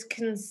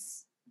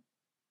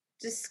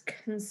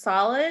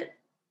 disconsolate,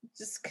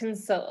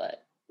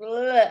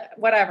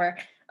 whatever,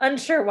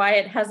 unsure why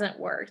it hasn't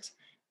worked.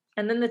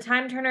 And then the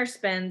time turner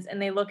spins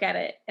and they look at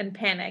it and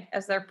panic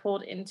as they're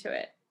pulled into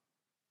it.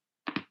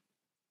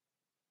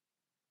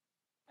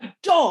 A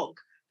dog!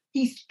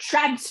 He's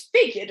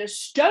transfigured a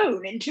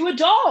stone into a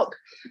dog.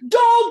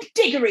 Dog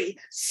Diggory!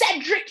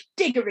 Cedric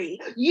Diggory!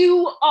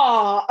 You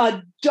are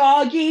a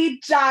doggy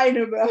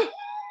dynamo.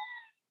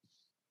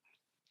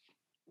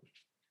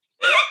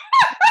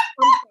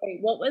 Okay,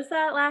 what was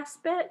that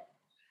last bit?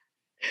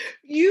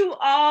 You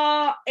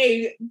are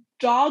a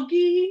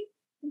doggy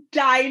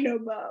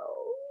dynamo.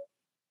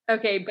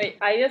 Okay, but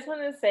I just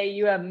want to say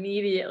you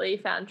immediately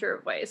found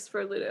your voice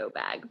for Ludo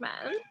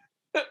Bagman.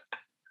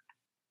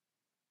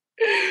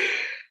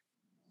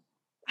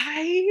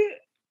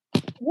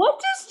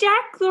 What does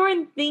Jack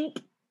Thorne think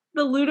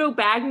the Ludo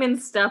Bagman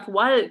stuff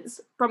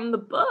was from the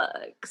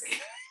books?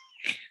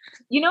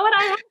 You know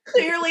what?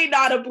 Clearly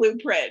not a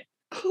blueprint.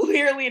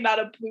 Clearly not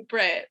a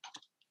blueprint.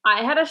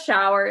 I had a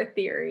shower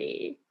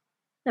theory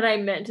that I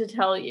meant to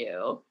tell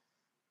you,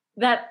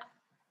 that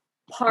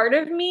part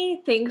of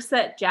me thinks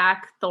that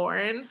Jack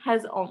Thorne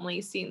has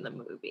only seen the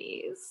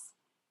movies.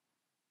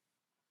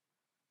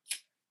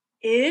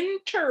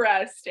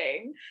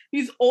 Interesting.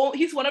 He's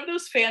one of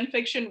those fan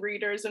fiction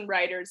readers and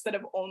writers that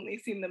have only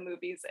seen the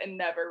movies and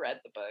never read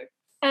the book.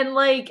 And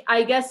like,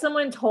 I guess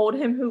someone told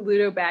him who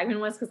Ludo Bagman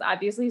was because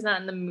obviously he's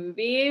not in the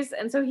movies,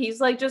 and so he's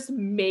like just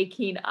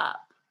making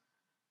up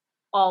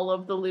all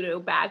of the Ludo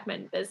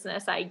Bagman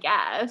business, I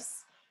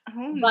guess.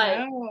 Oh,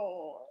 but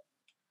no.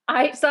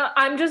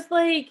 I'm just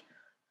like,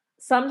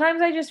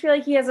 sometimes I just feel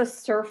like he has a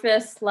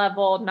surface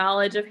level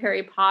knowledge of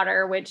Harry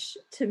Potter, which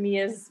to me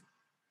is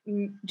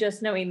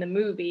just knowing the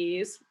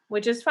movies,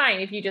 which is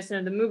fine if you just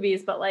know the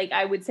movies, but like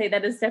I would say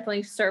that is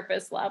definitely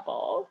surface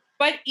level.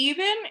 But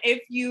even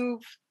if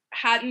you've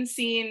read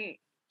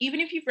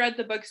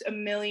the books a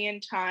million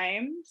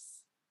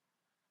times,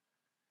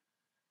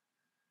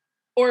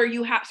 or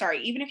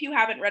even if you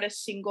haven't read a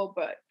single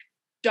book,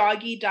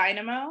 Doggy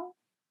Dynamo.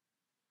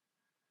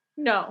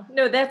 No,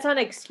 that's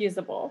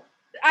unexcusable.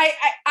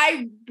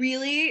 I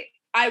really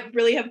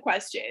have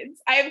questions.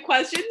 I have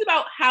questions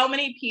about how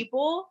many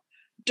people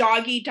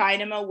Doggy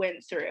Dynamo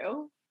went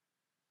through,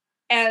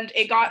 and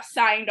it got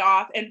signed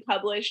off and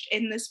published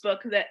in this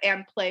book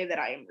and play that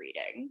I am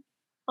reading.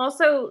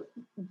 Also,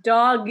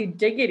 Dog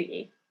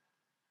Diggity.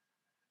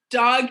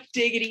 Dog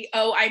Diggity.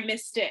 Oh, I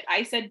missed it.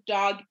 I said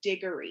Dog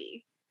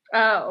Diggory.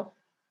 Oh.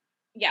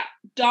 Yeah.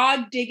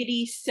 Dog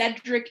Diggity,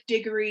 Cedric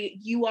Diggory,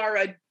 you are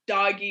a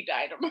doggy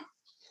dynamo.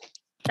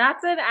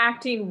 That's an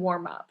acting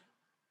warm-up.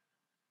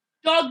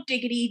 Dog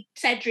Diggity,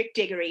 Cedric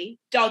Diggory,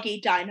 doggy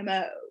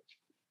dynamo.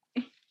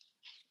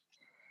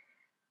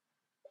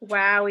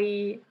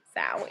 Wowie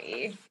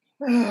zowie.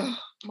 Oh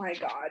my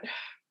god.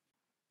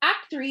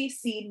 Act 3,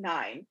 Scene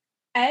 9.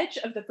 Edge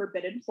of the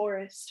Forbidden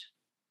Forest.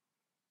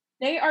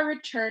 They are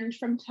returned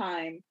from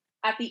time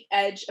at the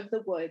edge of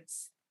the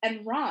woods,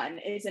 and Ron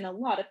is in a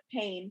lot of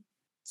pain.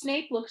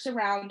 Snape looks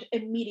around,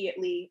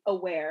 immediately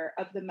aware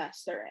of the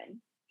mess they're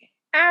in.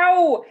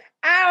 Ow!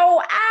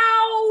 Ow! Ow!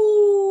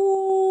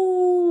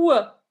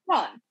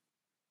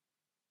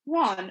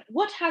 Ron,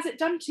 what has it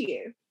done to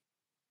you?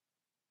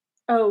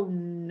 Oh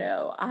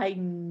no, I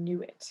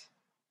knew it.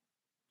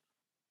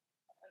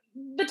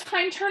 The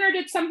Time Turner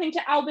did something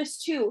to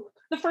Albus too,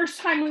 the first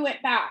time we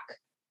went back.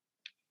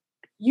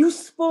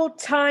 Useful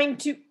time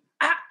to...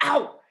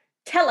 Ow!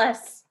 Tell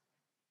us.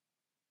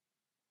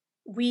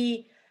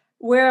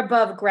 We're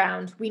above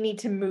ground. We need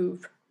to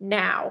move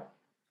now.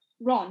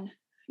 Ron,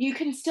 you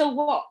can still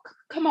walk.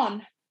 Come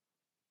on.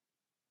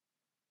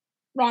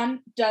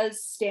 Ron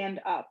does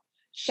stand up,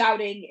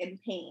 shouting in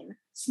pain.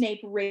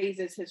 Snape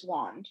raises his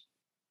wand.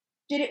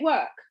 Did it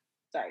work?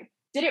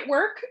 Did it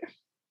work?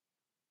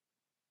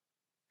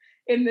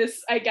 In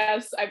this, I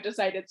guess I've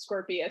decided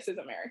Scorpius is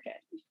American.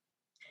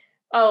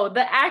 Oh,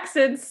 the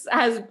accents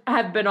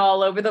have been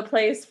all over the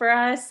place for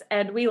us,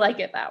 and we like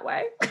it that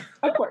way.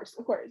 Of course.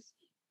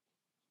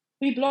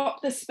 We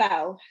blocked the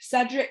spell.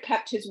 Cedric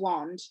kept his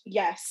wand.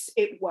 Yes,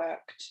 it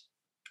worked.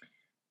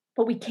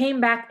 But we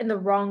came back in the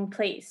wrong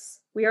place.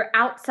 We are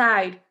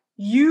outside.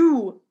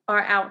 You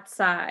are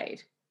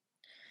outside.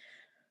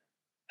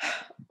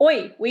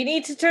 Oi, we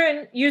need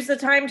to use the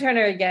Time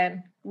Turner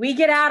again. We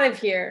get out of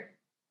here.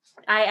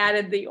 I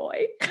added the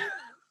oi.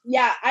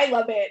 Yeah, I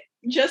love it.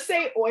 Just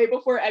say oi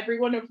before every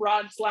one of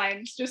Ron's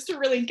lines, just to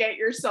really get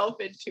yourself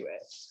into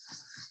it.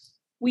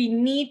 We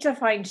need to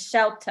find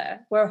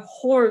shelter. We're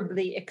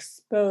horribly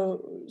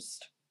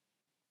exposed.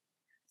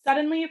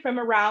 Suddenly, from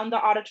around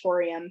the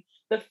auditorium,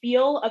 the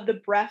feel of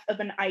the breath of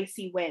an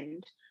icy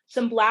wind.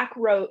 Some black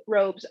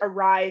robes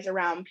arise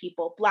around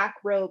people, black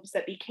robes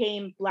that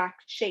became black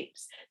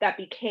shapes, that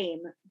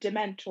became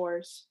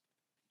Dementors.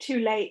 Too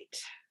late.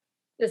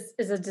 This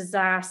is a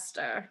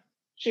disaster.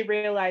 She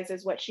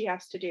realizes what she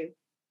has to do.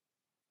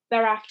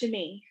 They're after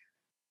me,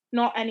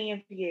 not any of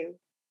you.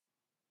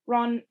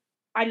 Ron,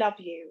 I love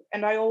you,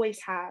 and I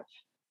always have.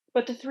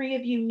 But the three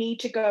of you need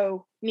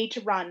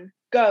to run.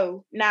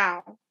 Go,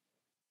 now.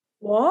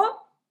 What?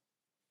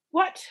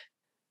 What?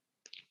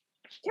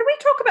 Can we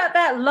talk about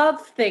that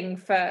love thing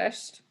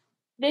first?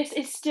 This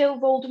is still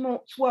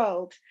Voldemort's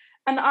world,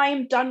 and I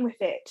am done with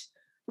it.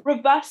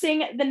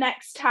 Reversing the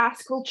next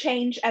task will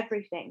change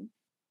everything.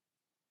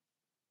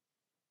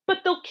 But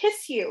they'll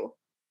kiss you.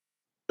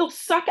 They'll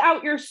suck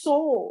out your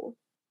soul.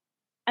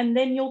 And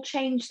then you'll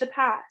change the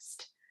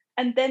past.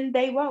 And then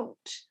they won't.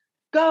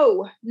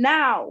 Go,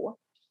 now.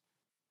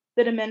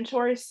 The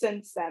Dementors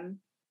sense them.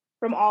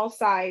 From all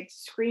sides,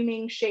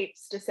 screaming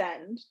shapes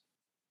descend.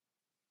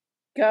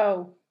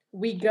 Go.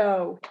 We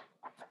go.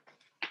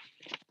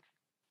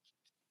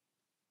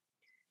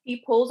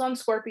 He pulls on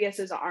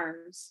Scorpius's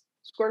arms.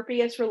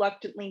 Scorpius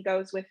reluctantly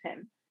goes with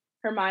him.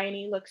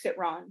 Hermione looks at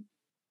Ron.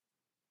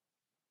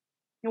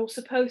 You're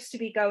supposed to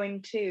be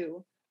going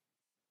too.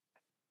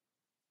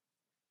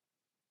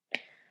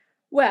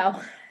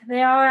 Well,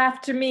 they are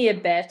after me a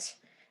bit,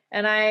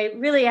 and I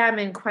really am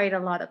in quite a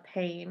lot of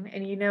pain,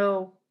 and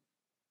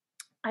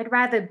I'd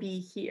rather be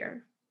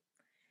here.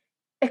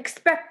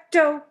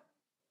 Expecto!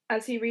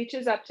 As he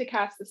reaches up to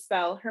cast the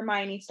spell,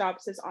 Hermione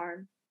stops his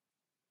arm.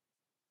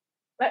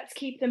 Let's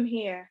keep them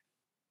here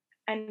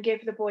and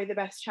give the boy the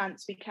best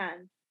chance we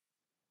can.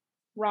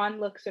 Ron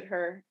looks at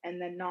her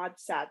and then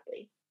nods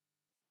sadly.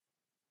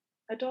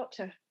 A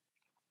daughter.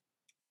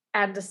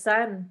 And a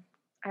son.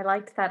 I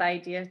liked that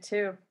idea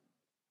too.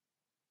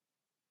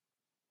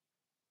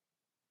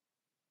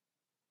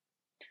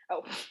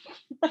 Oh.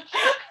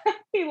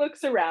 He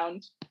looks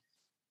around.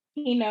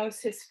 He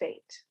knows his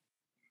fate.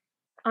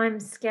 I'm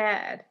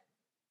scared.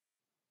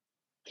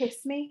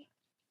 Kiss me?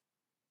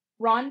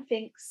 Ron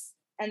thinks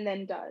and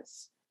then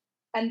does.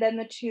 And then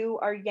the two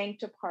are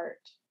yanked apart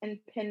and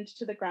pinned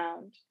to the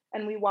ground,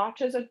 and we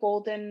watch as a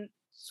golden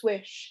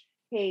swish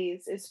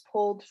haze is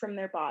pulled from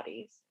their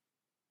bodies.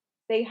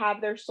 They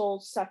have their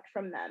souls sucked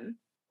from them,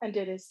 and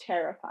it is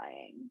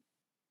terrifying.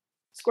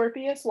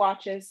 Scorpius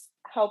watches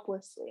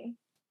helplessly.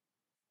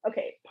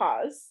 Okay,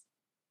 pause.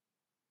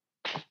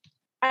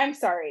 I'm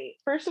sorry.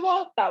 First of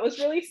all, that was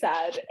really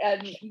sad,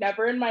 and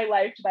never in my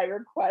life did I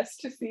request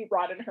to see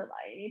Ron and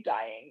Hermione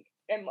dying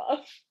in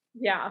love.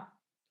 Yeah.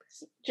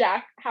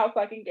 Jack, how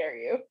fucking dare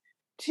you?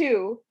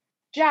 2,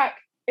 Jack,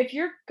 if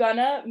you're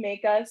gonna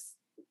make us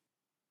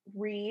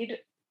read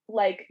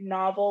like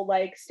novel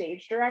like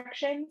stage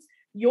directions,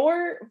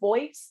 your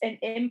voice and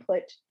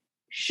input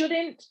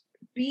shouldn't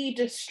be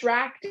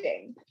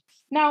distracting.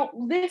 Now,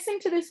 listen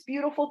to this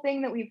beautiful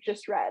thing that we've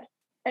just read.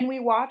 And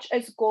we watch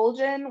as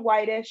golden,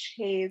 whitish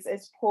haze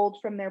is pulled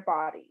from their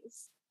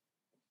bodies.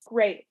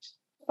 Great.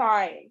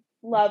 Fine.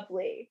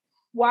 Lovely.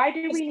 Why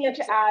do we need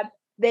to add,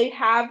 they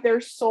have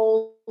their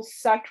souls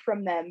sucked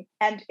from them,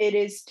 and it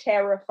is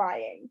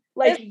terrifying?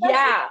 Like,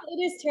 yeah.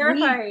 It is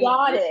terrifying. We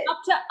got it's it. up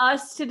to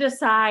us to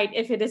decide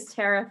if it is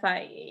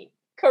terrifying.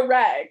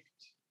 Correct.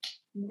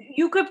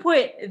 You could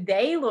put,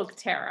 they look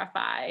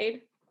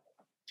terrified.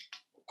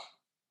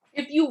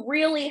 If you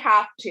really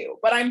have to,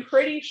 but I'm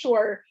pretty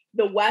sure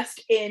the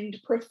West End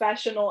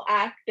professional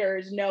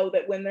actors know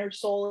that when their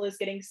soul is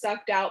getting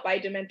sucked out by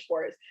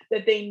Dementors,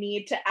 that they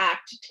need to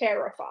act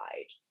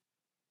terrified.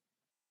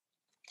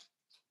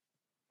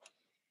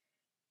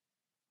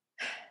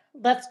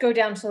 Let's go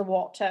down to the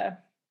water.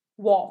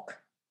 Walk.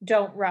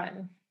 Don't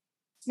run.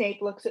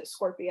 Snape looks at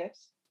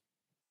Scorpius.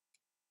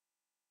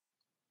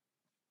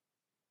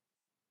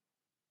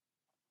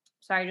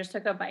 Sorry, I just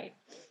took a bite.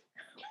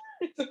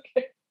 It's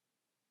okay.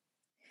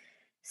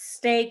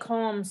 Stay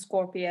calm,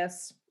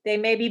 Scorpius. They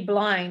may be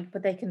blind,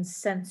 but they can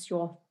sense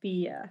your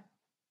fear.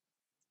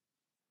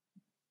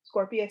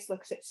 Scorpius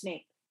looks at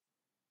Snape.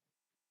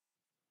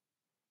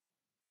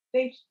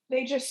 They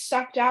just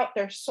sucked out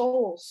their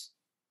souls.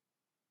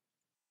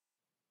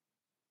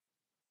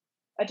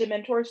 A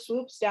Dementor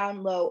swoops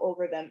down low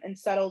over them and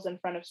settles in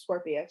front of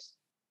Scorpius.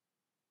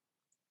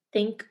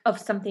 Think of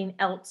something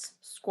else,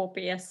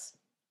 Scorpius.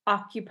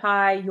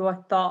 Occupy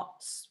your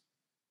thoughts.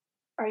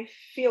 I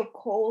feel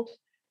cold.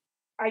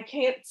 I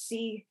can't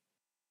see.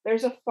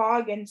 There's a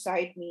fog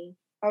inside me,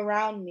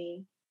 around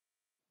me.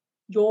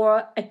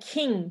 You're a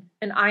king,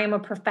 and I am a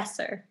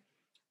professor.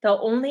 They'll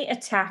only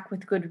attack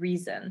with good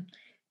reason.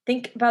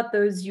 Think about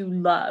those you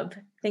love.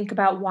 Think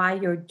about why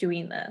you're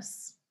doing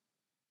this.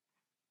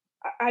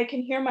 I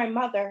can hear my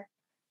mother.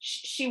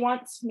 She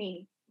wants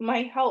me,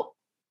 my help.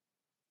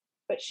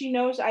 But she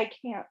knows I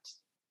can't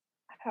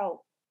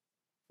help.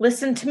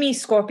 Listen to me,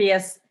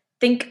 Scorpius.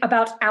 Think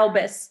about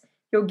Albus.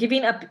 You're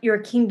giving up your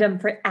kingdom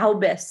for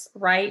Albus,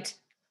 right?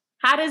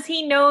 How does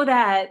he know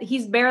that?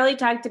 He's barely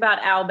talked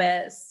about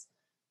Albus.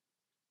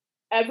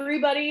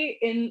 Everybody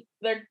in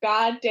their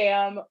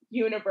goddamn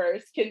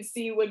universe can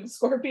see when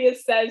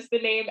Scorpius says the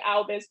name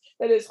Albus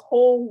that his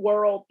whole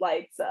world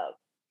lights up.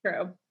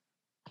 True.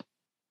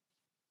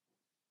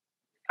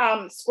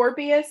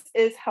 Scorpius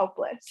is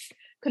helpless,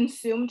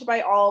 consumed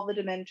by all the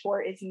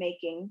Dementor is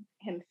making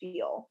him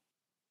feel.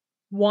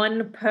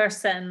 One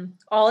person.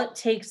 All it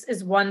takes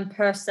is one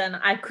person.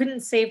 I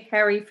couldn't save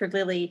Harry for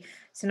Lily,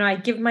 so now I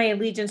give my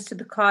allegiance to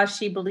the cause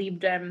she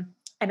believed in,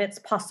 and it's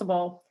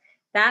possible.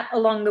 That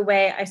along the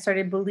way, I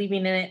started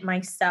believing in it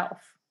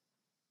myself.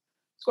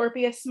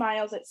 Scorpius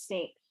smiles at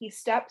Snape. He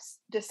steps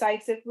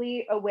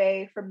decisively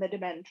away from the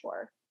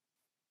Dementor.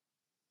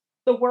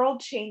 The world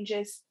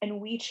changes,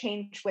 and we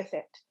change with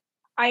it.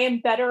 I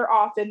am better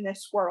off in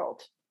this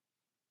world,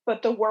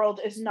 but the world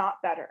is not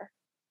better.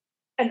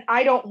 And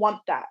I don't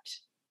want that.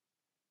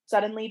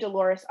 Suddenly,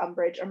 Dolores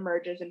Umbridge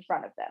emerges in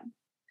front of them.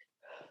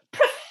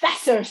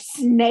 Professor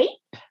Snape?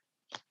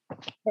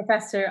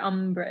 Professor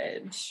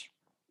Umbridge.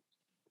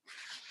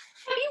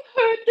 Have you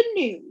heard the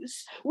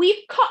news?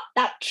 We've caught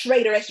that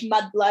traitorous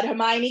mudblood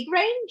Hermione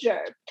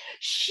Granger.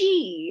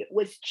 She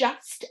was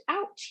just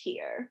out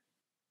here.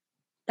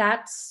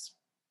 That's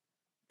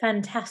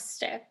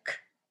fantastic.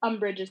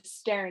 Umbridge is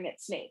staring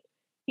at Snape.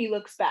 He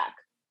looks back.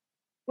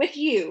 With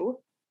you,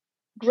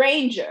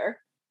 Granger,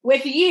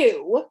 with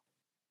you.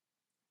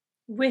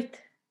 With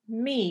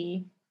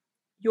me,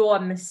 you're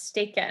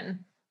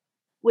mistaken.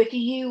 With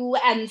you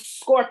and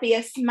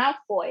Scorpius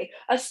Malfoy,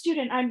 a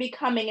student I'm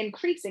becoming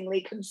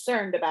increasingly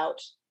concerned about.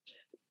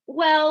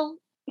 Well,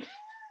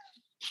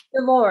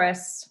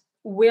 Dolores,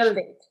 we're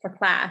late for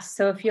class,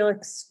 so if you'll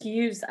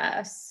excuse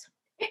us.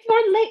 If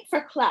you're late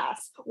for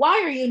class,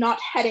 why are you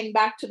not heading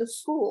back to the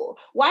school?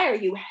 Why are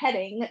you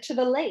heading to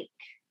the lake?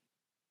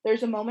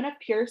 There's a moment of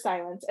pure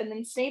silence, and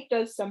then Snape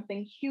does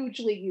something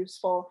hugely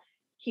useful.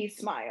 He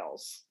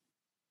smiles.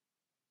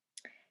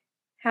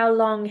 How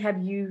long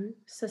have you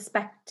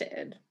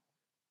suspected?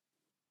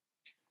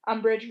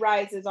 Umbridge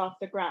rises off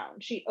the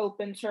ground. She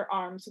opens her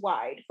arms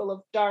wide, full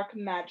of dark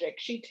magic.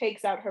 She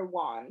takes out her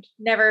wand.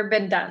 Never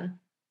been done.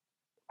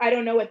 I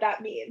don't know what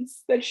that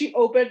means. That she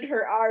opened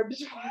her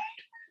arms wide.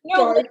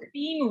 No, like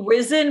being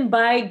risen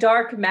by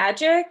dark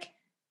magic?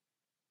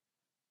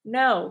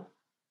 No.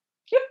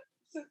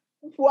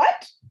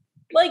 What?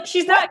 Like,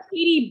 she's not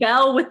Katie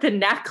Bell with the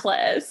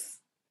necklace.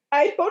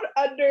 I don't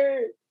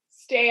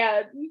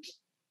understand.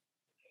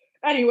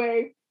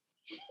 Anyway.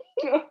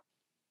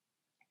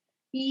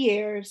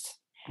 Years.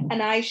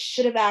 And I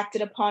should have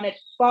acted upon it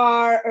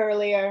far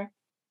earlier.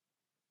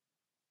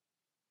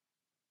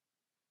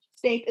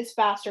 Snape is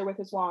faster with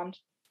his wand.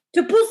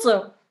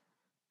 Tupuso!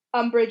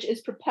 Umbridge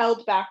is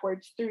propelled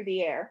backwards through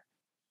the air.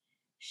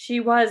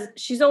 She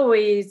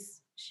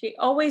always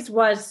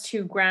was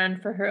too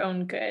grand for her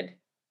own good.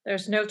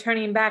 There's no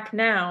turning back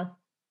now.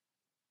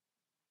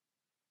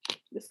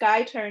 The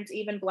sky turns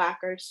even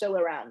blacker still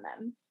around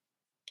them.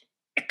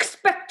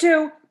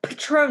 Expecto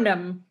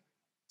Patronum.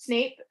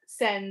 Snape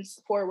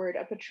sends forward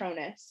a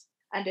Patronus,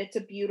 and it's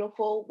a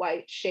beautiful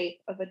white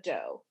shape of a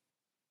doe.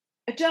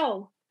 A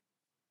doe!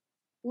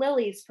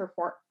 Lily's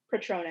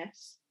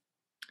Patronus.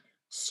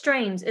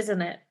 Strange,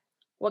 isn't it?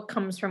 What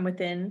comes from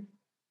within?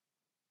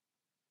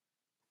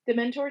 The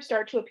Dementors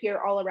start to appear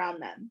all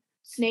around them.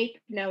 Snape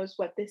knows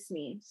what this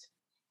means.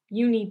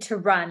 You need to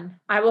run.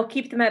 I will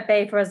keep them at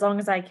bay for as long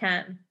as I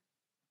can.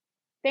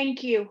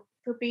 Thank you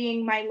for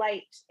being my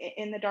light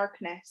in the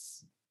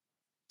darkness.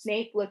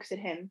 Snape looks at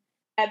him,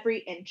 every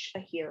inch a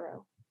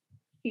hero.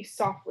 He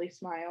softly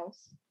smiles.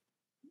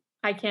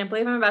 I can't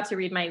believe I'm about to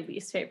read my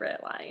least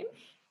favorite line.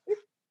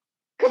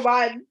 Come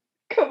on.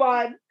 Come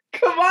on.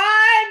 Come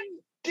on.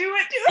 Do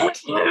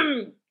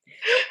it.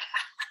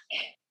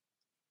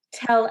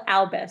 Tell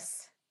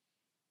Albus,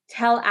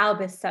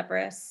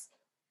 Severus,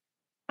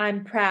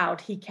 I'm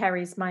proud he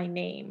carries my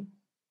name.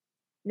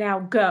 Now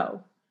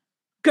go.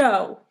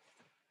 The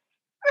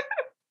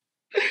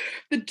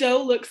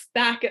doe looks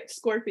back at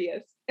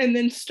Scorpius and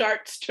then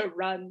starts to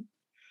run.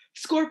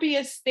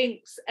 Scorpius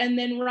thinks and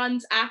then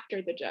runs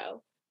after the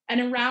doe,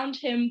 and around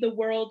him the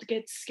world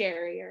gets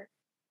scarier.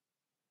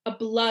 A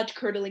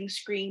blood-curdling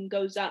scream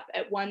goes up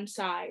at one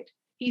side.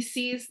 He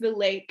sees the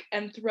lake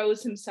and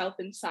throws himself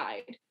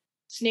inside.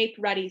 Snape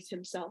readies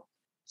himself.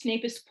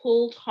 Snape is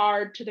pulled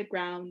hard to the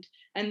ground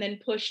and then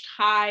pushed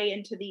high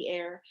into the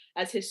air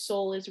as his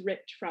soul is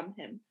ripped from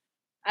him,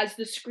 as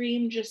the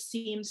scream just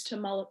seems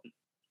to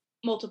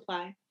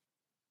multiply.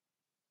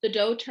 The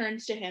doe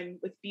turns to him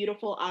with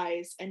beautiful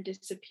eyes and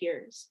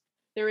disappears.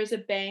 There is a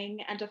bang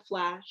and a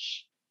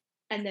flash,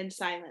 and then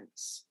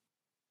silence.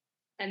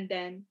 And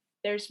then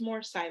there's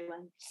more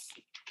silence.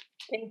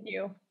 Thank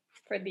you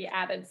for the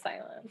added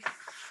silence.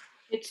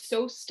 It's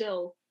so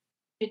still.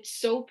 It's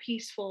so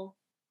peaceful.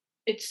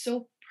 It's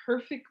so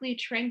perfectly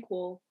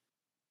tranquil.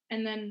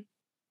 And then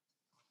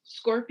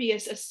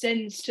Scorpius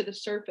ascends to the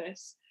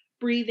surface,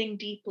 breathing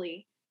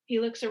deeply. He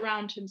looks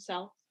around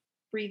himself,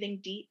 breathing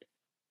deep,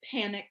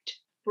 panicked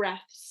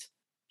breaths.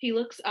 He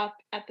looks up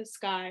at the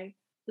sky.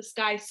 The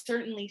sky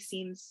certainly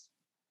seems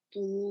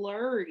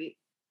bluer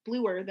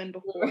than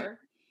before.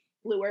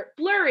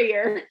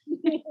 Blurrier,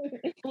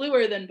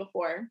 bluer than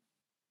before.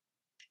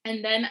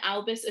 And then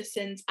Albus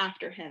ascends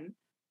after him.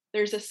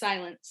 There's a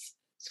silence.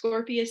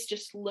 Scorpius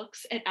just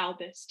looks at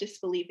Albus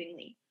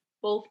disbelievingly.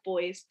 Both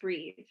boys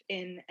breathe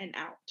in and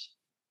out.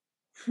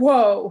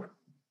 Whoa.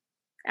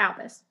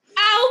 Albus.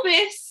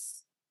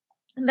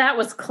 That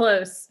was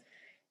close.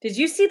 Did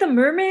you see the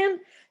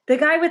merman? The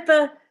guy with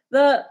the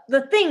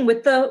thing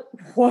with the...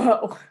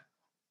 Whoa.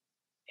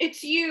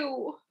 It's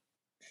you.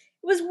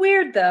 It was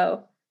weird,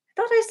 though. I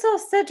thought I saw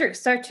Cedric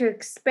start to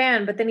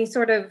expand, but then he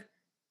sort of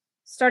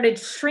started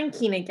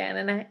shrinking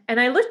again. And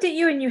I looked at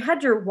you and you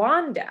had your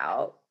wand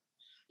out.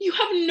 You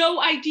have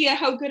no idea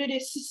how good it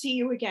is to see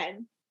you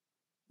again.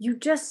 You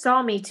just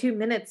saw me 2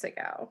 minutes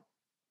ago.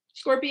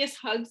 Scorpius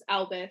hugs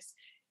Albus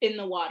in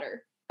the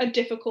water. A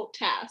difficult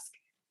task.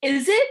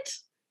 Is it?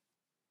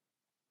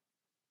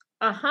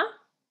 Uh-huh.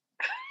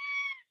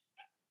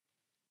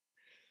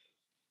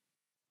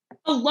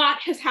 A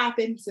lot has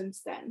happened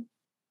since then.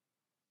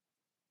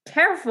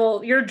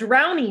 Careful, you're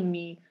drowning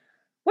me.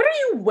 What are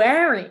you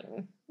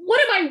wearing?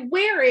 What am I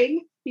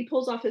wearing? He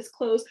pulls off his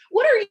clothes.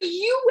 What are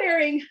you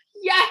wearing?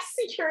 Yes,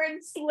 you're in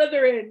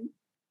Slytherin.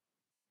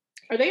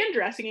 Are they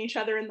undressing each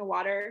other in the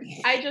water?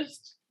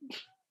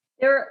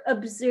 They're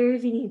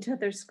observing each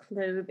other's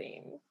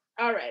clothing.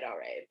 All right.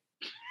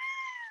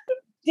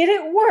 Did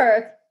it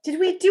work? Did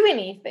we do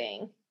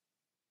anything?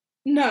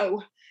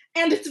 No,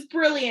 and it's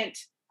brilliant.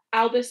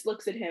 Albus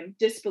looks at him,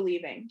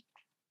 disbelieving.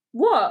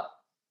 What?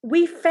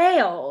 We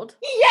failed.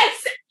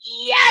 Yes,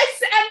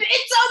 and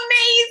it's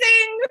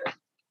amazing!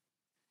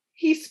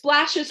 He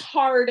splashes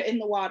hard in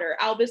the water.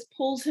 Albus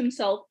pulls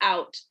himself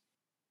out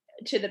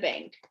to the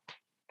bank.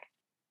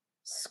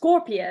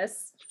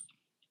 Scorpius,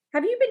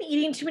 have you been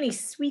eating too many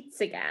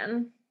sweets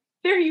again?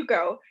 There you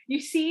go.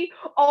 You see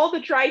all the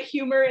dry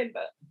humor in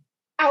the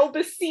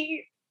Albus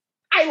sea.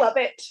 I love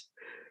it.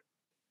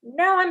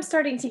 Now I'm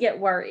starting to get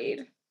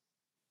worried.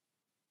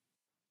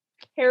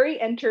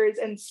 Harry enters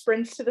and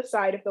sprints to the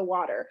side of the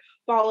water,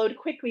 followed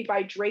quickly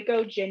by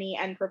Draco, Ginny,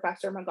 and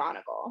Professor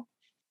McGonagall.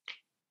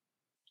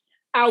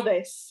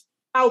 Albus,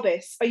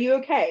 are you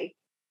okay?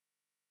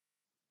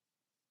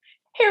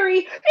 Harry,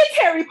 it's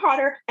Harry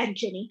Potter, and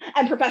Ginny,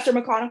 and Professor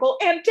McGonagall,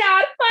 and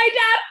Dad, my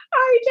dad,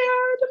 hi,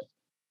 Dad.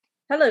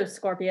 Hello,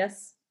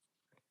 Scorpius.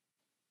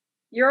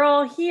 You're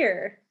all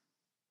here.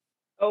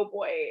 Oh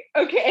boy.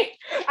 Okay,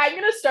 I'm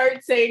gonna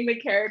start saying the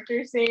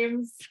characters'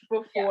 names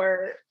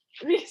before,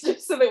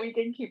 just so that we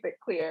can keep it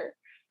clear.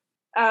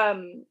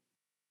 Do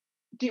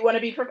you want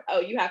to be?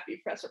 You have to be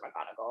Professor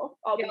McGonagall.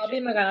 I'll be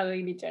McGonagall.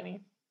 You be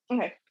Ginny.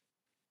 Okay.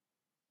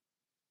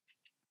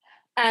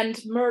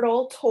 And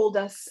Myrtle told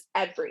us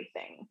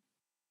everything.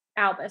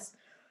 Albus,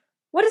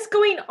 what is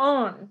going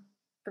on,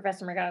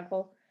 Professor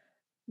McGonagall?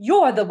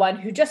 You're the one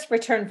who just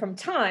returned from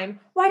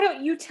time. Why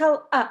don't you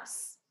tell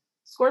us?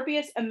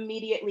 Scorpius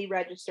immediately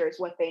registers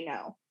what they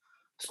know.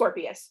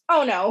 Scorpius,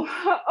 oh no,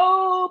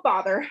 oh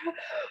bother.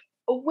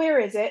 Where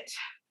is it?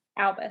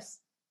 Albus,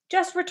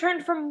 just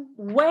returned from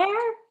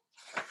where?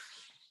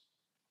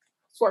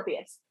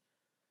 Scorpius,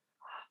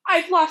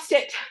 I've lost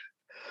it.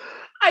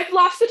 I've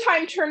lost the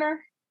time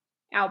turner.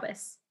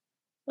 Albus,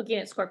 looking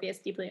at Scorpius,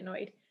 deeply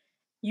annoyed.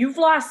 You've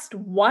lost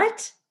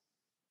what?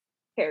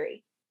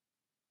 Harry.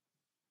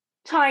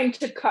 Time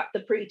to cut the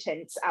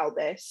pretense,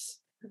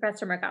 Albus.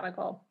 Professor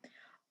McGonagall,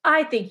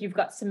 I think you've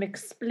got some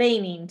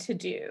explaining to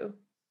do.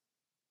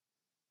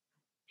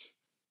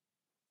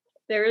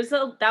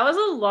 That was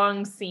a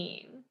long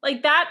scene.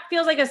 Like, that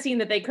feels like a scene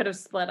that they could have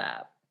split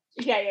up.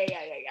 Yeah.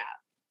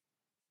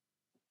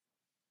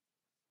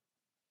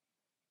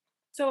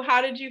 So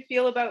how did you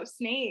feel about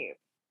Snape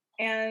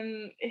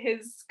and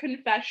his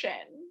confession?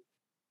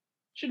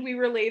 Should we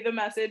relay the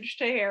message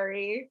to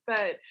Harry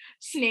that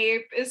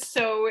Snape is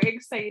so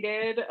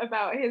excited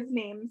about his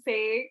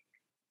namesake?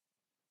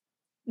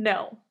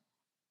 No.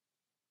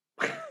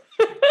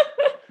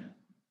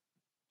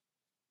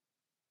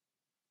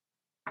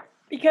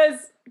 Because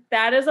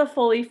that is a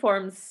fully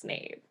formed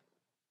Snape.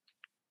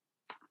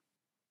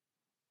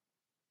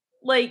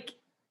 Like,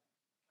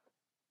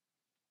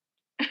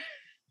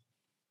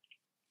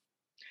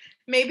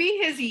 maybe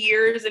his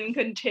years and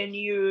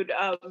continued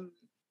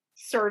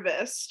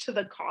service to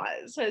the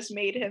cause has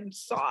made him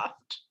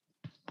soft.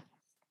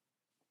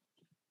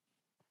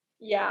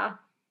 yeah,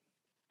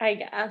 I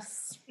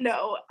guess.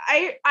 No,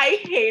 I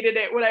hated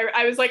it when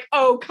I was like,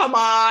 oh, come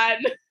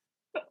on.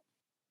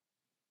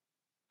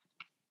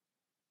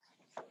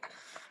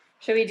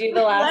 Should we do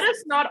the last? Let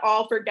us not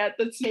all forget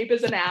that Snape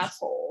is an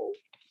asshole.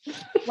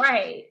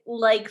 Right.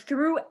 Like,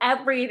 through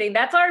everything.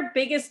 That's our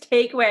biggest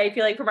takeaway, I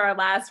feel like, from our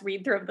last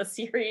read through of the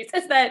series,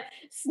 is that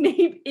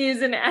Snape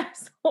is an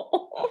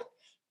asshole.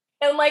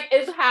 And like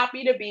is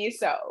happy to be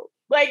so.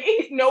 Like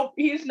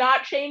he's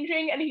not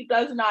changing and he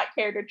does not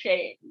care to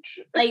change.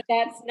 Like,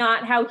 that's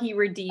not how he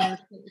redeems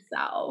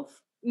himself.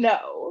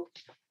 No.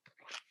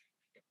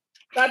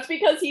 That's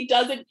because he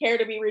doesn't care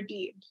to be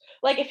redeemed.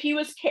 Like if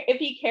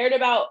he cared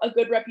about a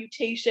good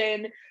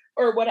reputation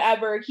or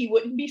whatever, he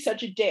wouldn't be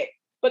such a dick.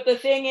 But the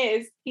thing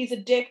is, he's a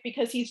dick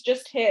because he's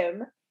just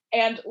him.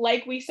 And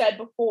like we said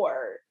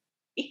before,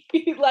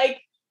 he's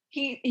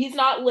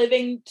not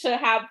living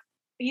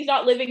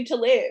to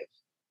live.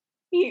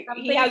 He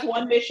has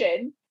one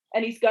mission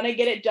and he's gonna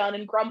get it done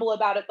and grumble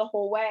about it the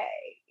whole way.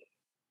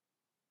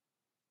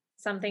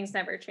 Some things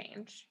never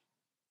change.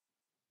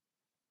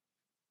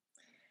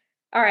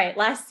 All right,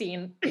 last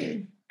scene.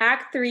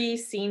 Act 3,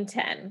 Scene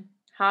 10.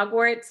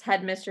 Hogwarts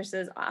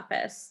Headmistress's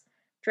office.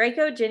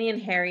 Draco, Ginny,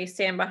 and Harry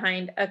stand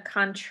behind a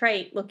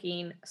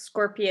contrite-looking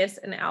Scorpius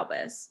and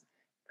Albus.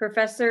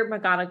 Professor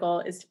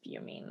McGonagall is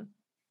fuming.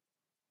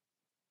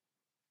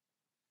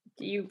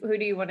 Who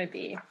do you want to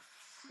be?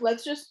 I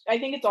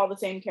think it's all the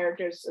same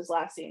characters as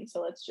last scene,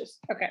 so let's just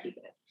keep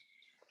it.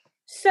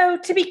 So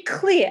to be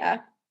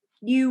clear,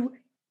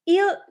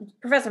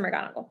 Professor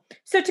McGonagall.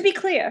 So to be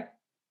clear,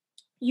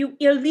 you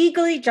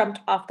illegally jumped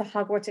off the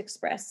Hogwarts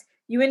Express.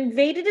 You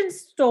invaded and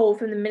stole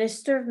from the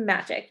Minister of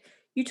Magic.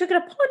 You took it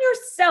upon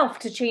yourself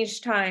to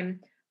change time,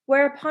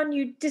 whereupon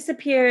you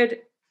disappeared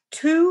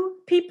 2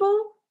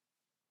 people?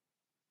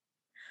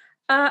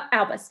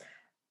 Albus,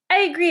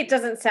 I agree it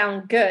doesn't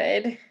sound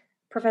good,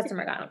 Professor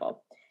McGonagall.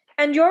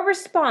 And your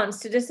response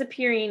to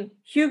disappearing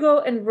Hugo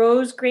and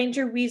Rose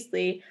Granger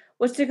Weasley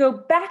was to go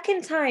back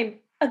in time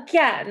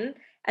again,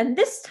 and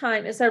this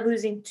time, instead of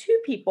losing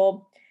 2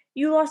 people,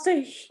 you lost a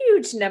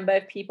huge number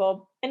of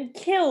people and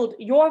killed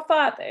your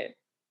father.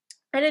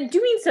 And in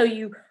doing so,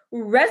 you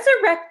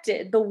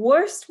resurrected the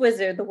worst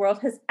wizard the world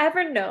has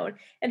ever known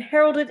and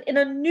heralded in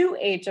a new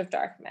age of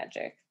dark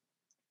magic.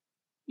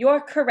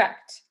 You're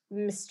correct,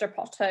 Mr.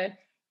 Potter.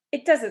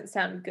 It doesn't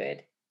sound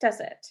good, does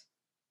it?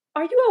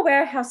 Are you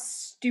aware how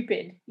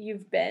stupid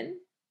you've been?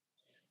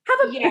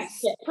 Have a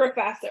biscuit.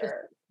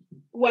 Professor.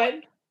 What?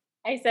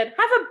 I said,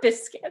 have a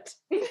biscuit.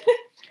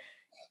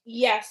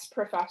 Yes,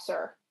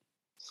 Professor.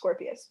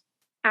 Scorpius.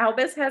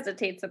 Albus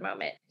hesitates a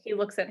moment. He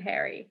looks at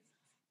Harry.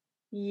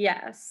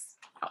 Yes.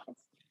 Albus.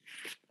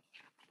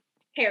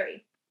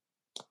 Harry.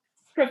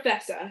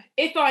 Professor,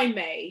 if I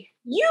may.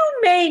 You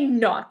may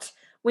not.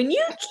 When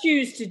you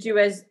choose to do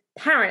as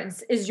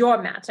parents is your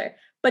matter.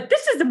 But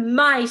this is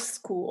my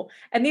school,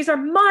 and these are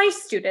my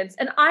students,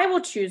 and I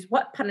will choose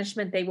what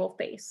punishment they will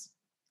face.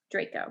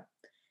 Draco.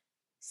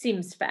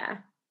 Seems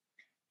fair.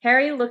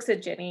 Harry looks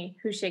at Ginny,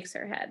 who shakes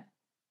her head.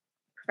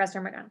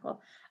 Professor McGonagall.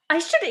 I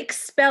should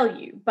expel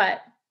you,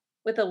 but,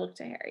 with a look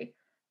to Harry,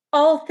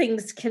 all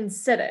things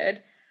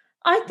considered,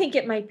 I think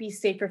it might be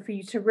safer for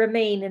you to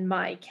remain in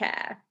my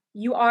care.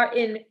 You are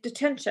in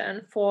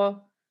detention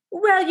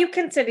you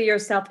consider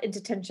yourself in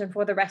detention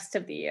for the rest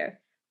of the year.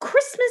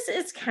 Christmas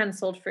is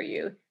cancelled for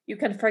you. You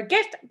can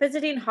forget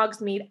visiting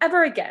Hogsmeade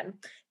ever again.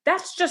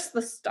 That's just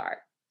the start.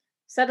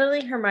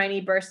 Suddenly, Hermione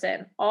bursts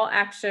in, all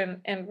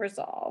action and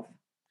resolve.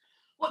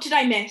 What did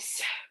I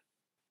miss?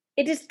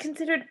 It is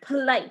considered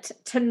polite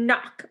to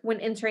knock when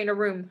entering a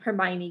room,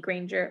 Hermione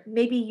Granger.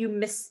 Maybe you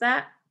missed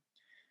that?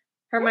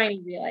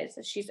 Hermione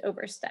realizes she's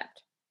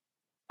overstepped.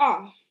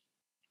 Oh.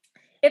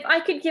 If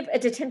I could give a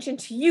detention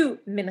to you,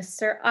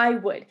 Minister, I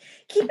would.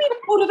 Keep me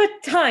out of a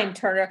time,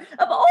 Turner,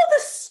 of all the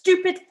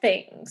stupid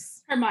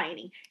things.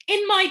 Hermione,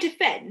 in my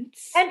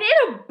defense. And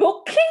in a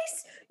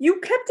bookcase? You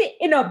kept it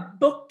in a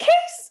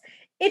bookcase?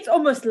 It's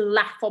almost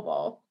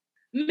laughable.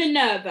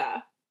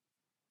 Minerva.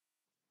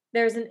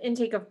 There's an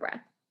intake of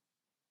breath.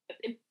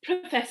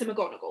 Professor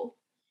McGonagall.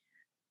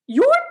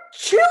 Your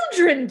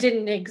children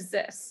didn't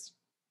exist.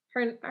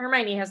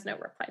 Hermione has no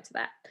reply to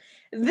that.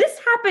 This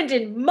happened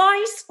in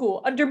my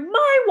school, under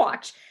my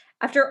watch,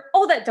 After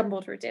all that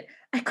Dumbledore did,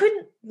 I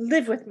couldn't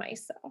live with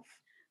myself.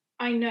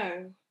 I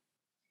know.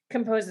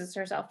 Composes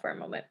herself for a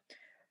moment.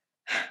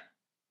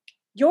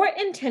 Your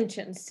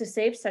intentions to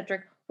save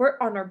Cedric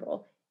were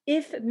honorable,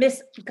 if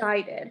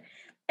misguided.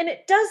 And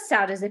it does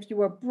sound as if you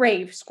were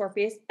brave,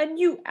 Scorpius, and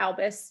you,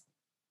 Albus.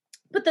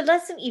 But the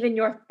lesson even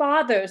your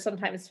father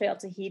sometimes failed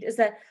to heed is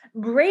that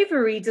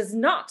bravery does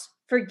not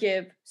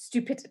forgive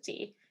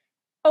stupidity.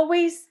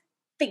 Always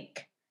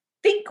think.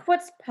 Think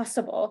what's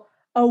possible.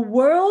 A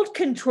world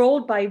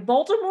controlled by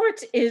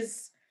Voldemort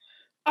is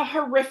a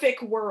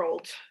horrific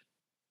world.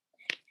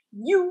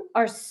 You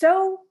are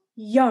so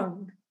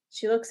young.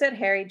 She looks at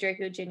Harry,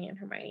 Draco, Ginny, and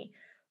Hermione.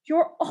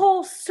 You're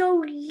all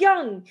so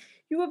young.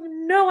 You have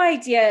no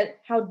idea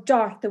how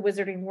dark the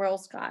wizarding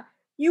world's got.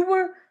 You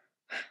were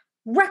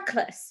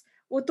reckless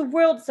with the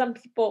world.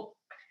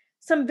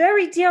 Some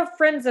very dear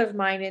friends of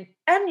mine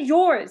and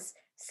yours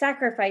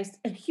sacrificed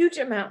a huge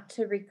amount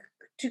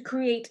to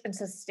create and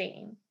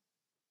sustain.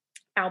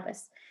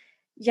 Albus.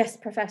 Yes,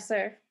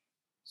 Professor.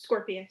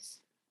 Scorpius.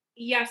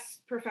 Yes,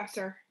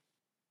 Professor.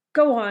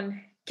 Go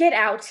on. Get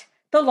out,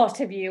 the lot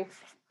of you,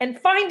 and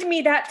find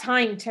me that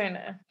time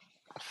turner.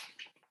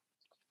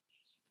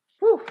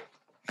 Whew.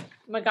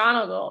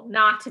 McGonagall,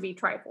 not to be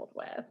trifled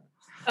with.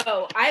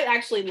 Oh, I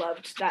actually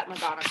loved that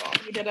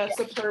McGonagall. You did a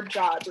superb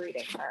job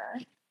reading her.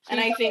 And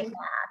I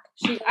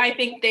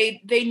think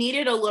they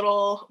needed a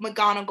little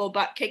McGonagall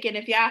butt kicking,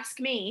 if you ask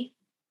me.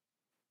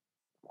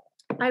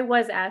 I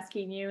was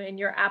asking you, and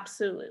you're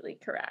absolutely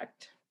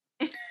correct.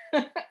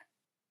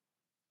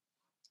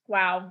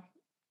 Wow.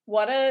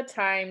 What a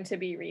time to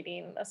be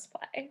reading this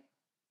play.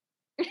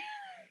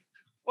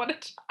 What a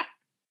time.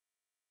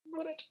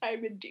 What a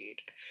time indeed.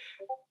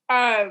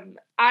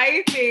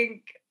 I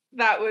think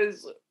that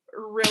was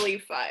really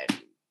fun.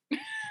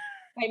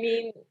 I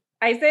mean,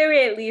 I say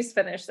we at least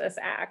finish this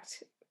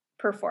act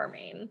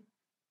performing.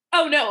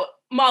 Oh no,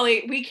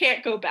 Molly, we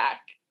can't go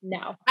back.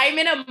 No. I'm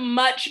in a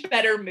much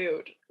better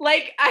mood.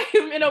 Like, I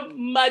am in a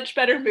much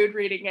better mood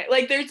reading it.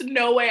 Like, there's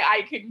no way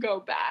I can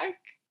go back.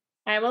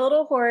 I'm a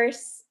little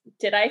hoarse.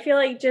 Did I feel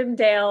like Jim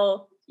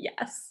Dale?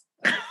 Yes.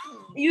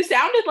 You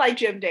sounded like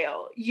Jim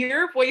Dale.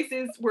 Your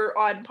voices were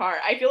on par.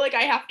 I feel like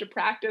I have to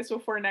practice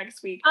before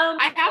next week.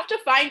 I have to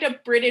find a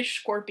British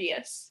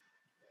Scorpius.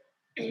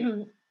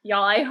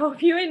 Y'all, I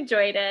hope you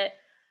enjoyed it.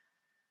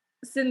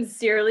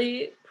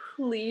 Sincerely,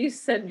 please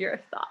send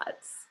your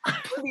thoughts.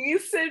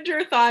 Please send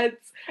your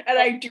thoughts. And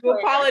I do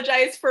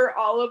apologize for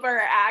all of our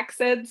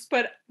accents,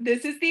 but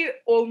this is the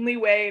only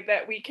way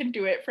that we can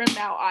do it from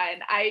now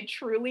on. I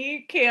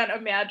truly can't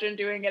imagine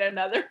doing it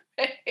another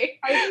way. I think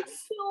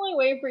it's the only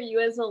way for you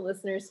as a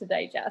listener to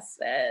digest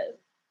it.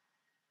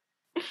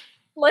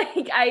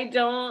 Like, I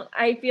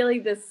feel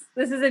like this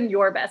is in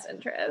your best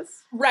interest.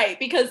 Right,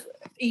 because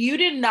you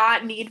did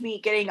not need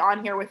me getting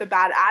on here with a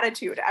bad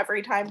attitude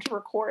every time to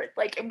record.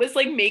 Like, it was,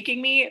 like,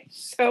 making me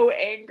so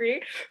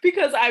angry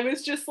because I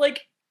was just,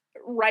 like,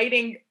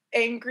 writing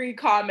angry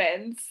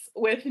comments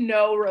with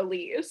no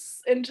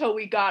release until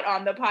we got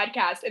on the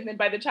podcast. And then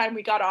by the time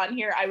we got on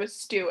here, I was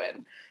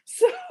stewing.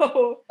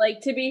 So,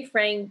 like, to be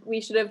frank,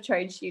 we should have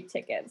charged you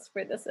tickets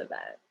for this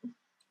event.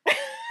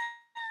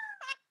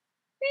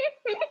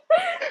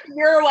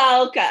 You're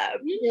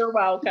welcome. You're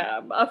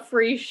welcome. A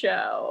free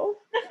show.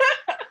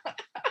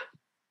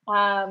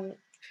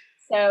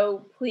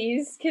 So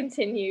please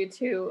continue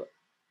to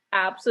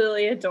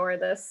absolutely adore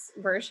this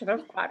version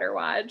of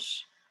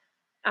Potterwatch.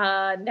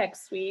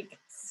 Next week,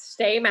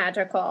 stay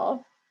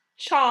magical.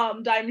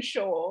 Charmed, I'm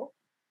sure.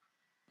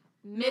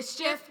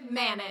 Mischief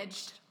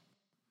managed.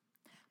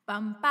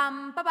 Bum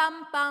bum ba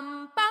bum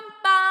bum bum